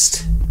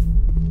quest.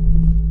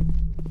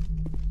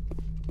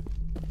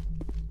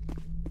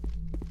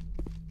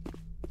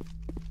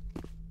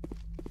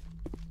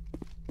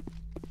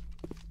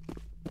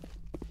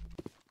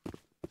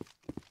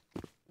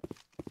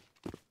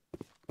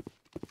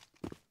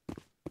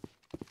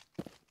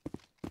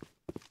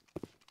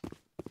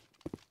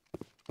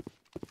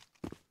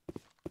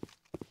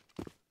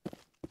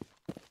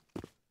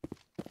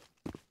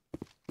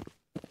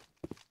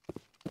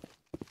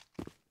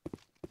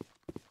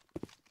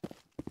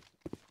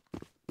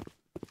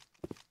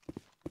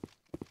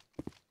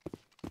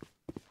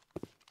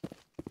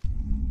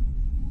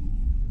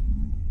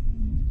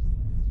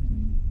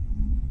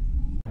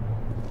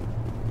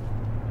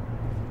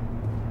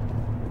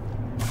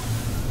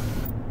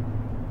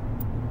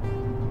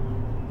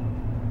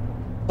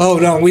 Oh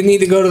no, we need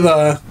to go to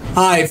the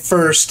hive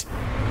first.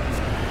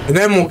 And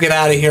then we'll get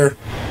out of here.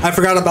 I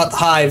forgot about the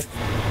hive.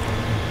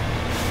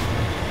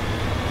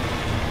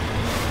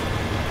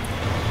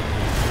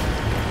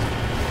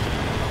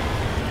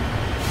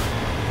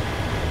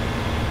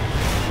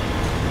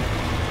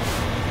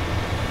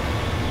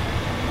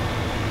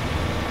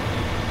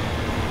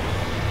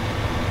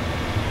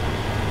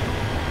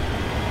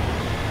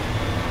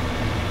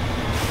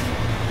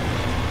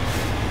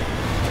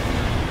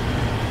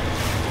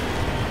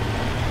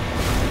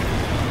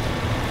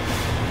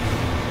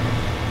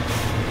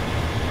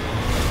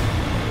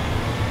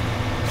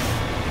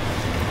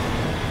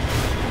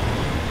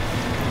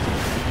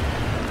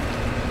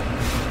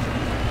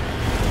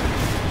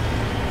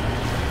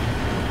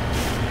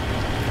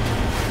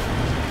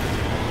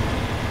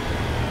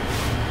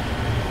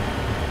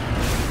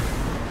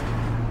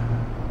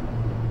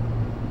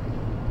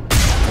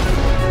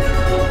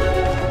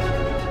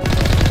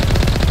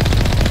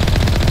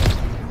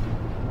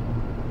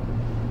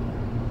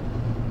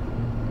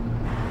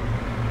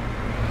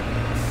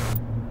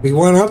 We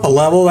went up a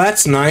level,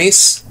 that's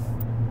nice.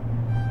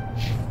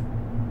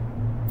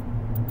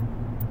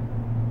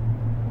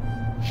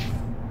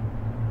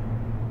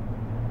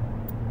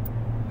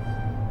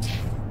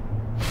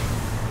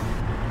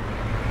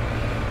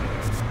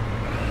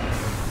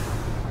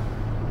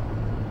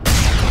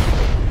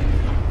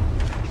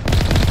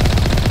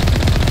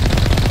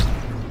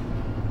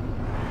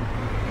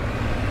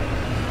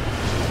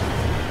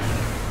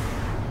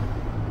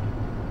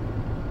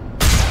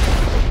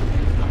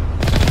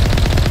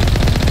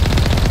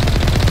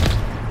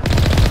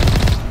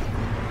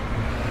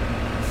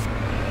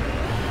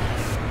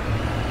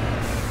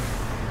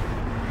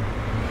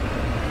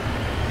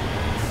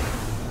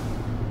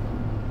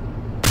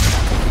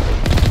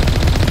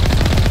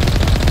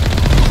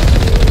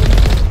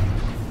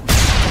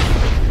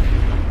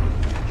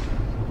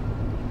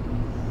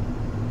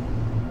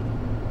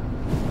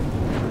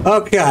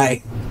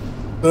 Okay.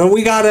 So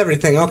we got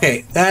everything.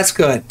 Okay, that's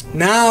good.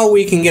 Now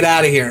we can get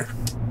out of here.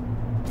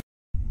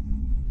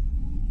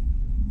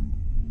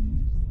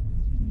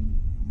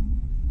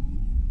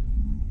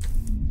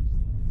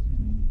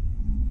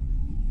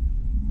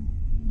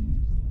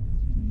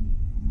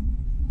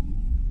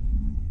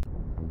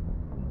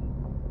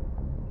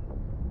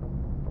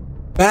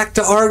 Back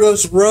to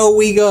Argos Row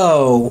we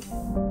go.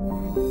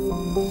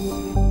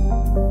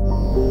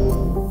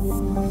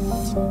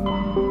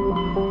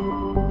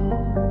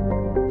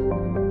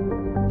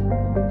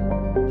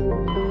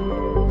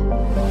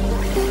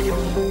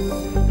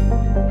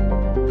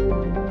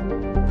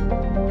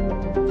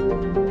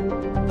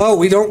 Oh,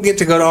 we don't get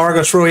to go to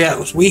Argos Row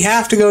yet. We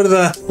have to go to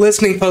the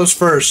listening post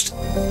first.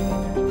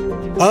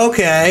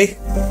 Okay.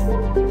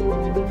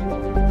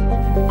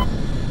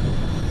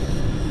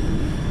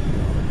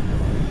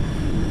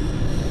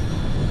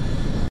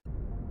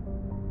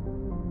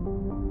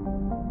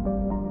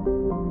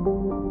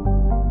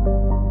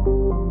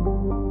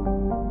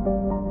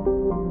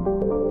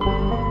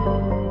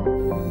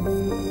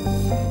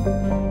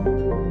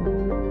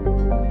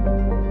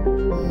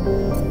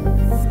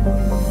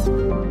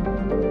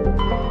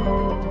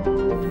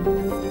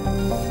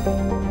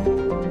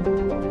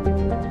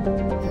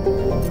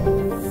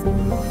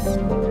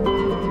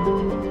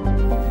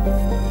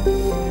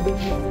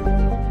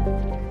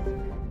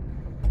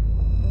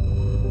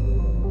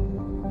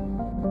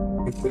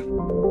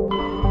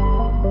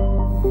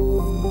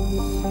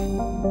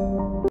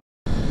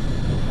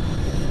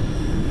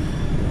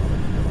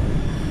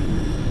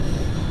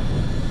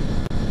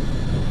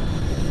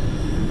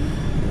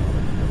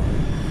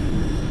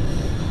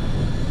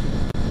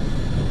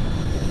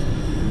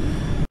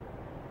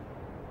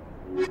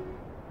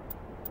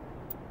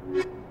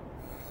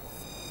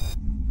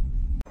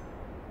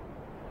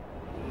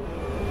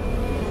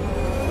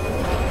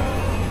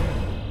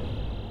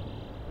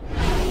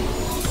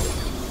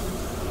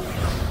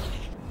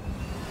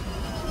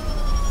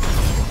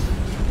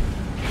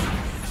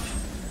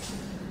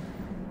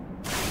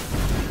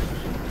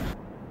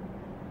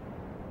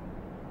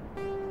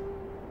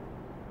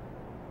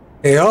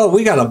 Hey, oh,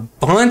 we got a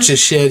bunch of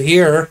shit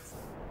here.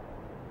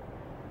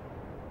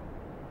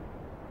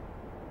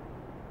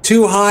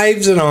 2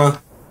 hives and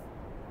a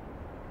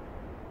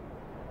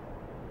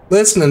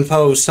listening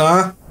post,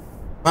 huh?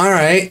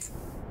 Alright.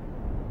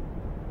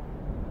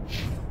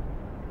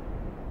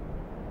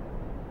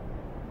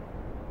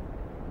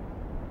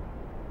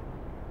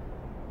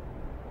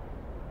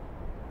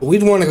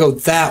 We'd want to go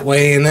that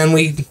way, and then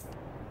we...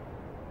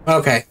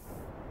 Okay.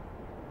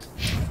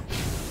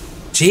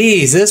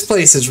 Jeez, this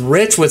place is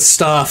rich with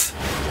stuff.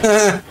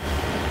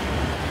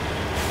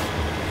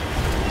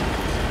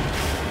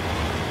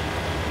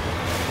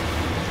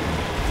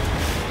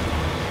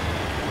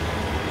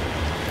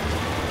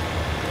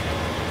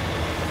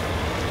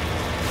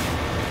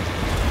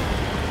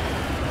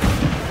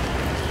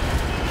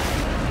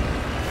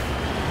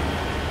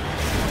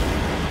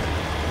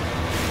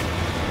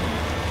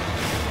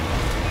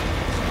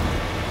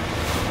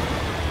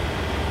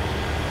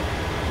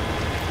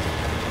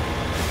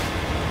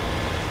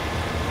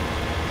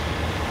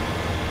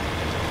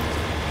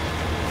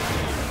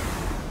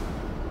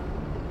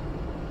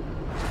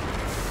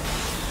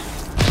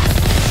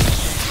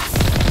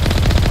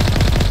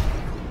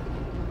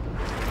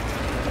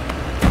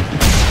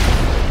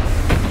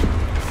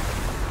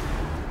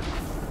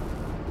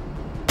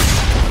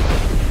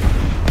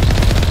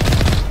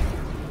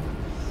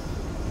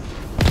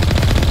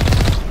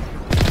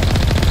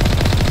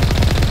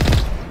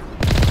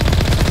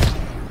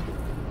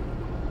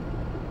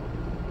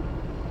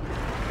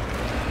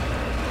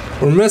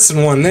 We're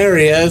missing one. There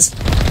he is.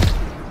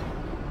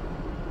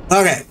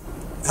 Okay.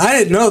 I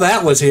didn't know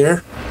that was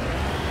here.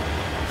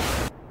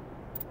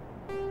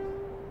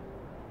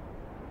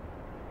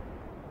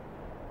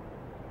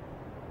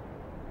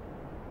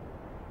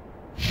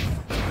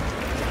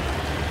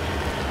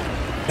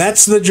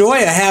 That's the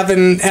joy of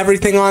having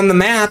everything on the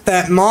map,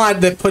 that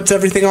mod that puts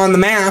everything on the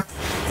map,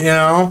 you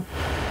know.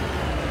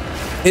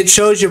 It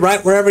shows you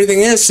right where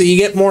everything is, so you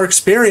get more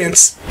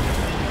experience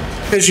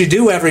because you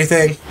do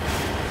everything.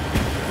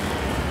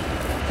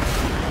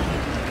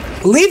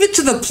 Leave it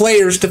to the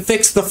players to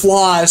fix the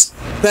flaws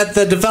that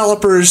the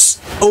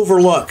developers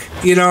overlook,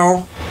 you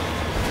know?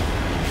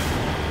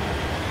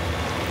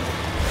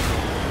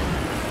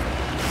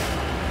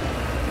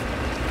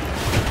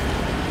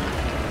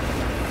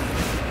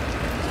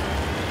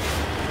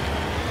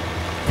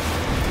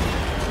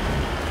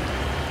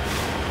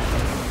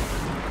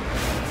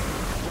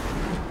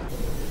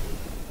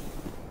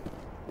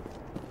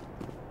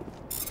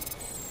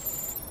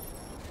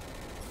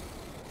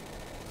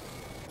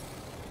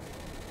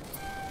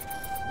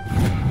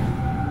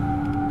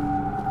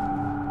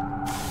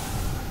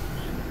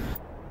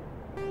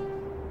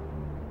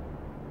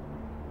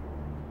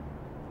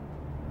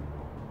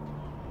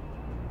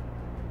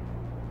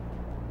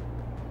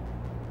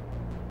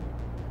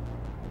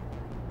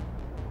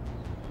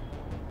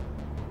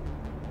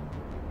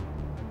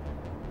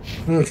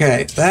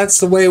 Okay, that's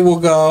the way we'll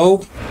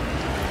go.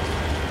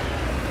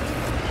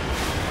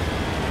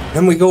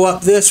 Then we go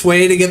up this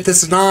way to get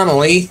this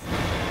anomaly.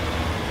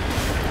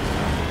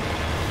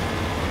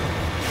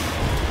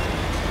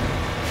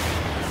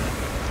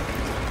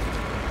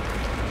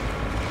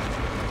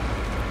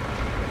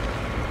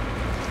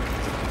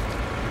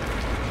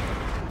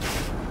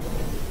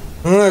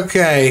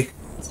 Okay,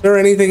 is there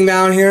anything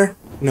down here?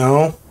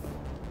 No.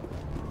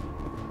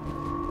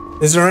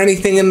 Is there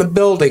anything in the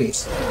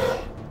buildings?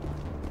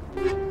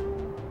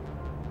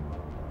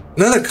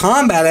 Another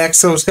combat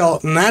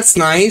exoskeleton, that's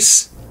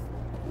nice.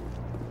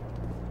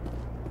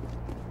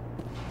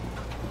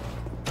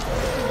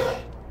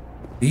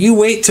 You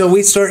wait till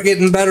we start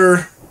getting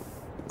better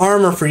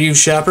armor for you,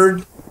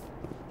 Shepard.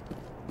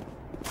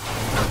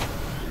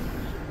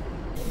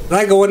 Did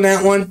I go in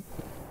that one?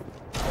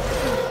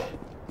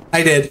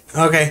 I did.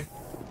 Okay.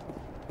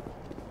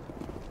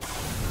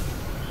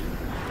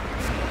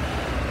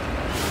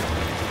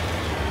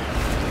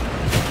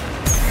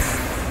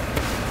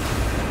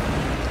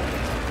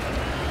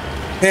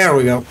 There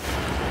we go.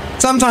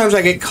 Sometimes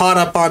I get caught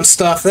up on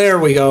stuff. There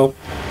we go.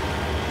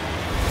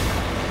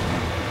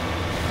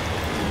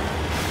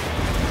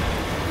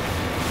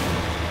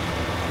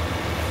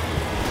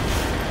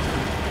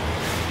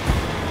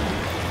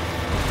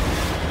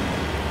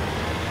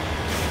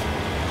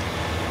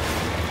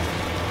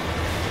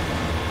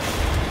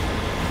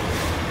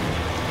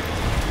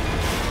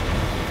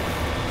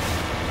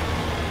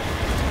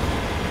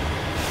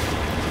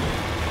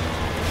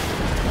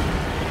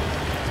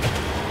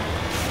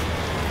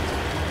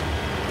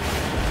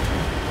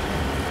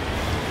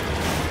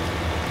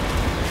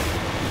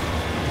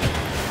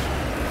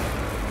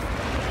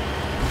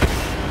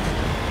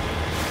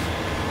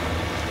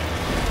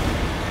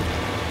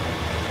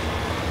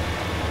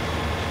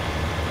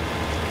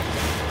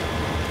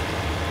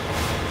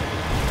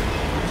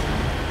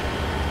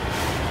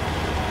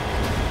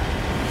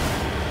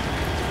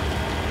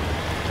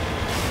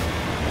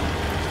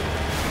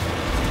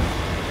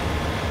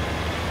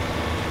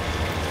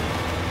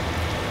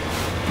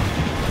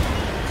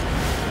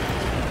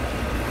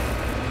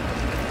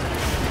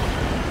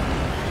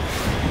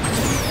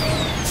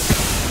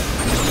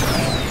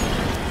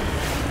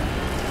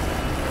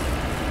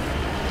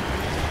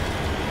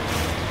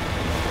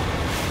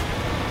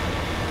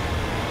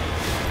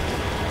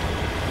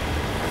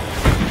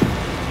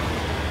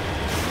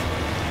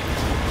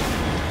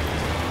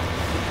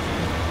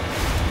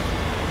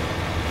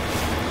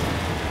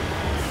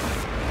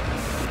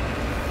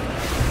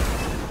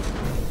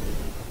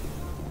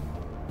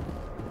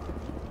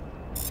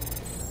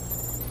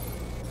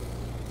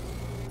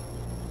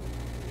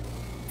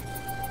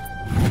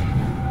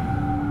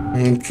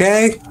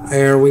 Okay,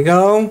 there we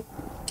go.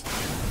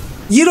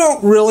 You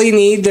don't really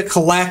need to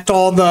collect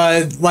all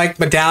the, like,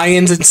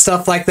 medallions and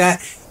stuff like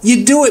that.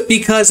 You do it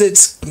because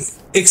it's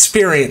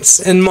experience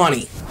and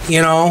money,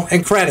 you know,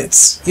 and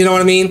credits. You know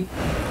what I mean?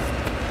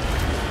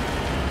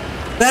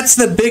 That's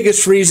the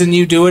biggest reason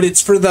you do it.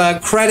 It's for the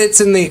credits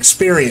and the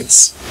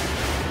experience.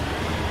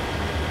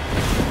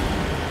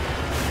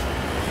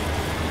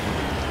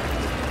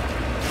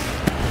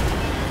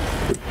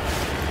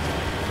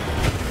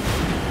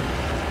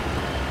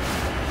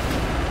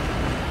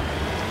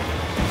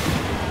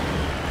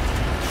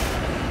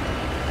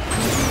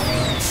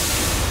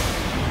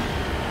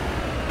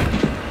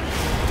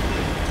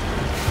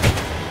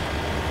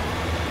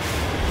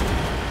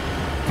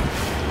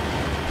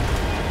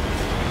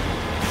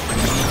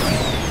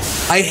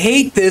 I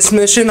hate this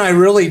mission, I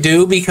really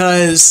do,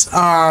 because,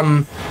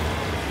 like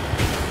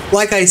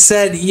I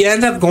said, you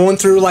end up going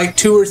through like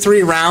 2 or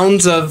 3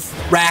 rounds of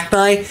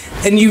Rachni,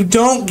 and you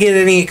don't get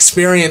any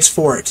experience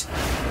for it.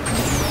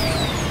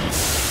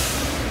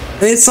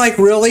 And it's like,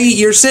 really?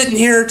 You're sitting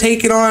here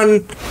taking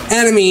on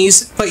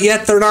enemies, but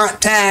yet they're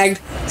not tagged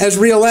as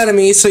real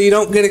enemies, so you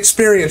don't get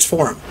experience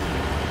for them.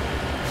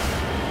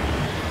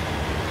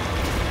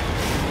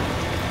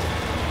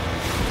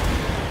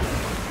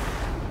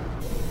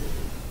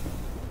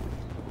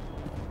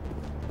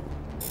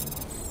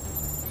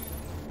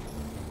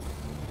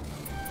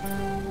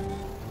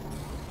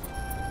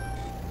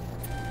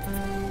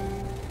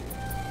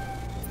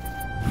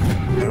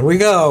 There we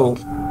go.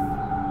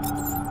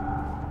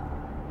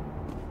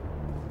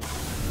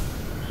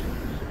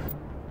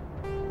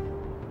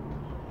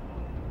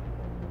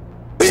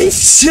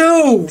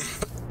 Shoo!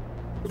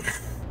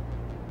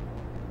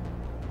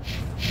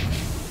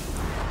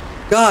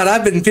 God,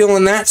 I've been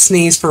feeling that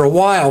sneeze for a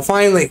while.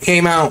 Finally, it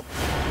came out.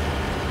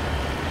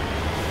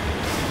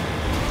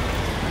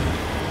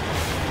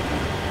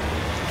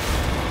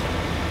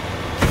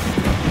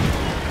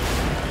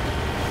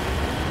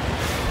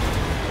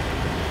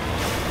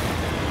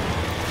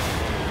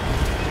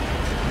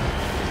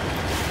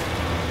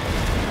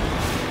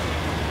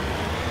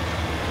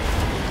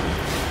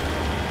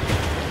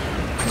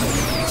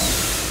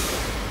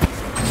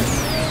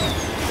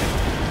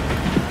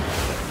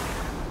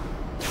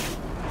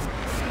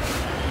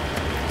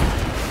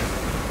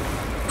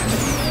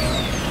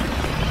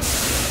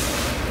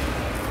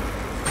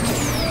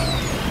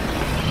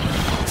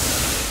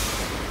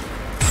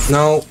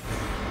 No.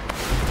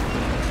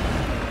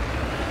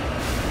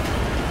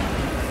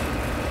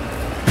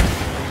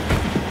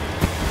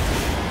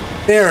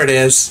 There it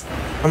is.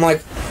 I'm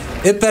like,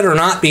 it better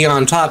not be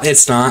on top.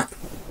 It's not.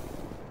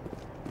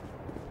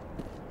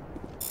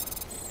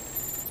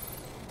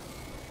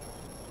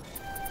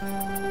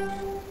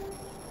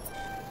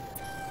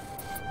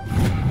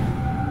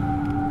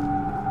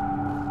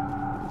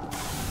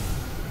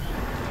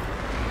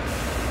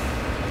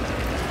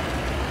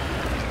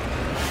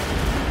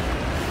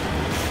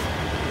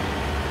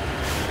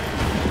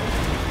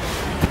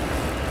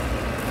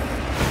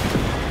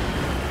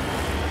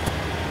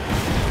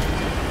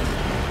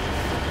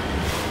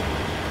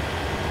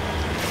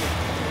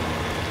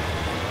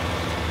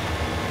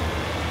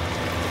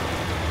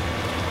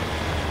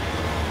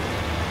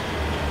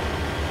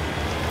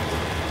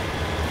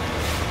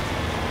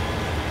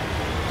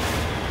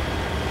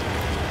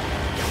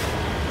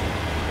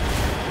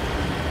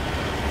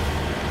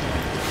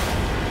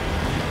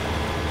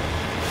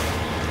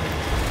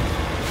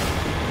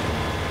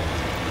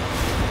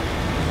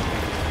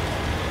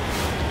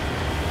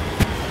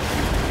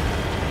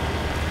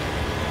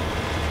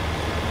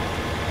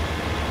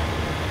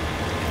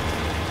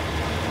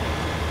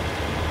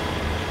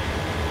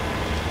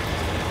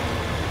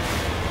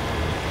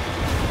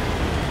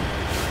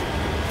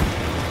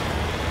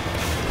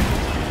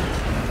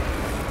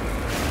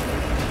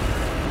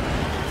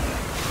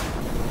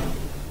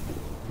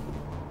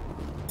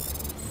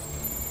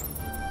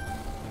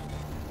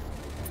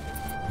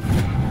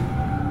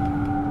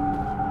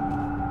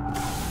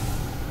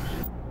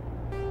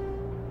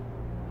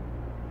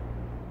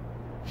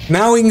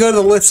 Now we can go to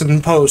the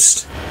listen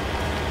post.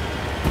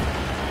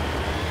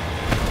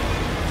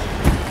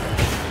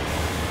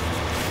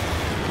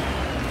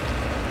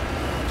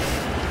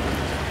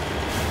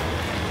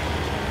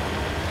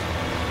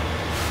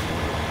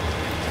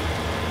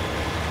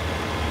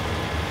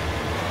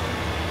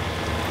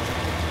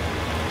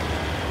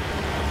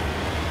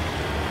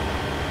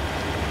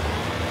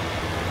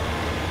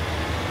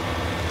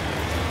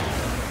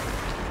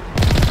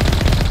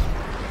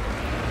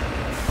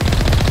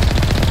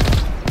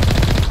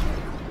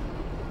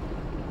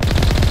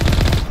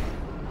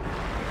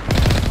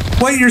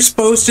 What you're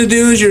supposed to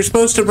do is you're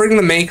supposed to bring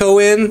the Mako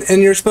in,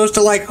 and you're supposed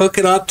to like hook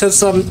it up to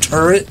some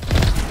turret.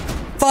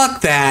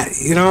 Fuck that,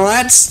 you know,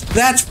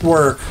 that's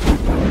work.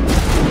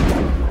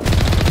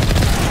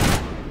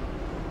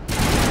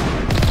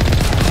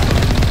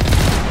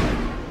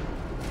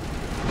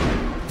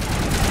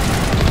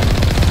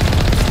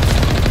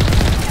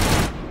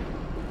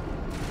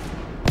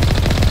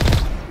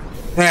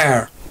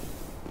 There.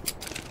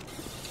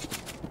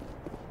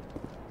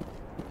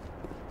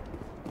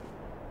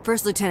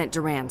 First Lieutenant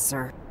Durand,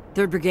 sir.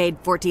 3rd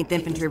Brigade, 14th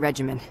Infantry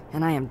Regiment,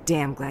 and I am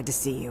damn glad to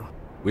see you.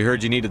 We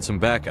heard you needed some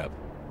backup.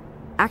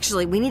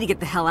 Actually, we need to get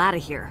the hell out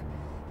of here.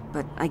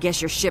 But I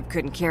guess your ship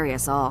couldn't carry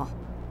us all.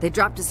 They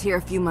dropped us here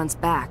a few months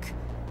back.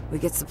 We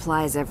get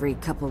supplies every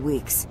couple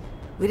weeks.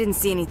 We didn't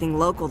see anything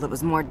local that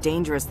was more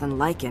dangerous than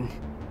lichen.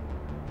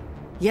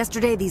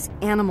 Yesterday, these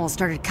animals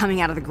started coming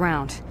out of the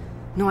ground.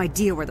 No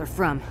idea where they're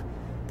from.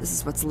 This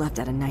is what's left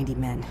out of 90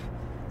 men.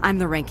 I'm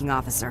the ranking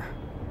officer.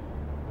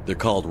 They're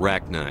called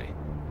Rachni.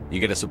 You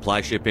get a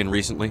supply ship in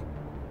recently?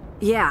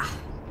 Yeah,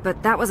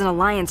 but that was an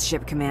Alliance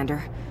ship,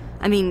 Commander.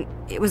 I mean,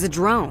 it was a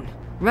drone,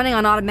 running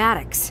on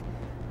automatics.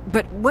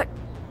 But what...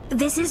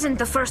 This isn't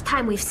the first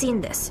time we've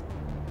seen this.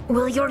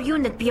 Will your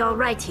unit be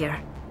alright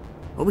here?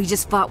 What we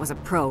just fought was a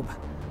probe.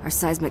 Our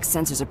seismic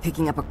sensors are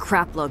picking up a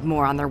crapload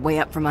more on their way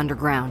up from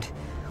underground.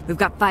 We've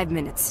got 5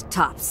 minutes,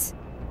 tops.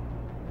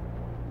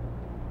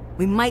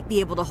 We might be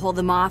able to hold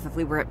them off if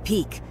we were at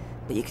peak,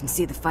 but you can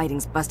see the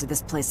fighting's busted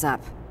this place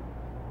up.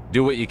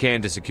 Do what you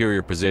can to secure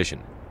your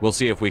position. We'll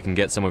see if we can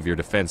get some of your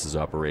defenses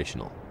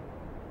operational.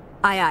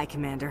 Aye, aye,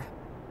 Commander.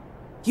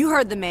 You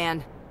heard the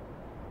man.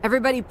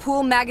 Everybody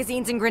pool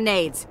magazines and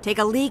grenades. Take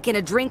a leak and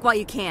a drink while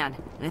you can.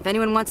 And if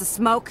anyone wants a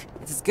smoke,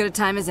 it's as good a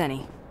time as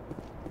any.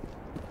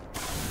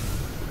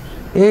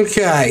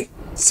 Okay.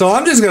 So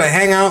I'm just gonna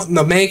hang out in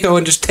the Mako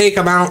and just take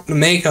them out in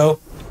the Mako.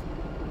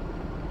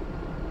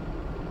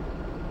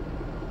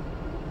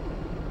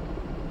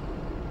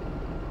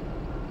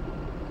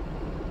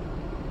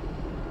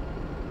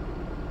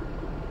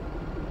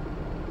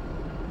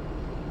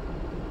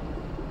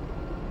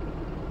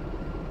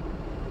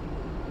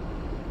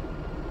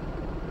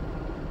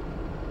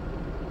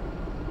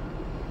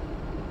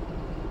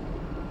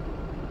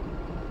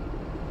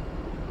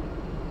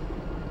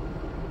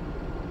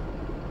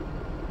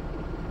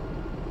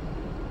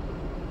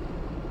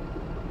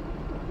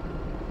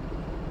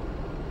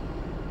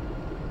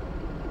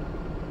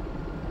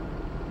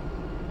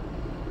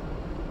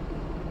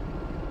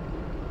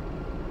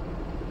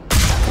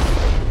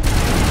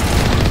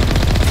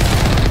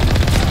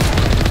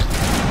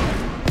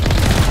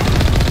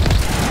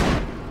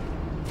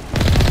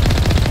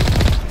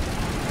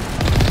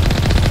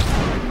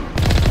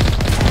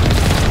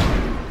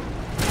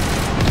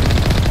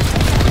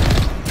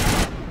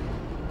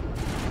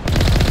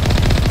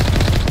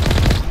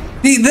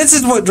 See, this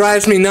is what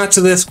drives me nuts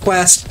to this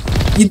quest.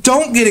 You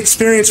don't get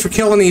experience for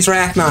killing these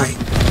Rachni.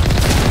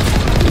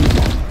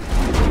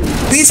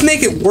 These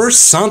make it worth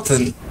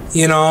something,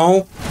 you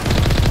know?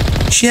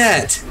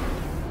 Shit.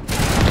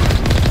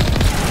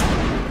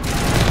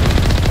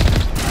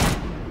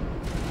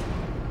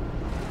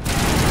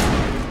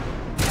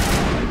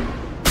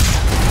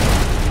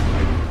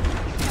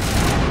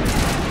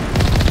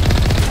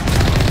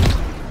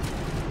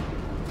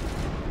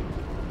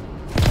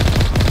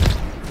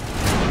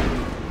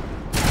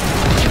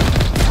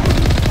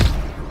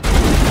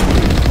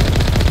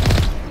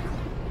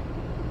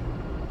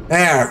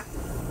 There.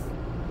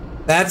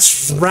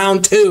 That's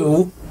round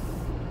 2.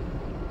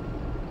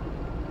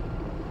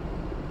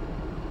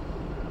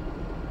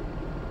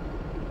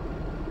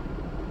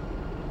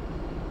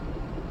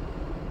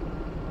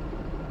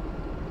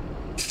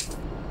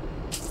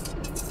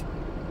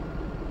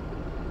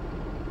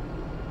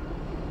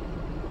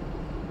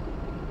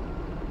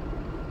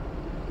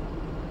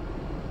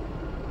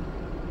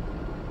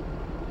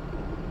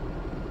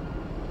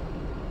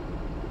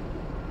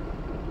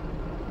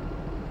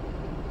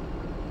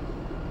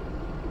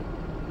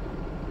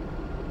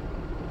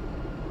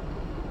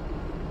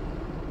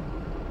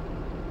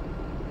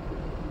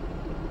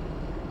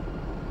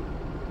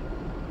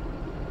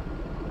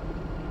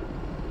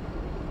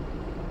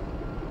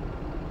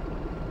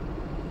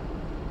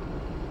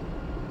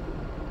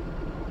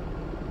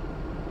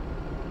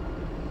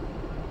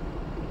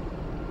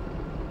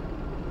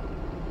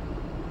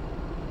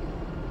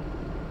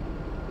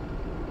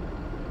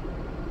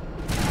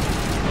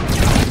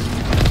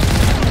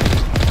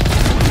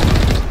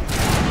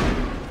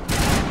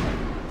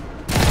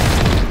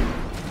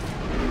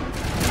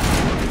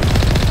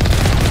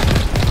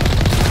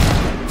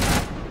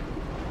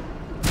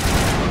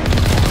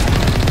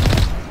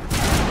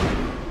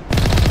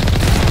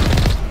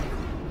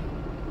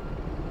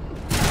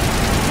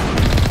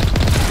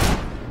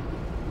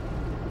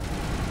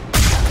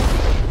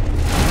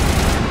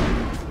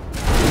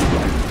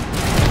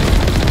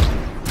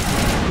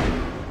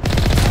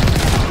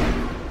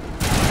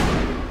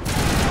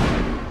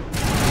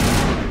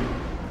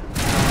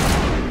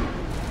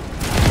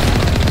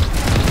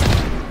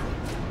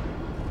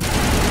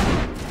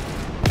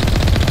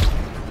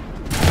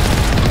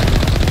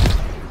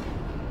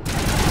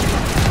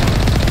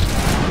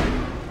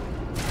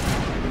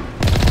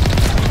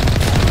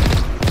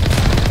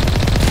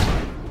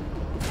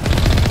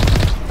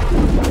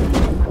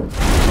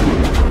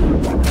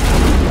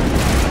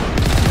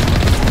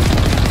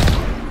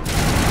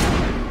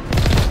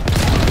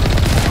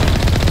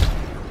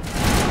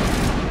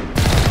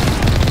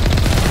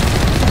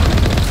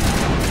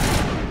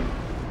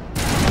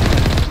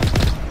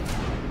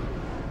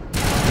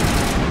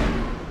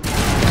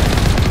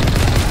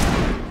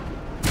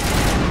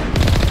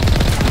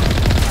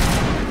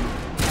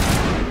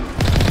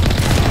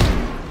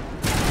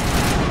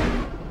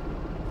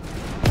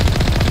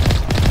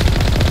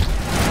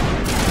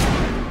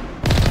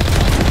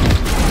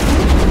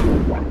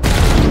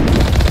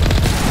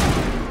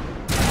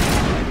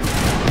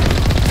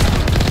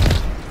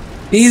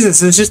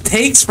 Jesus, it just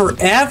takes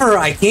forever.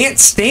 I can't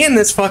stand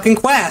this fucking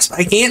quest.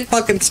 I can't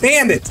fucking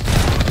stand it.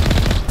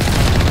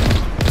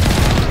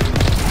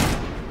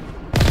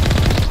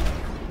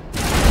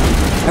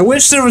 I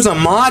wish there was a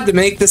mod to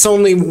make this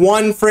only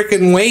one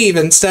frickin' wave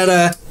instead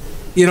of,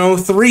 you know,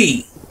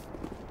 3.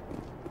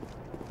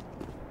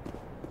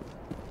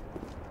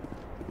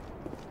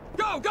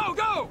 Go, go,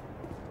 go!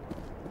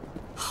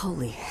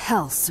 Holy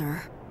hell,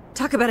 sir.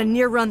 Talk about a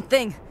near-run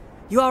thing.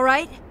 You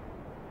alright?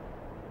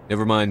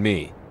 Never mind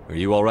me. Are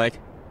you alright?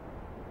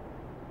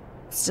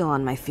 Still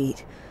on my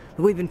feet.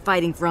 But we've been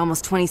fighting for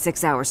almost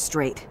 26 hours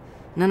straight.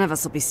 None of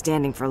us will be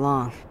standing for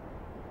long.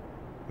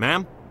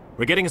 Ma'am,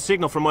 we're getting a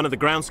signal from one of the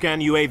ground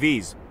scan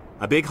UAVs.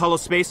 A big hollow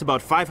space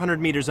about 500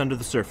 meters under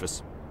the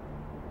surface.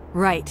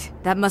 Right.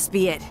 That must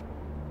be it.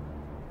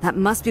 That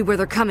must be where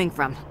they're coming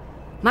from.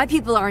 My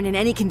people aren't in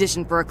any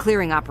condition for a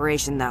clearing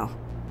operation, though.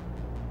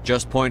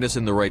 Just point us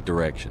in the right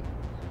direction.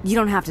 You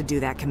don't have to do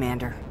that,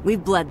 Commander.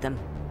 We've bled them.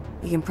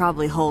 You can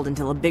probably hold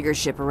until a bigger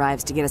ship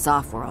arrives to get us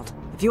off-world.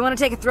 If you want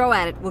to take a throw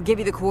at it, we'll give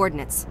you the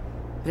coordinates.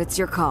 But it's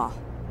your call.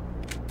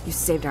 You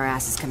saved our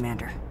asses,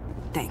 Commander.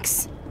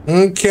 Thanks.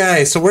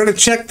 Okay, so we're gonna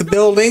check the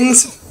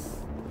buildings.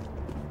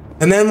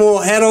 And then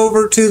we'll head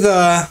over to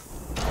the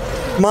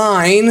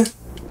mine.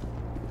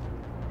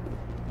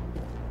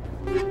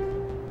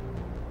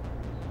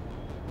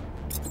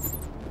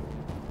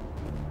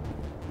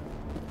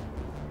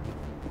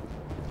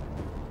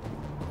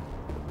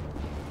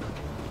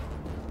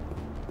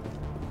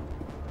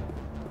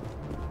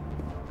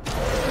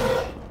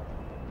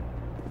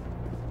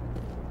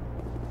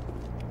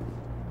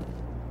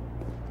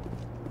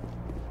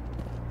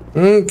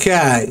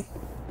 Okay.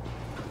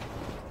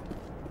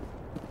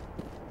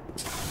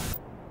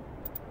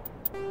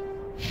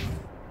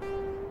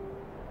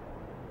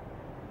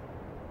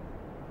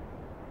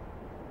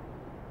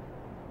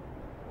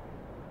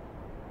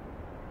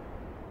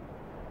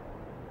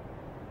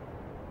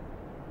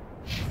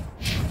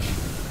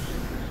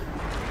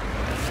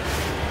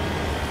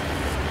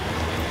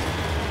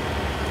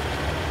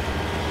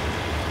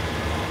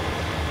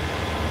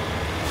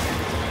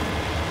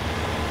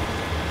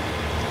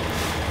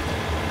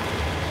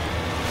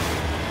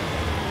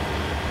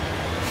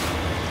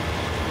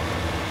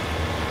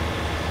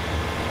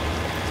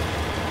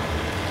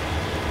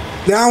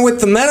 Now with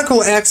the medical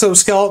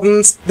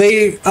exoskeletons,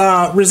 they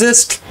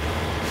resist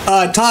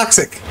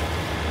toxic.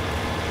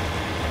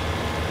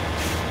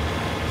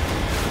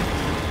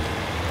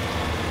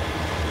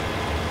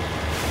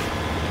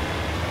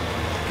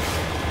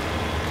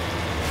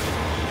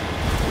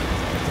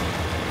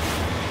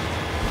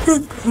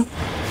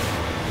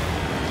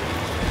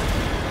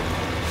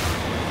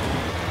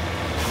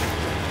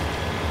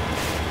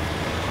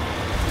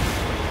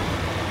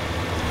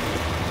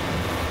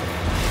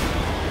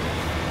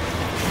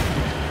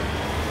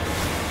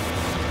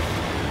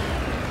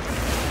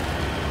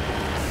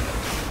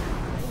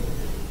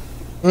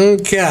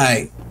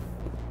 Okay.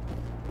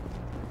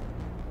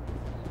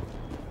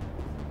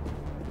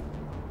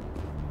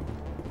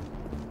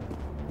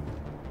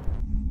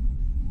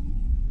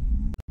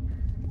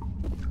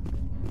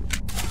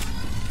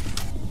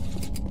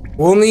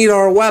 We'll need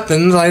our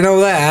weapons, I know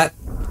that.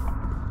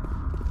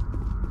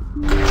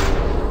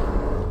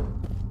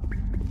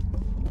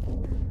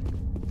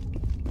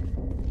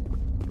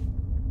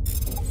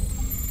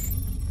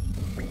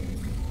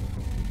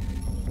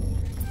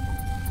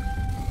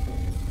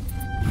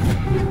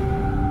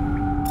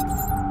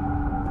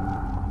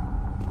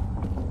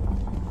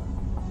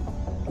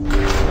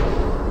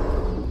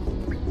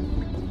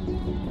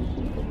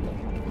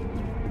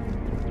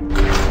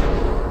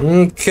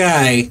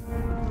 Okay.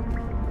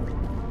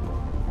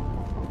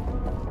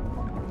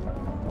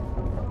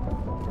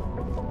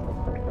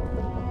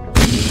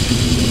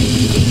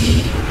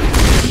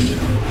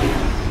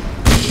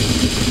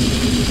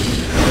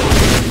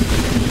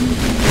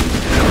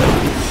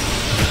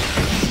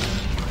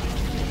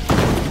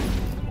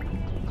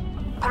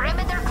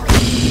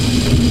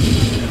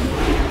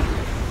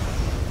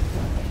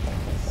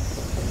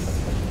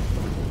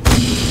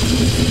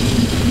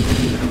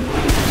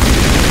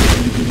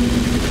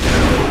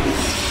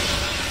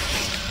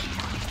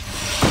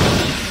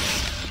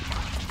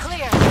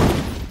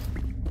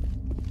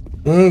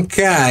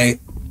 Okay.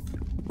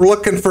 We're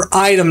looking for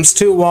items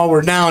too while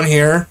we're down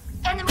here.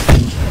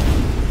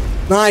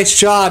 Nice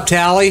job,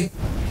 Tally.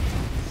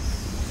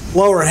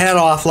 Blow her head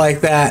off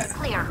like that.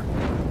 Clear.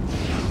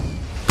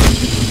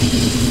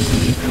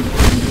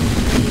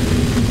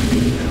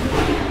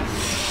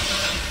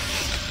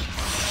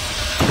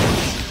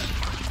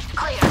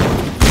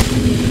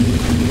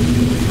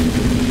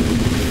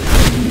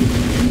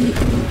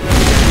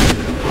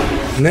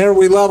 And there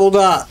we leveled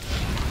up.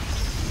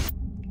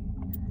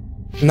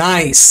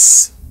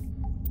 Nice.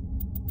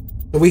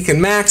 So we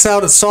can max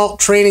out assault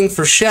training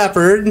for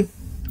Shepard.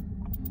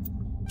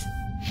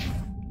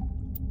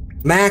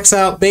 Max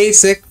out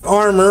basic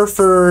armor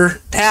for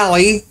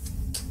Tally.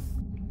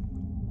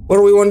 What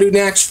do we want to do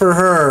next for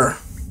her?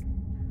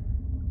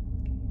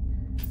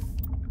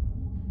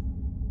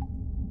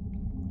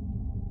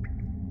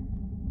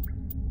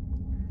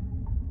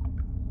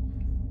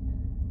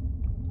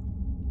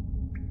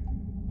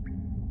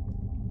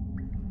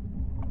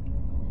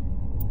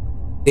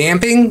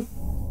 Damping?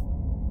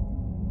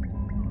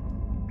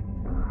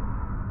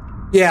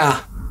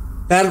 Yeah,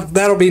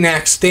 that'll be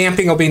next.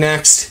 Damping will be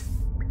next.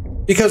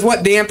 Because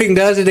what damping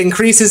does, it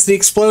increases the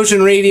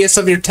explosion radius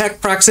of your tech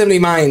proximity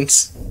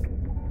mines.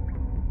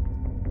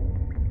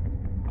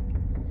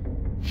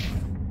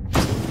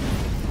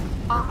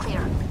 All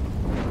clear.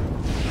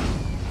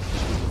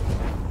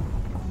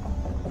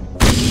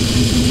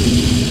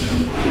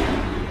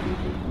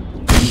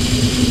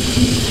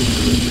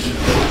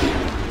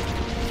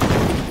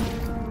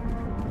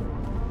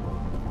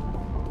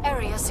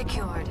 Area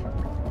secured.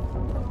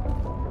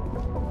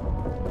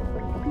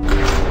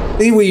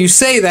 See, well, you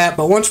say that,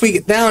 but once we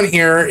get down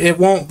here, it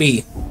won't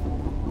be.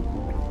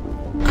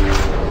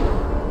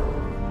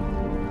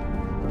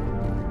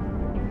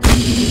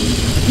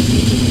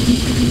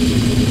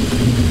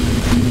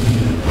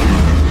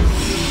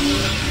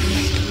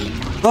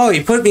 Oh,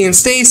 you put me in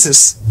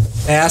stasis,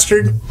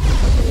 bastard.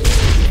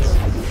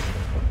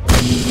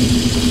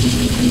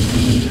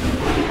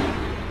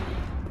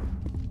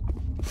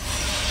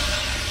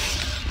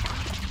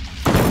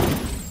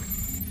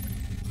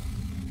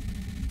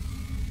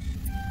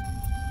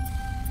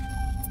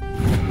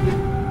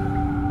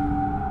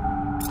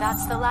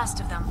 That's the last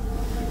of them.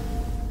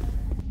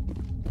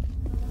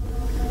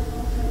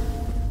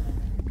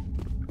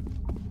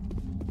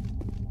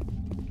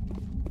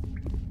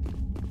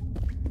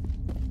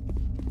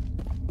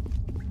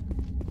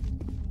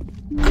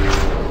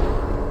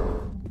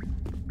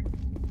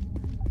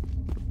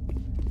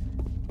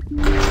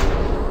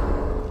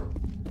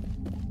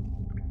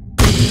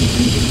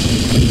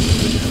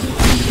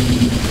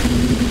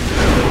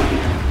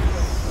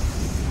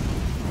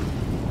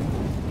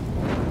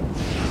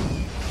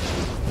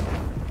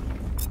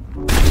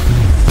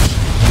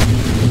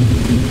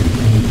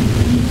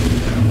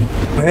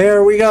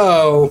 There we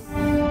go.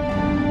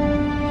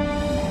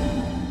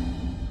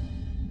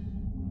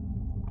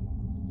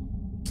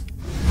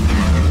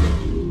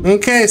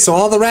 Okay, so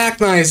all the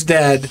Rachni's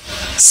dead.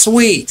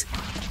 Sweet.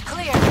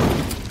 Clear.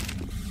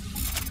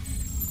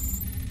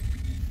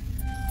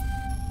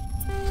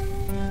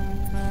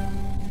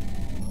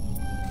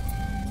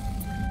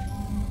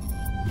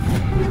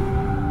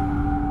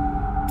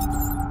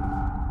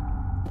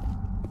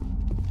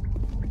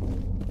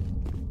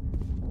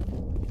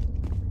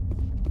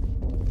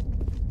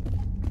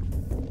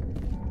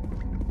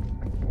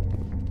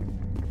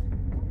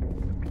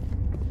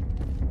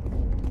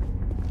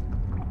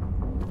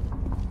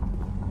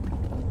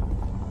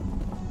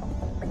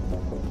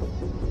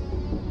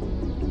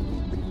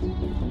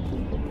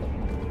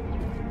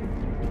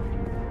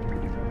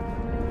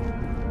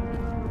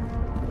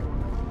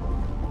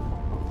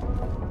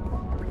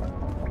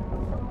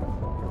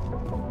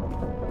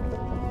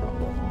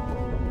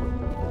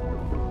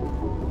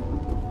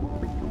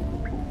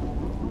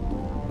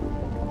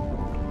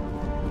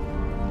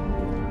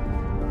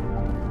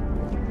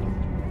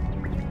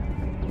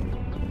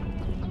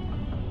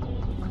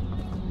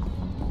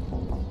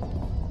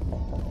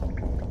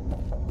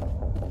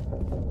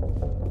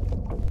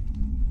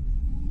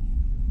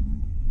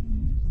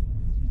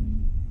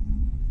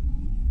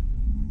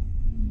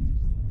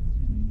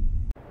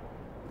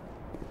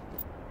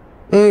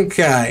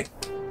 Okay.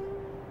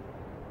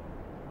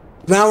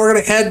 Now we're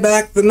going to head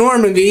back to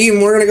Normandy,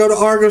 and we're going to go to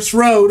Argus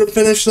Row to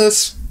finish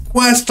this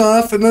quest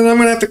off, and then I'm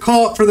going to have to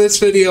call it for this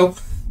video.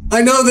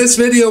 I know this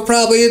video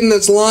probably isn't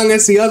as long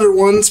as the other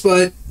ones,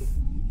 but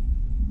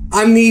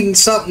I'm needing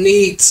something to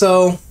eat,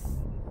 so...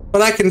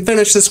 But I can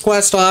finish this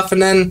quest off,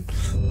 and then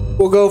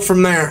we'll go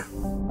from there.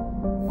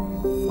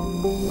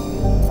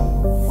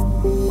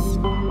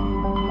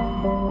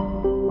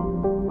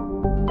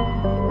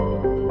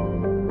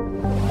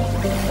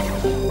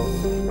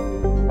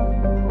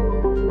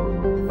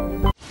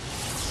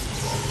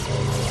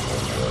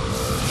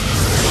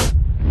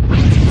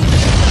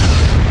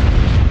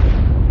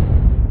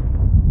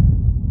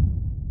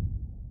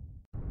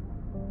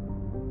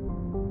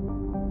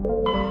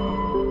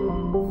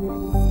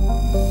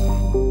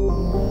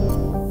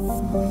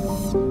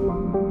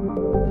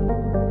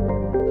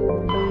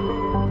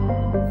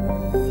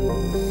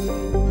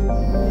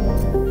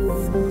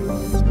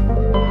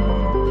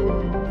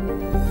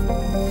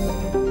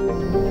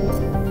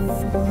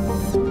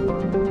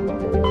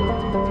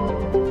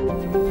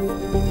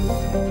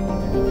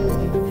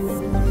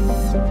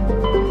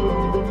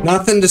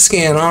 Nothing to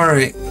scan,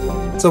 alright.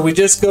 So we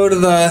just go to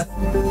the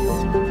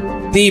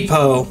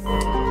depot.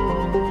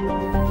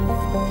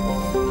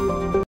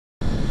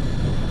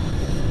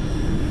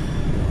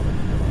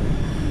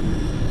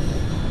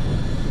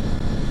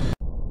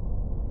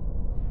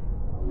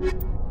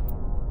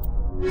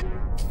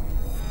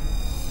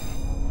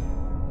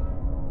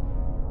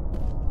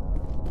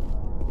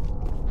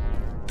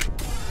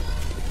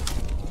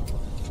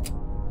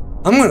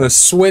 I'm gonna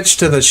switch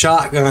to the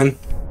shotgun.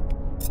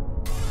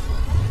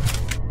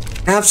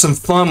 Have some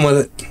fun with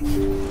it.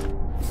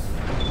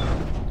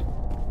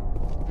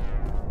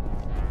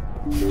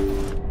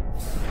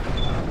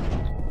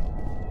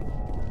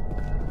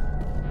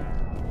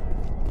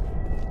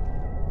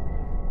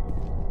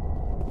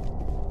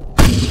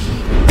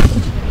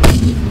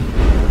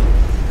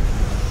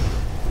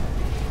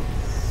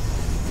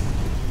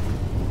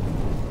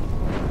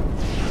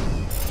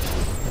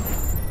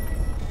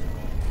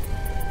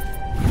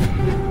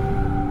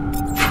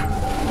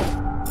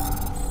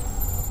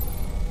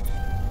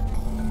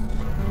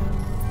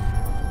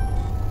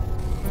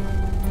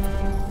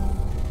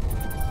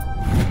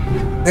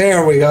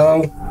 There we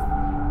go.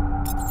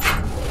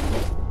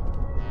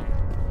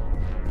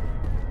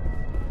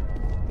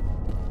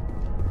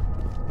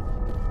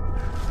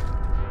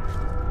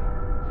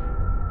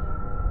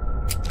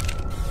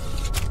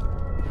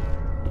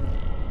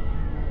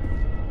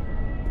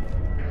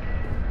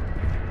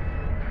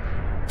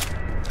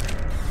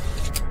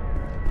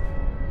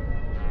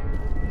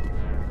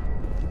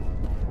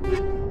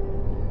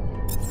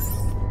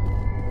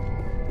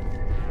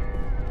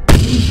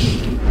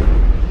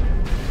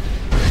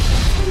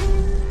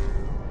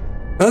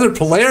 Another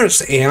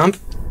Polaris amp.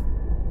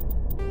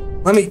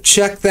 Let me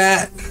check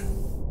that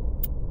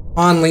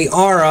on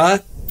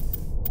Liara.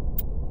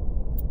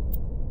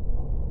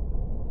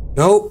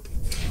 Nope.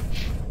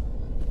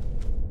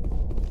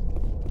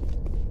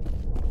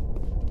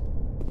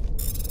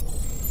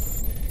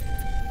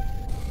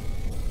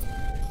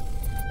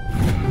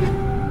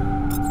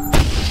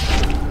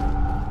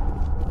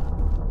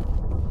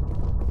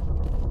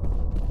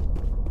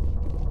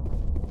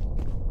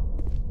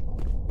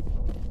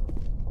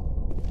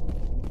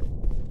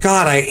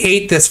 God, I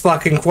hate this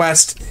fucking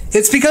quest.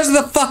 It's because of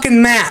the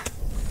fucking map.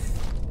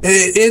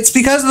 It's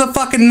because of the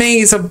fucking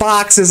maze of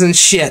boxes and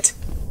shit.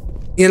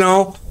 You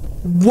know?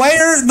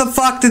 Where the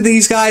fuck did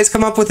these guys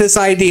come up with this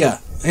idea?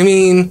 I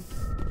mean,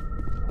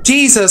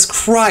 Jesus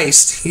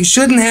Christ. You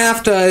shouldn't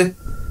have to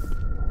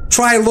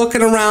try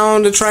looking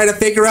around to try to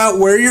figure out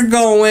where you're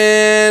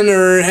going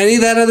or any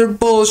of that other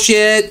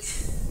bullshit.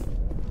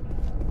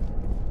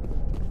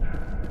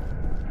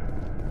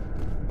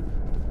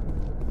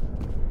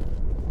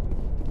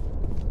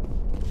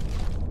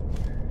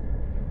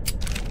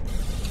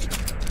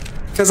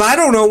 Because I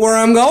don't know where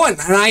I'm going.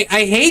 And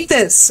I hate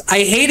this. I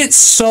hate it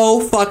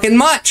so fucking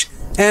much.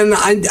 And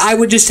I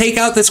would just take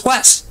out this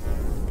quest.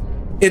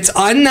 It's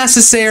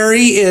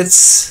unnecessary.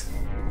 It's...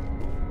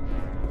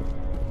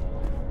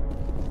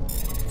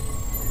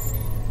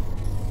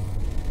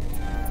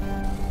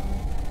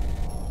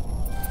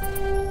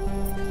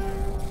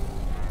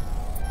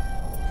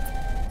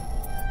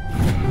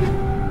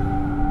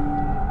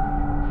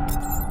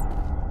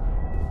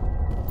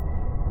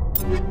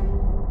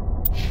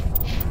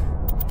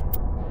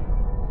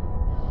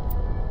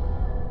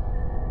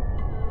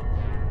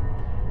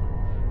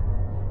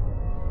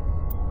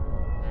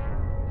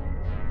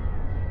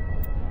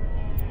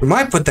 We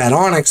might put that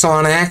Onyx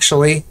on,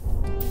 actually.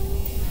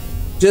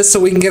 Just so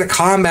we can get a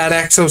combat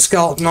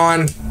exoskeleton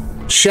on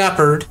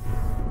Shepard.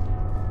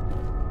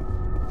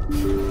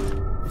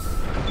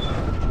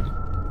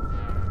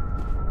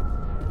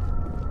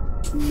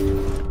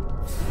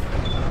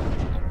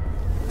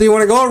 Do you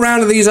want to go around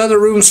to these other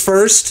rooms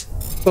first,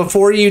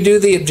 before you do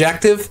the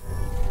objective?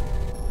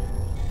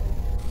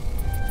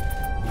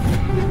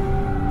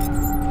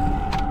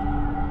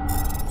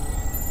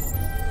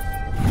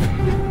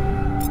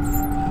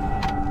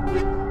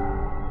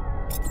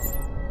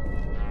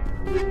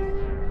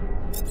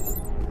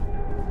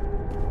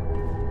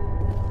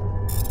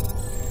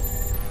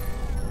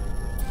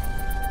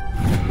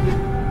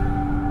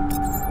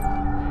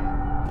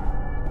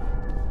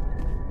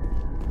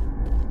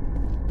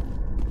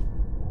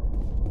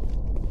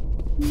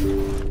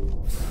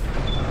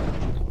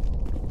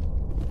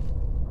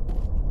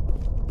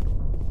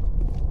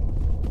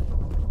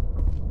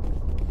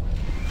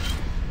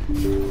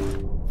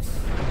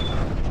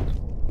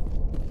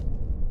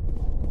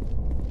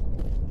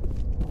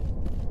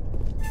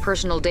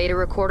 Personal data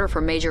recorder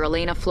for Major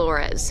Elena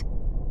Flores.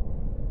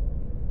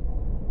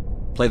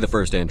 Play the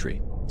first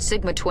entry.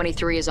 Sigma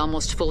 23 is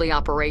almost fully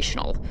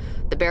operational.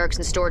 The barracks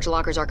and storage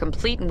lockers are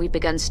complete and we've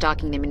begun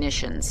stocking the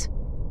munitions.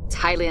 It's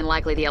highly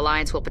unlikely the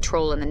Alliance will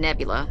patrol in the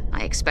nebula.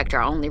 I expect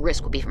our only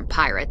risk will be from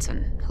pirates,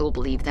 and who'll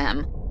believe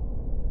them?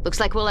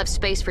 Looks like we'll have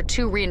space for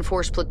 2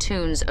 reinforced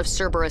platoons of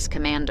Cerberus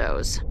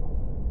commandos.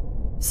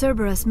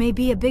 Cerberus may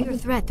be a bigger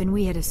threat than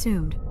we had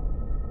assumed.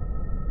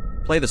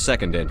 Play the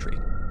second entry.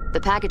 The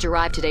package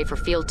arrived today for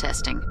field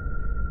testing.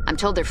 I'm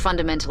told they're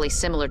fundamentally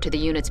similar to the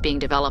units being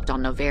developed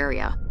on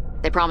Novaria.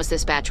 They promise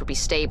this batch will be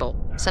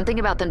stable. Something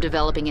about them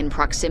developing in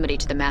proximity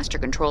to the master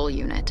control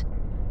unit.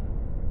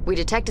 We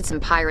detected some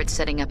pirates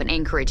setting up an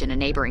anchorage in a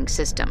neighboring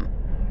system.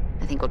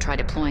 I think we'll try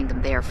deploying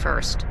them there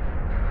first.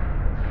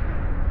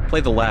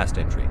 Play the last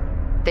entry.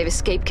 They've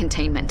escaped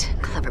containment.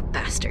 Clever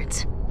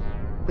bastards.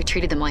 We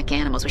treated them like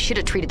animals. We should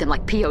have treated them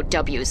like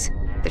POWs.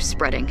 They're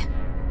spreading.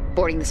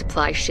 Boarding the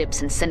supply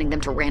ships and sending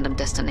them to random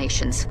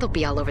destinations. They'll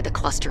be all over the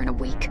cluster in a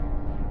week.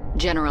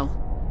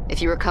 General,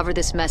 if you recover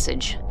this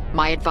message,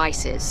 my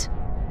advice is,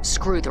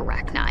 screw the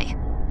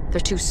Rachni. They're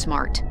too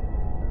smart.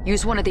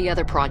 Use one of the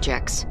other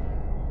projects.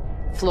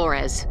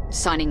 Flores,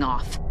 signing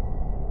off.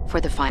 For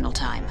the final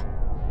time.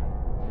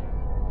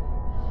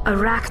 A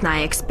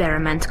Rachni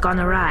experiment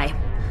gone awry.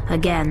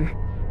 Again.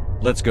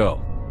 Let's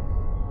go.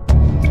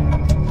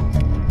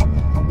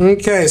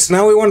 Okay, so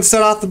now we want to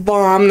set off the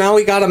bomb. Now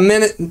we got 1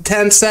 minute and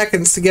 10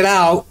 seconds to get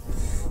out.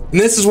 And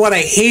this is what I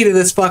hated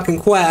this fucking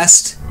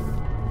quest.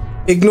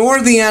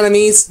 Ignore the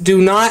enemies.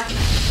 Do not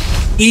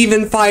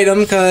even fight them,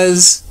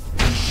 because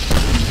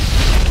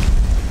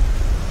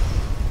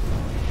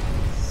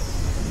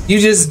You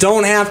just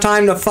don't have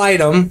time to fight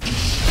them.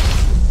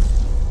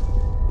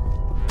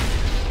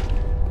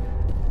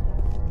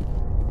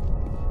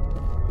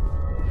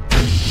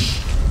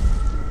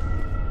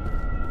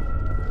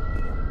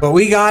 But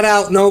we got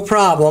out no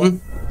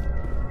problem.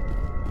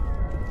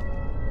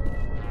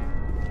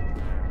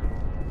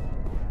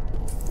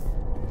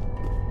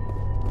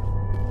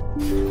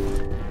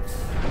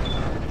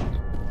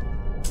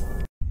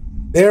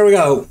 There we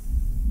go.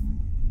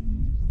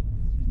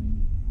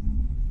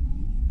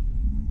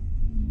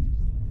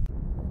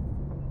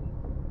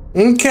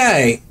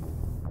 Okay.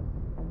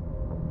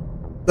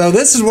 So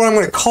this is what I'm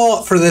going to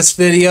call it for this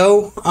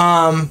video.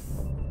 I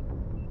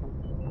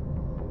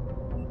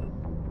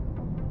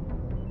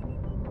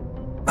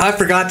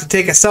forgot to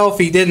take a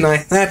selfie, didn't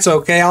I? That's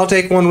okay. I'll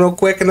take one real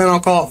quick and then I'll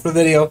call it for the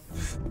video.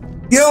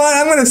 You know what?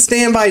 I'm going to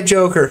stand by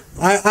Joker.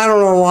 I don't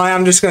know why.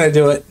 I'm just going to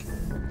do it.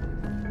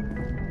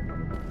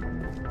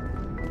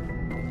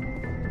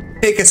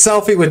 Take a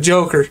selfie with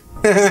Joker.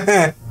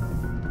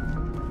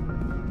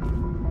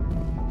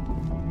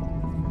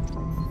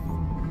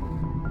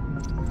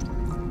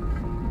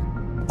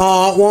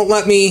 Oh, it won't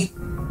let me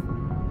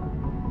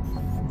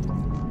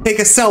take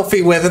a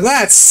selfie with him.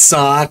 That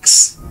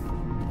sucks.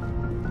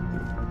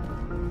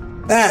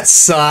 That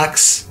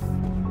sucks.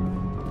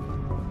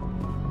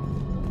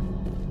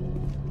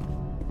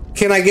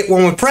 Can I get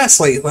one with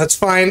Presley? Let's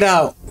find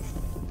out.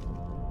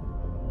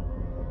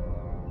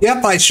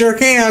 Yep, I sure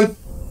can.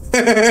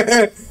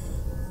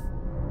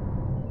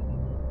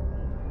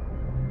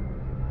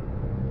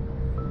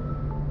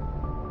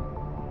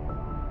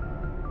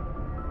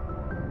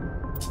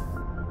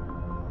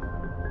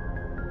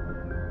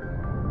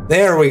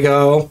 There we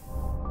go.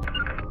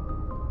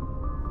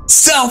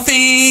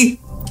 Selfie!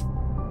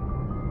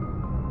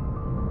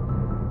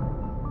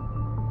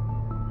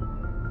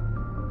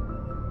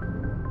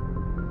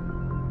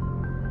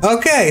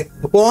 Okay,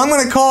 well, I'm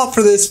going to call it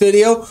for this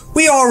video.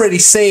 We already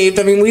saved.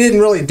 I mean, we didn't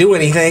really do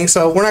anything,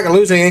 so we're not going to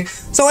lose anything.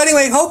 So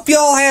anyway, hope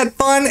y'all had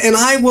fun, and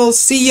I will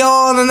see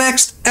y'all in the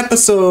next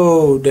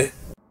episode.